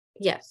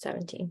 Yes,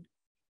 17.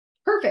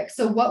 Perfect.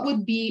 So what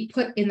would be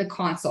put in the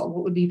console?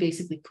 What would be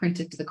basically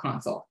printed to the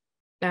console?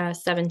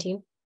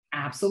 17.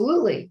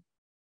 Absolutely.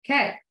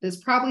 Okay, this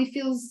probably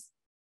feels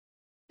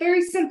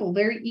very simple,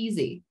 very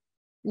easy.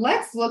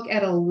 Let's look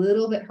at a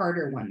little bit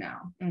harder one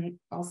now, and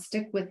I'll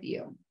stick with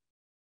you.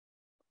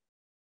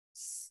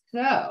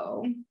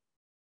 So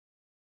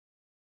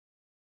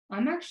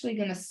I'm actually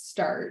going to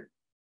start.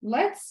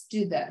 Let's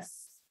do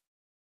this.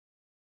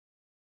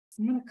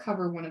 I'm going to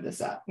cover one of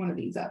these up.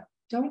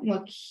 Don't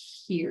look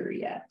here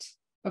yet.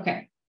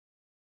 Okay.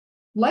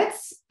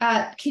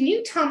 Can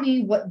you tell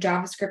me what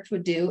JavaScript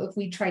would do if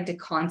we tried to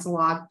console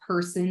log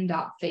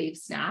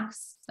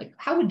person.favesnacks? Like,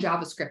 how would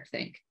JavaScript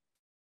think?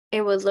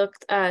 It would look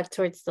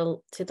to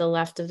the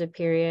left of the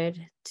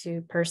period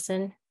to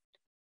person.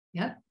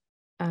 Yep.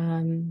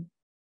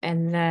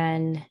 And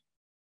then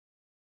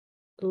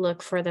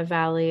look for the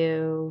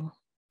value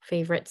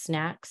favorite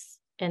snacks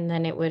and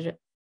then it would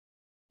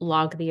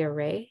log the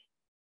array.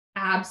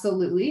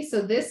 Absolutely.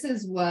 So this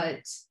is what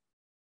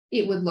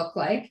it would look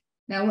like.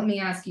 Now let me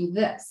ask you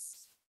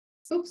this.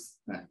 Oops,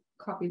 I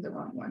copied the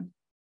wrong one.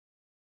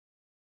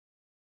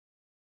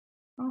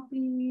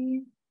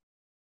 Copy,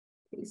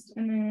 paste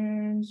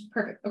image,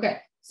 perfect. Okay,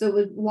 so it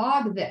would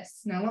log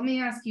this. Now let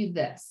me ask you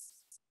this.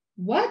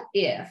 What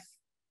if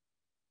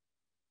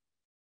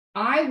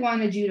I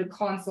wanted you to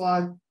console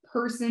log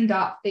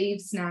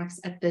person.favesnacks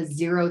at the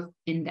 0th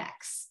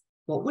index?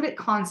 What would it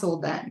console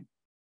then?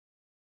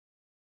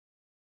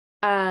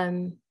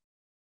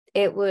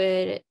 It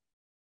would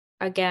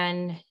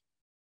again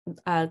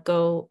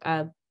go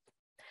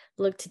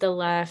look to the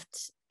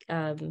left,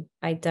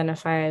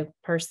 identify a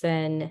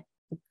person,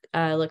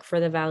 look for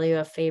the value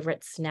of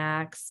favorite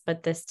snacks,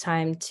 but this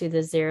time to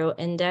the 0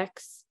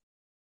 index,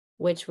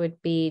 which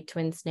would be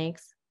twin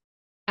snakes.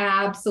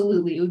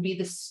 Absolutely. It would be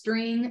the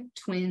string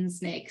twin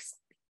snakes.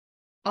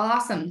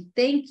 Awesome.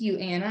 Thank you,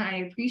 Anna.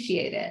 I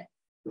appreciate it.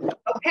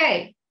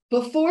 Okay.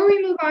 Before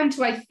we move on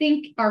to, I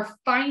think, our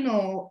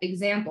final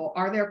example,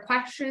 are there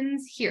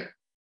questions here?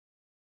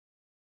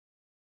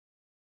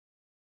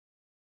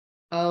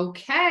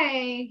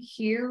 Okay,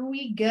 here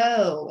we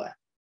go.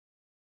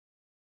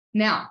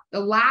 Now, the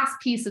last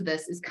piece of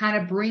this is kind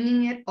of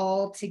bringing it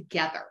all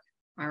together.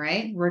 All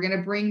right, we're going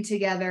to bring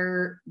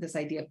together this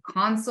idea of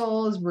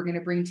consoles. We're going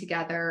to bring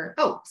together,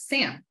 oh,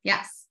 Sam,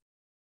 yes.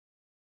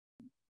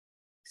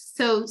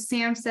 So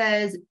Sam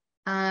says,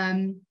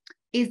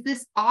 is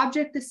this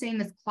object the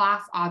same as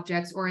class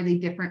objects, or are they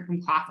different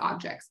from class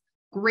objects?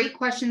 Great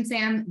question,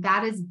 Sam.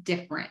 That is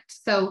different.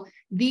 So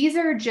these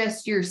are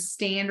just your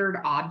standard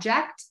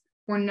object.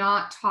 We're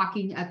not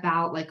talking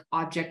about like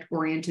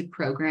object-oriented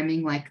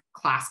programming like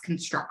class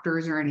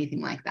constructors or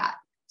anything like that.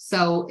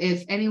 So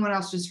if anyone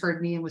else just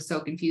heard me and was so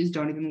confused,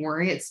 don't even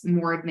worry. It's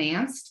more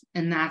advanced,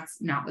 and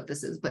that's not what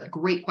this is, but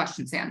great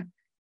question, Sam.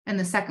 And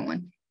the second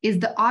one, is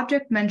the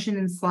object mentioned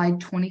in slide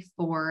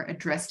 24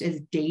 addressed as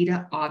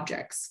data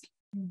objects?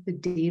 The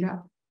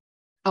data.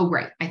 Oh,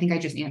 right. I think I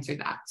just answered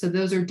that. So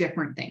those are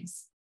different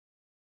things.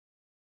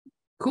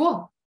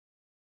 Cool.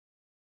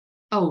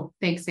 Oh,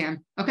 thanks,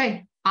 Sam.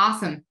 Okay,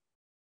 awesome.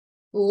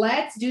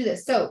 Let's do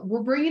this. So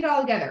we're bringing it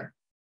all together.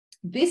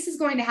 This is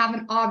going to have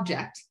an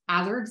object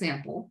as our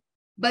example,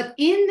 but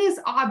in this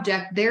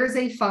object, there's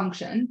a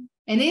function,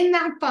 and in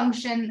that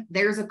function,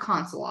 there's a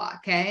console log,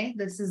 okay?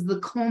 This is the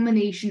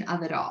culmination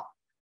of it all.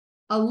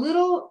 A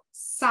little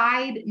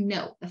side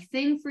note, a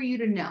thing for you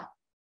to know.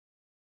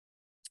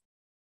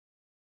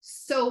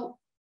 So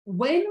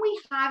when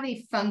we have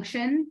a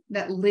function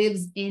that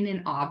lives in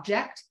an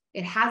object,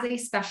 it has a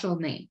special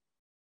name.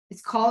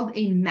 It's called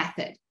a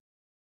method.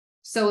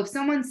 So if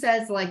someone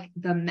says like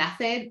the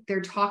method, they're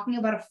talking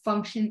about a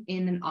function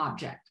in an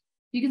object.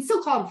 You can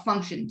still call it a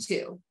function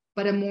too,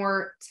 but a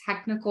more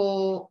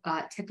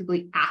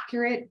technically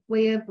accurate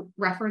way of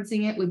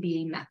referencing it would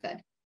be a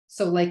method.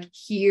 So like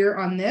here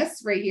on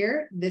this right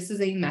here, this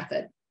is a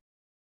method.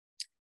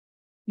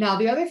 Now,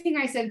 the other thing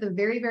I said at the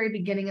very, very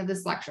beginning of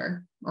this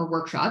lecture or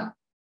workshop,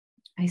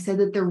 I said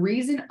that the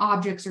reason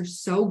objects are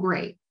so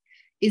great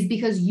is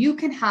because you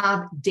can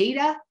have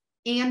data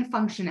and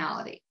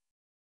functionality.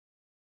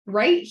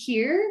 Right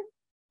here,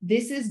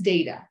 this is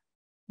data.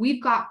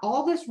 We've got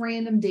all this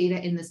random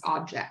data in this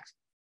object,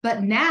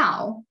 but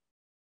now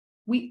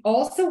we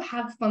also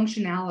have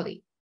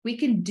functionality. We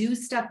can do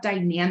stuff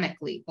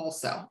dynamically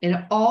also, and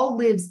it all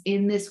lives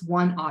in this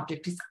one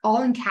object. It's all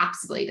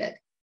encapsulated.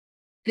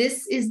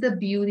 This is the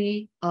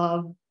beauty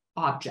of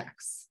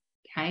objects,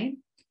 okay?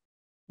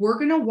 We're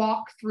gonna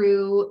walk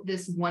through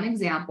this one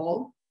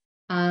example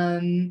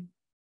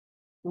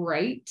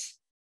right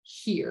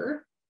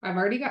here. I've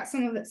already got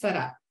some of it set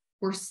up.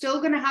 We're still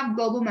going to have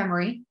global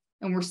memory,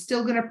 and we're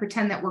still going to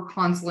pretend that we're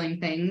consoling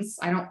things.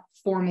 I don't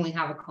formally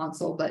have a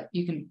console, but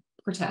you can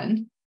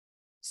pretend.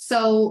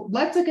 So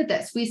let's look at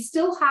this. We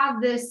still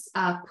have this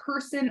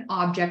person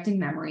object in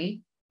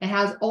memory. It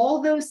has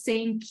all those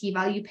same key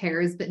value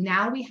pairs, but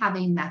now we have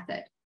a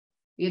method.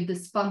 We have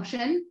this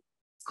function.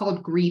 It's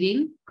called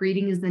greeting.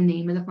 Greeting is the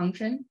name of the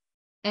function.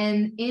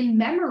 And in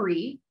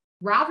memory,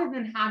 rather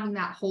than having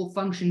that whole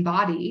function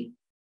body,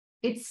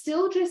 it's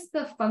still just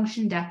the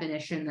function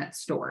definition that's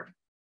stored,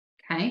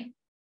 okay?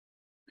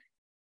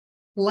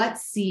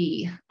 Let's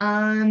see.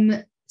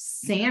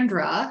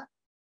 Sandra,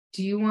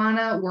 do you want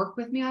to work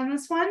with me on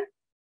this one?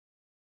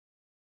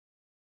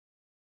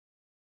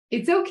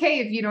 It's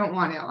okay if you don't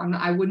want to.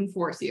 I wouldn't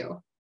force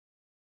you.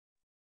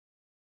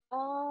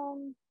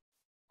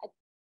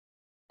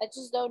 I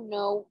just don't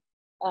know.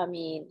 I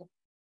mean,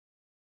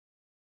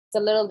 it's a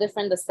little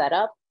different, the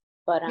setup,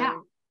 but yeah.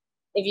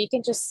 If you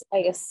can just,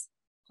 I guess,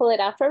 pull it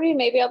out for me,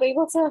 maybe I'll be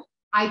able to.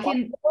 I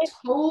can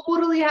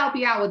totally help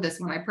you out with this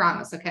one, I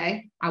promise,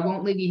 okay? I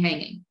won't leave you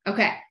hanging.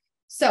 Okay,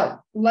 so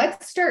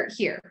let's start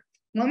here.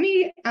 Let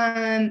me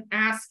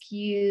ask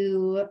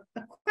you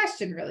a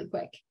question really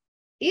quick.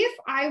 If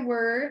I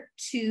were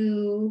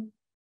to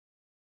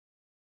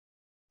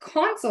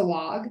console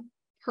log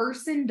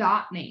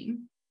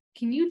person.name,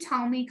 can you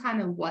tell me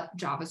kind of what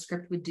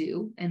JavaScript would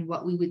do and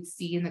what we would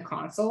see in the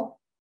console?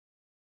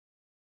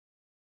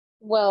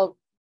 Well,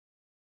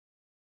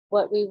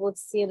 what we would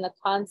see in the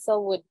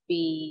console would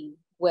be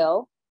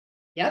will.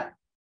 Yep.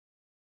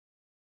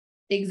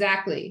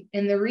 Exactly.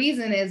 And the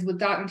reason is with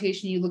dot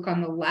notation, you look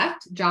on the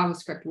left,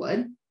 JavaScript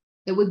would.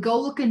 It would go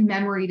look in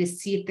memory to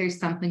see if there's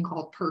something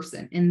called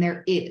person, and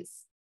there is.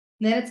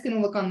 And then it's going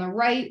to look on the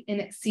right and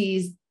it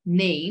sees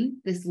name,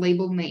 this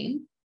labeled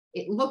name.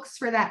 It looks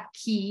for that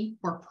key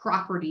or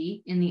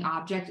property in the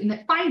object and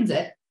it finds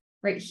it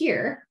right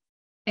here.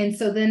 And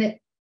so then it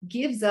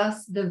gives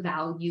us the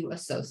value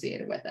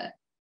associated with it.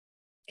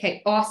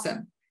 Okay,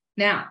 awesome.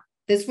 Now,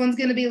 this one's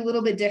going to be a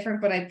little bit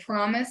different, but I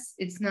promise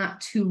it's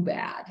not too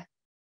bad.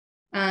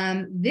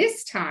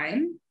 This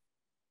time,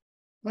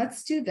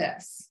 let's do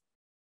this.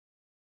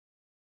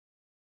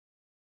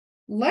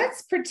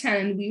 Let's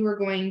pretend we were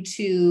going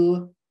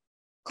to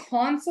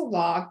console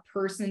log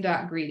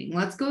person.greeting.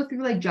 Let's go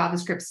through like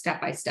JavaScript step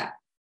by step.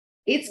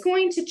 It's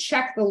going to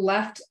check the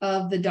left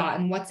of the dot,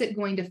 and what's it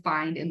going to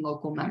find in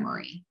local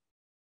memory?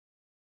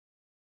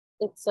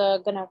 It's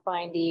gonna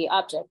find the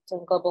object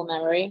in global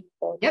memory.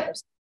 Yep.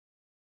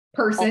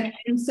 Person. Okay.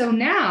 And so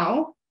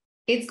now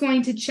it's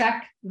going to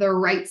check the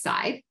right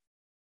side,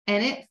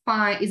 and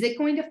is it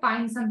going to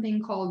find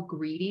something called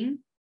greeting?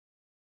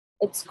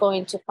 It's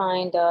going to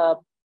find a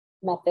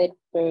method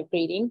for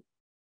greeting.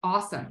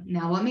 Awesome.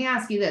 Now let me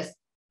ask you this.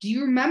 Do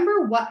you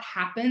remember what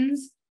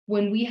happens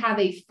when we have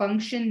a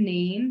function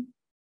name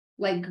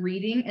like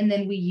greeting and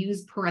then we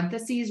use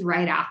parentheses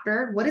right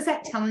after? What is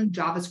that telling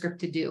JavaScript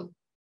to do?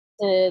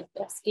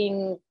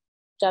 Asking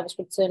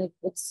JavaScript to,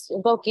 it's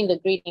invoking the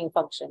greeting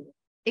function.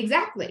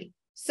 Exactly.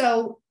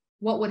 So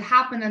what would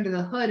happen under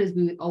the hood is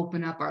we would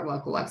open up our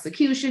local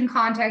execution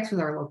context with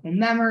our local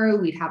memory.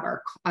 We'd have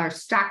our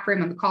stack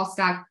frame on the call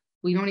stack.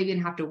 We don't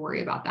even have to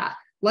worry about that.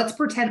 Let's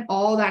pretend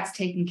all that's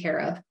taken care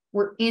of.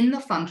 We're in the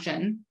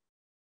function.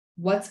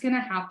 What's going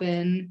to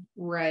happen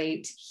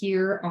right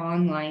here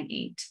on line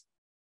 8?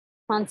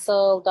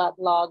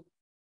 Console.log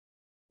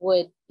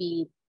would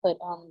be put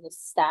on the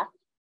stack.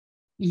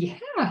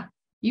 Yeah,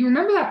 you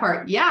remember that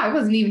part. Yeah, I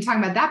wasn't even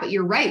talking about that, but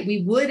you're right.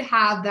 We would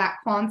have that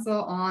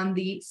console on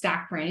the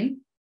stack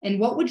frame. And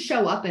what would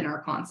show up in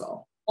our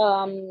console?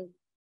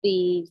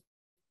 The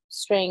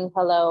string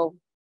hello,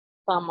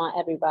 comma,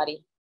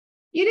 everybody.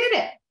 You did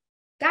it.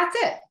 That's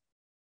it.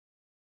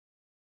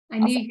 I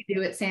knew you could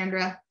do it,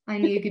 Sandra. I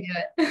knew you could do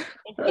it.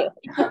 Thank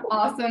you.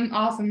 Awesome,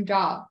 awesome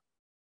job.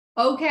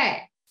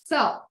 Okay,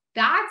 so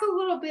that's a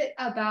little bit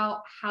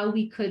about how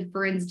we could,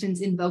 for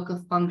instance, invoke a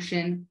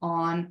function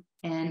on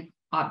an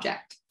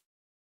object.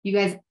 You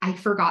guys, I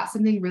forgot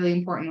something really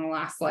important in the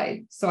last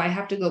slide, so I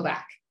have to go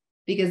back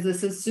because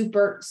this is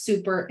super,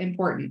 super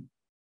important,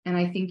 and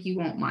I think you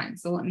won't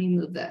mind. So let me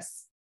move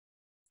this.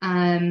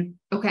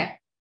 Okay.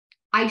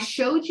 I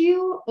showed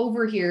you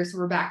over here, so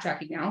we're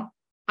backtracking now.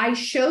 I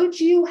showed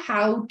you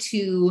how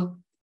to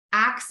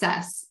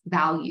access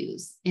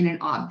values in an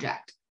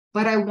object,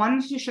 but I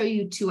wanted to show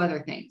you 2 other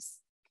things.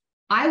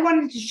 I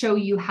wanted to show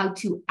you how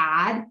to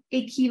add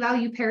a key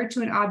value pair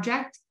to an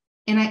object,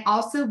 and I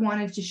also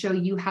wanted to show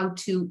you how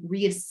to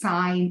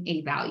reassign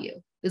a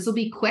value. This will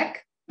be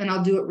quick, and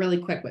I'll do it really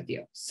quick with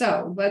you.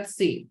 So let's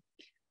see.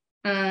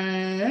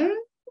 Let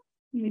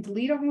me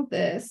delete all of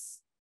this.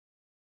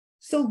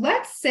 So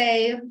let's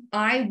say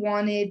I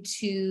wanted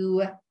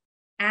to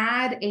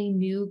add a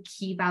new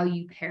key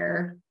value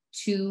pair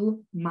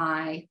to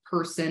my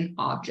person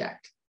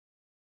object.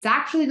 It's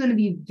actually going to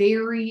be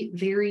very,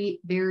 very,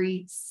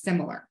 very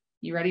similar.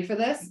 You ready for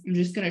this? I'm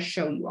just going to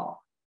show you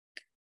all.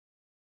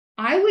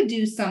 I would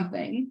do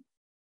something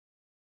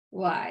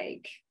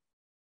like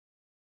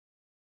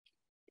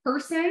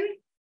person.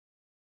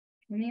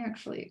 Let me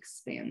actually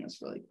expand this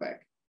really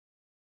quick.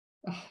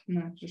 Oh,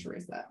 no, just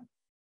erase that.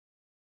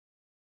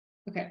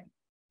 Okay.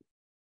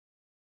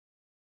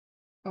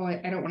 Oh, I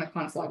don't want to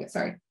console log it.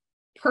 Sorry.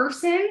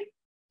 Person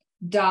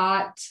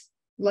dot,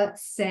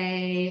 let's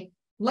say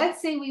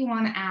we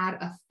want to add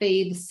a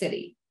fave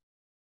city.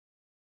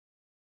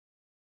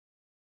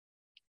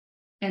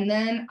 And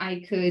then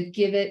I could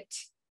give it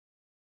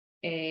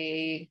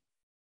a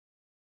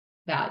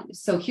value.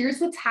 So here's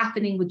what's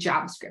happening with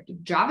JavaScript. If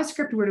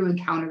JavaScript were to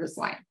encounter this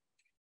line,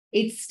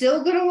 it's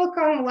still going to look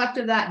on the left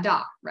of that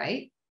dot,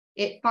 right?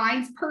 It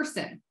finds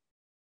person.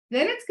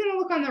 Then it's going to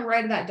look on the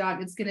right of that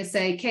dot. It's going to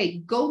say, okay,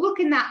 go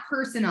look in that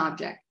person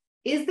object.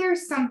 Is there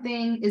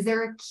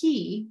a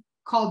key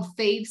called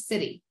fave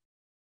city?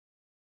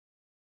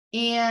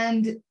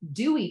 And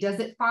does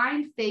it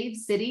find fave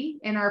city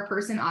in our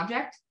person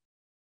object?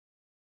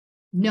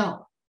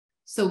 No.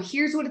 So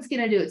here's what it's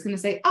going to do. It's going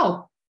to say,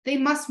 oh, they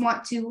must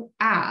want to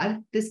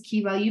add this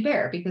key value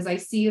pair because I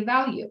see a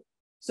value.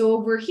 So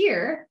over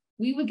here,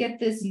 we would get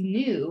this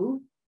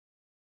new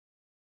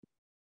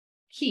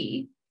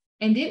key,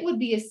 and it would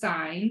be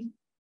assigned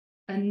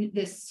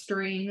this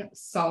string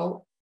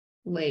Salt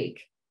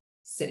Lake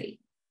City.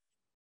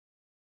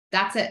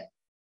 That's it.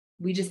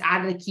 We just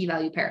added a key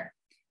value pair.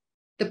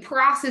 The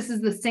process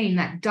is the same.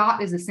 That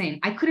dot is the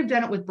same. I could have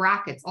done it with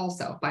brackets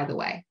also, by the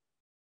way.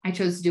 I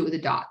chose to do it with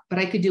a dot, but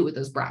I could do it with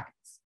those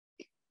brackets.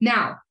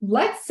 Now,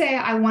 let's say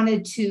I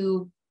wanted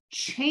to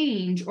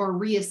change or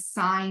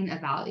reassign a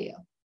value.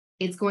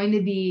 It's going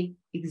to be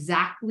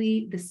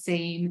exactly the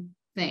same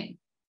thing.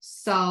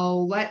 So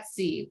let's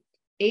see.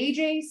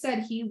 AJ said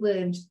he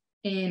lived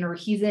in, or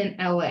he's in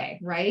LA,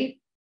 right?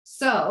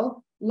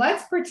 So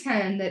let's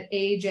pretend that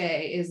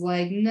AJ is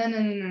like,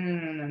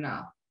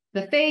 no.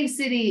 The fave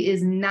city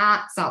is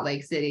not Salt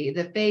Lake City.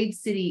 The fave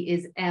city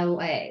is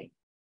LA.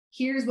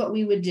 Here's what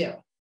we would do.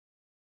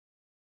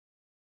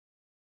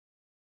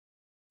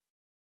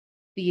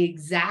 The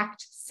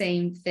exact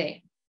same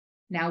thing.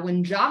 Now,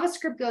 when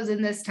JavaScript goes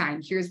in this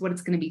time, here's what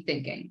it's going to be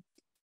thinking.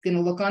 It's going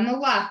to look on the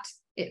left.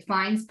 It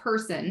finds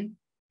person,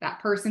 that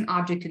person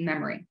object in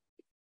memory.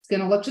 It's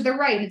going to look to the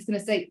right and it's going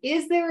to say,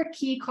 is there a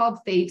key called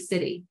fave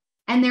city?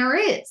 And there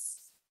is.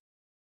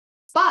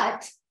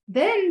 But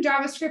then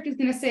JavaScript is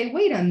going to say,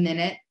 wait a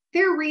minute,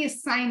 they're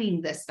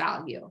reassigning this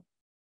value.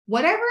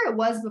 Whatever it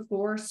was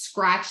before,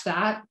 scratch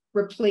that,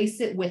 replace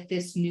it with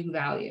this new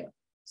value.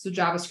 So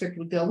JavaScript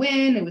would go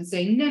in, it would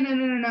say,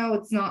 no,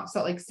 it's not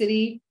Salt Lake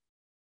City.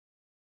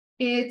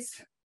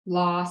 It's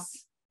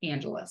Los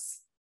Angeles.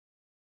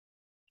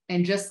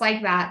 And just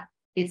like that,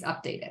 it's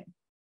updated.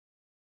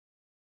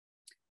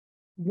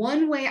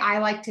 One way I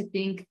like to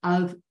think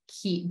of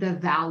the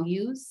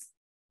values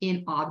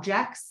in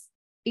objects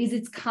is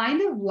it's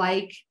kind of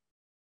like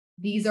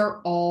these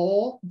are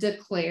all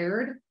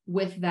declared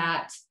with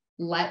that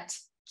let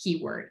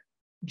keyword.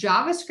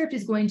 JavaScript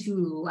is going to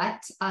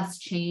let us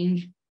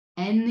change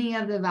any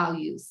of the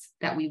values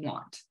that we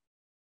want.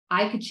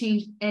 I could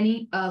change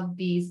any of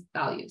these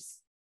values.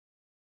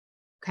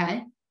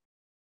 Okay?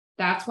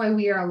 That's why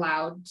we are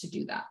allowed to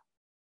do that.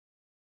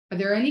 Are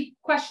there any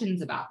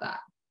questions about that?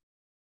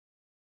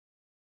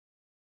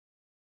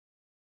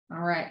 All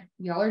right,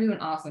 y'all are doing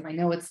awesome. I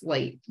know it's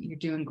late. You're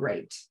doing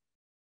great.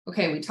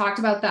 Okay, we talked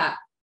about that.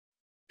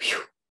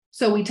 Whew.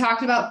 So we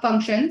talked about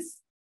functions.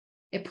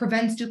 It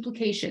prevents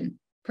duplication,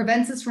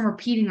 prevents us from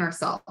repeating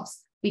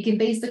ourselves. We can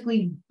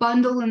basically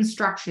bundle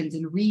instructions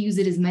and reuse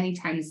it as many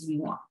times as we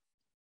want.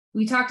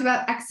 We talked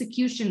about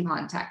execution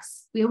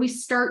context. We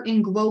always start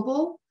in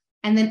global,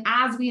 and then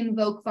as we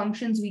invoke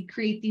functions, we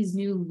create these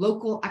new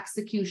local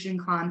execution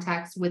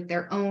contexts with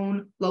their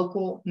own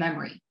local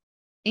memory.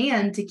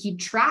 And to keep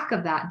track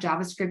of that,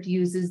 JavaScript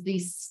uses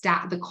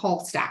the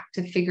call stack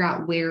to figure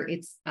out where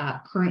it's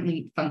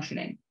currently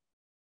functioning.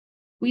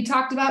 We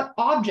talked about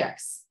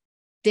objects,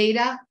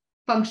 data,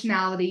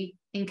 functionality,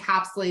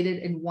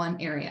 encapsulated in one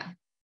area.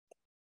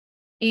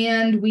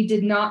 And we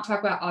did not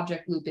talk about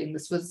object looping.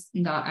 This was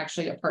not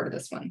actually a part of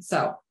this one.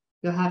 So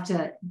you'll have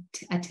to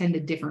attend a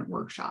different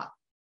workshop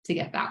to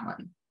get that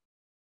one.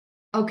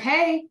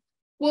 Okay,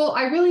 well,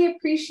 I really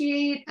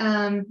appreciate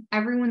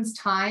everyone's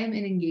time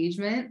and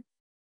engagement.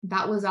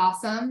 That was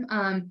awesome.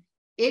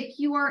 If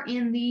you are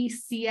in the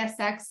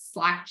CSX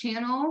Slack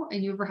channel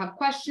and you ever have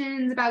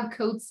questions about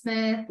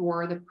Codesmith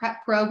or the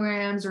prep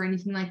programs or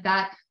anything like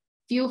that,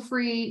 feel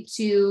free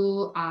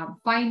to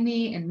find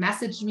me and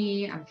message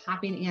me. I'm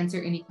happy to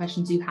answer any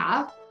questions you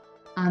have.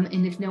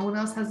 And if no one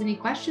else has any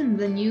questions,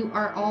 then you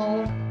are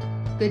all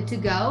good to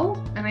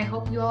go. And I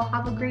hope you all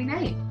have a great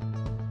night.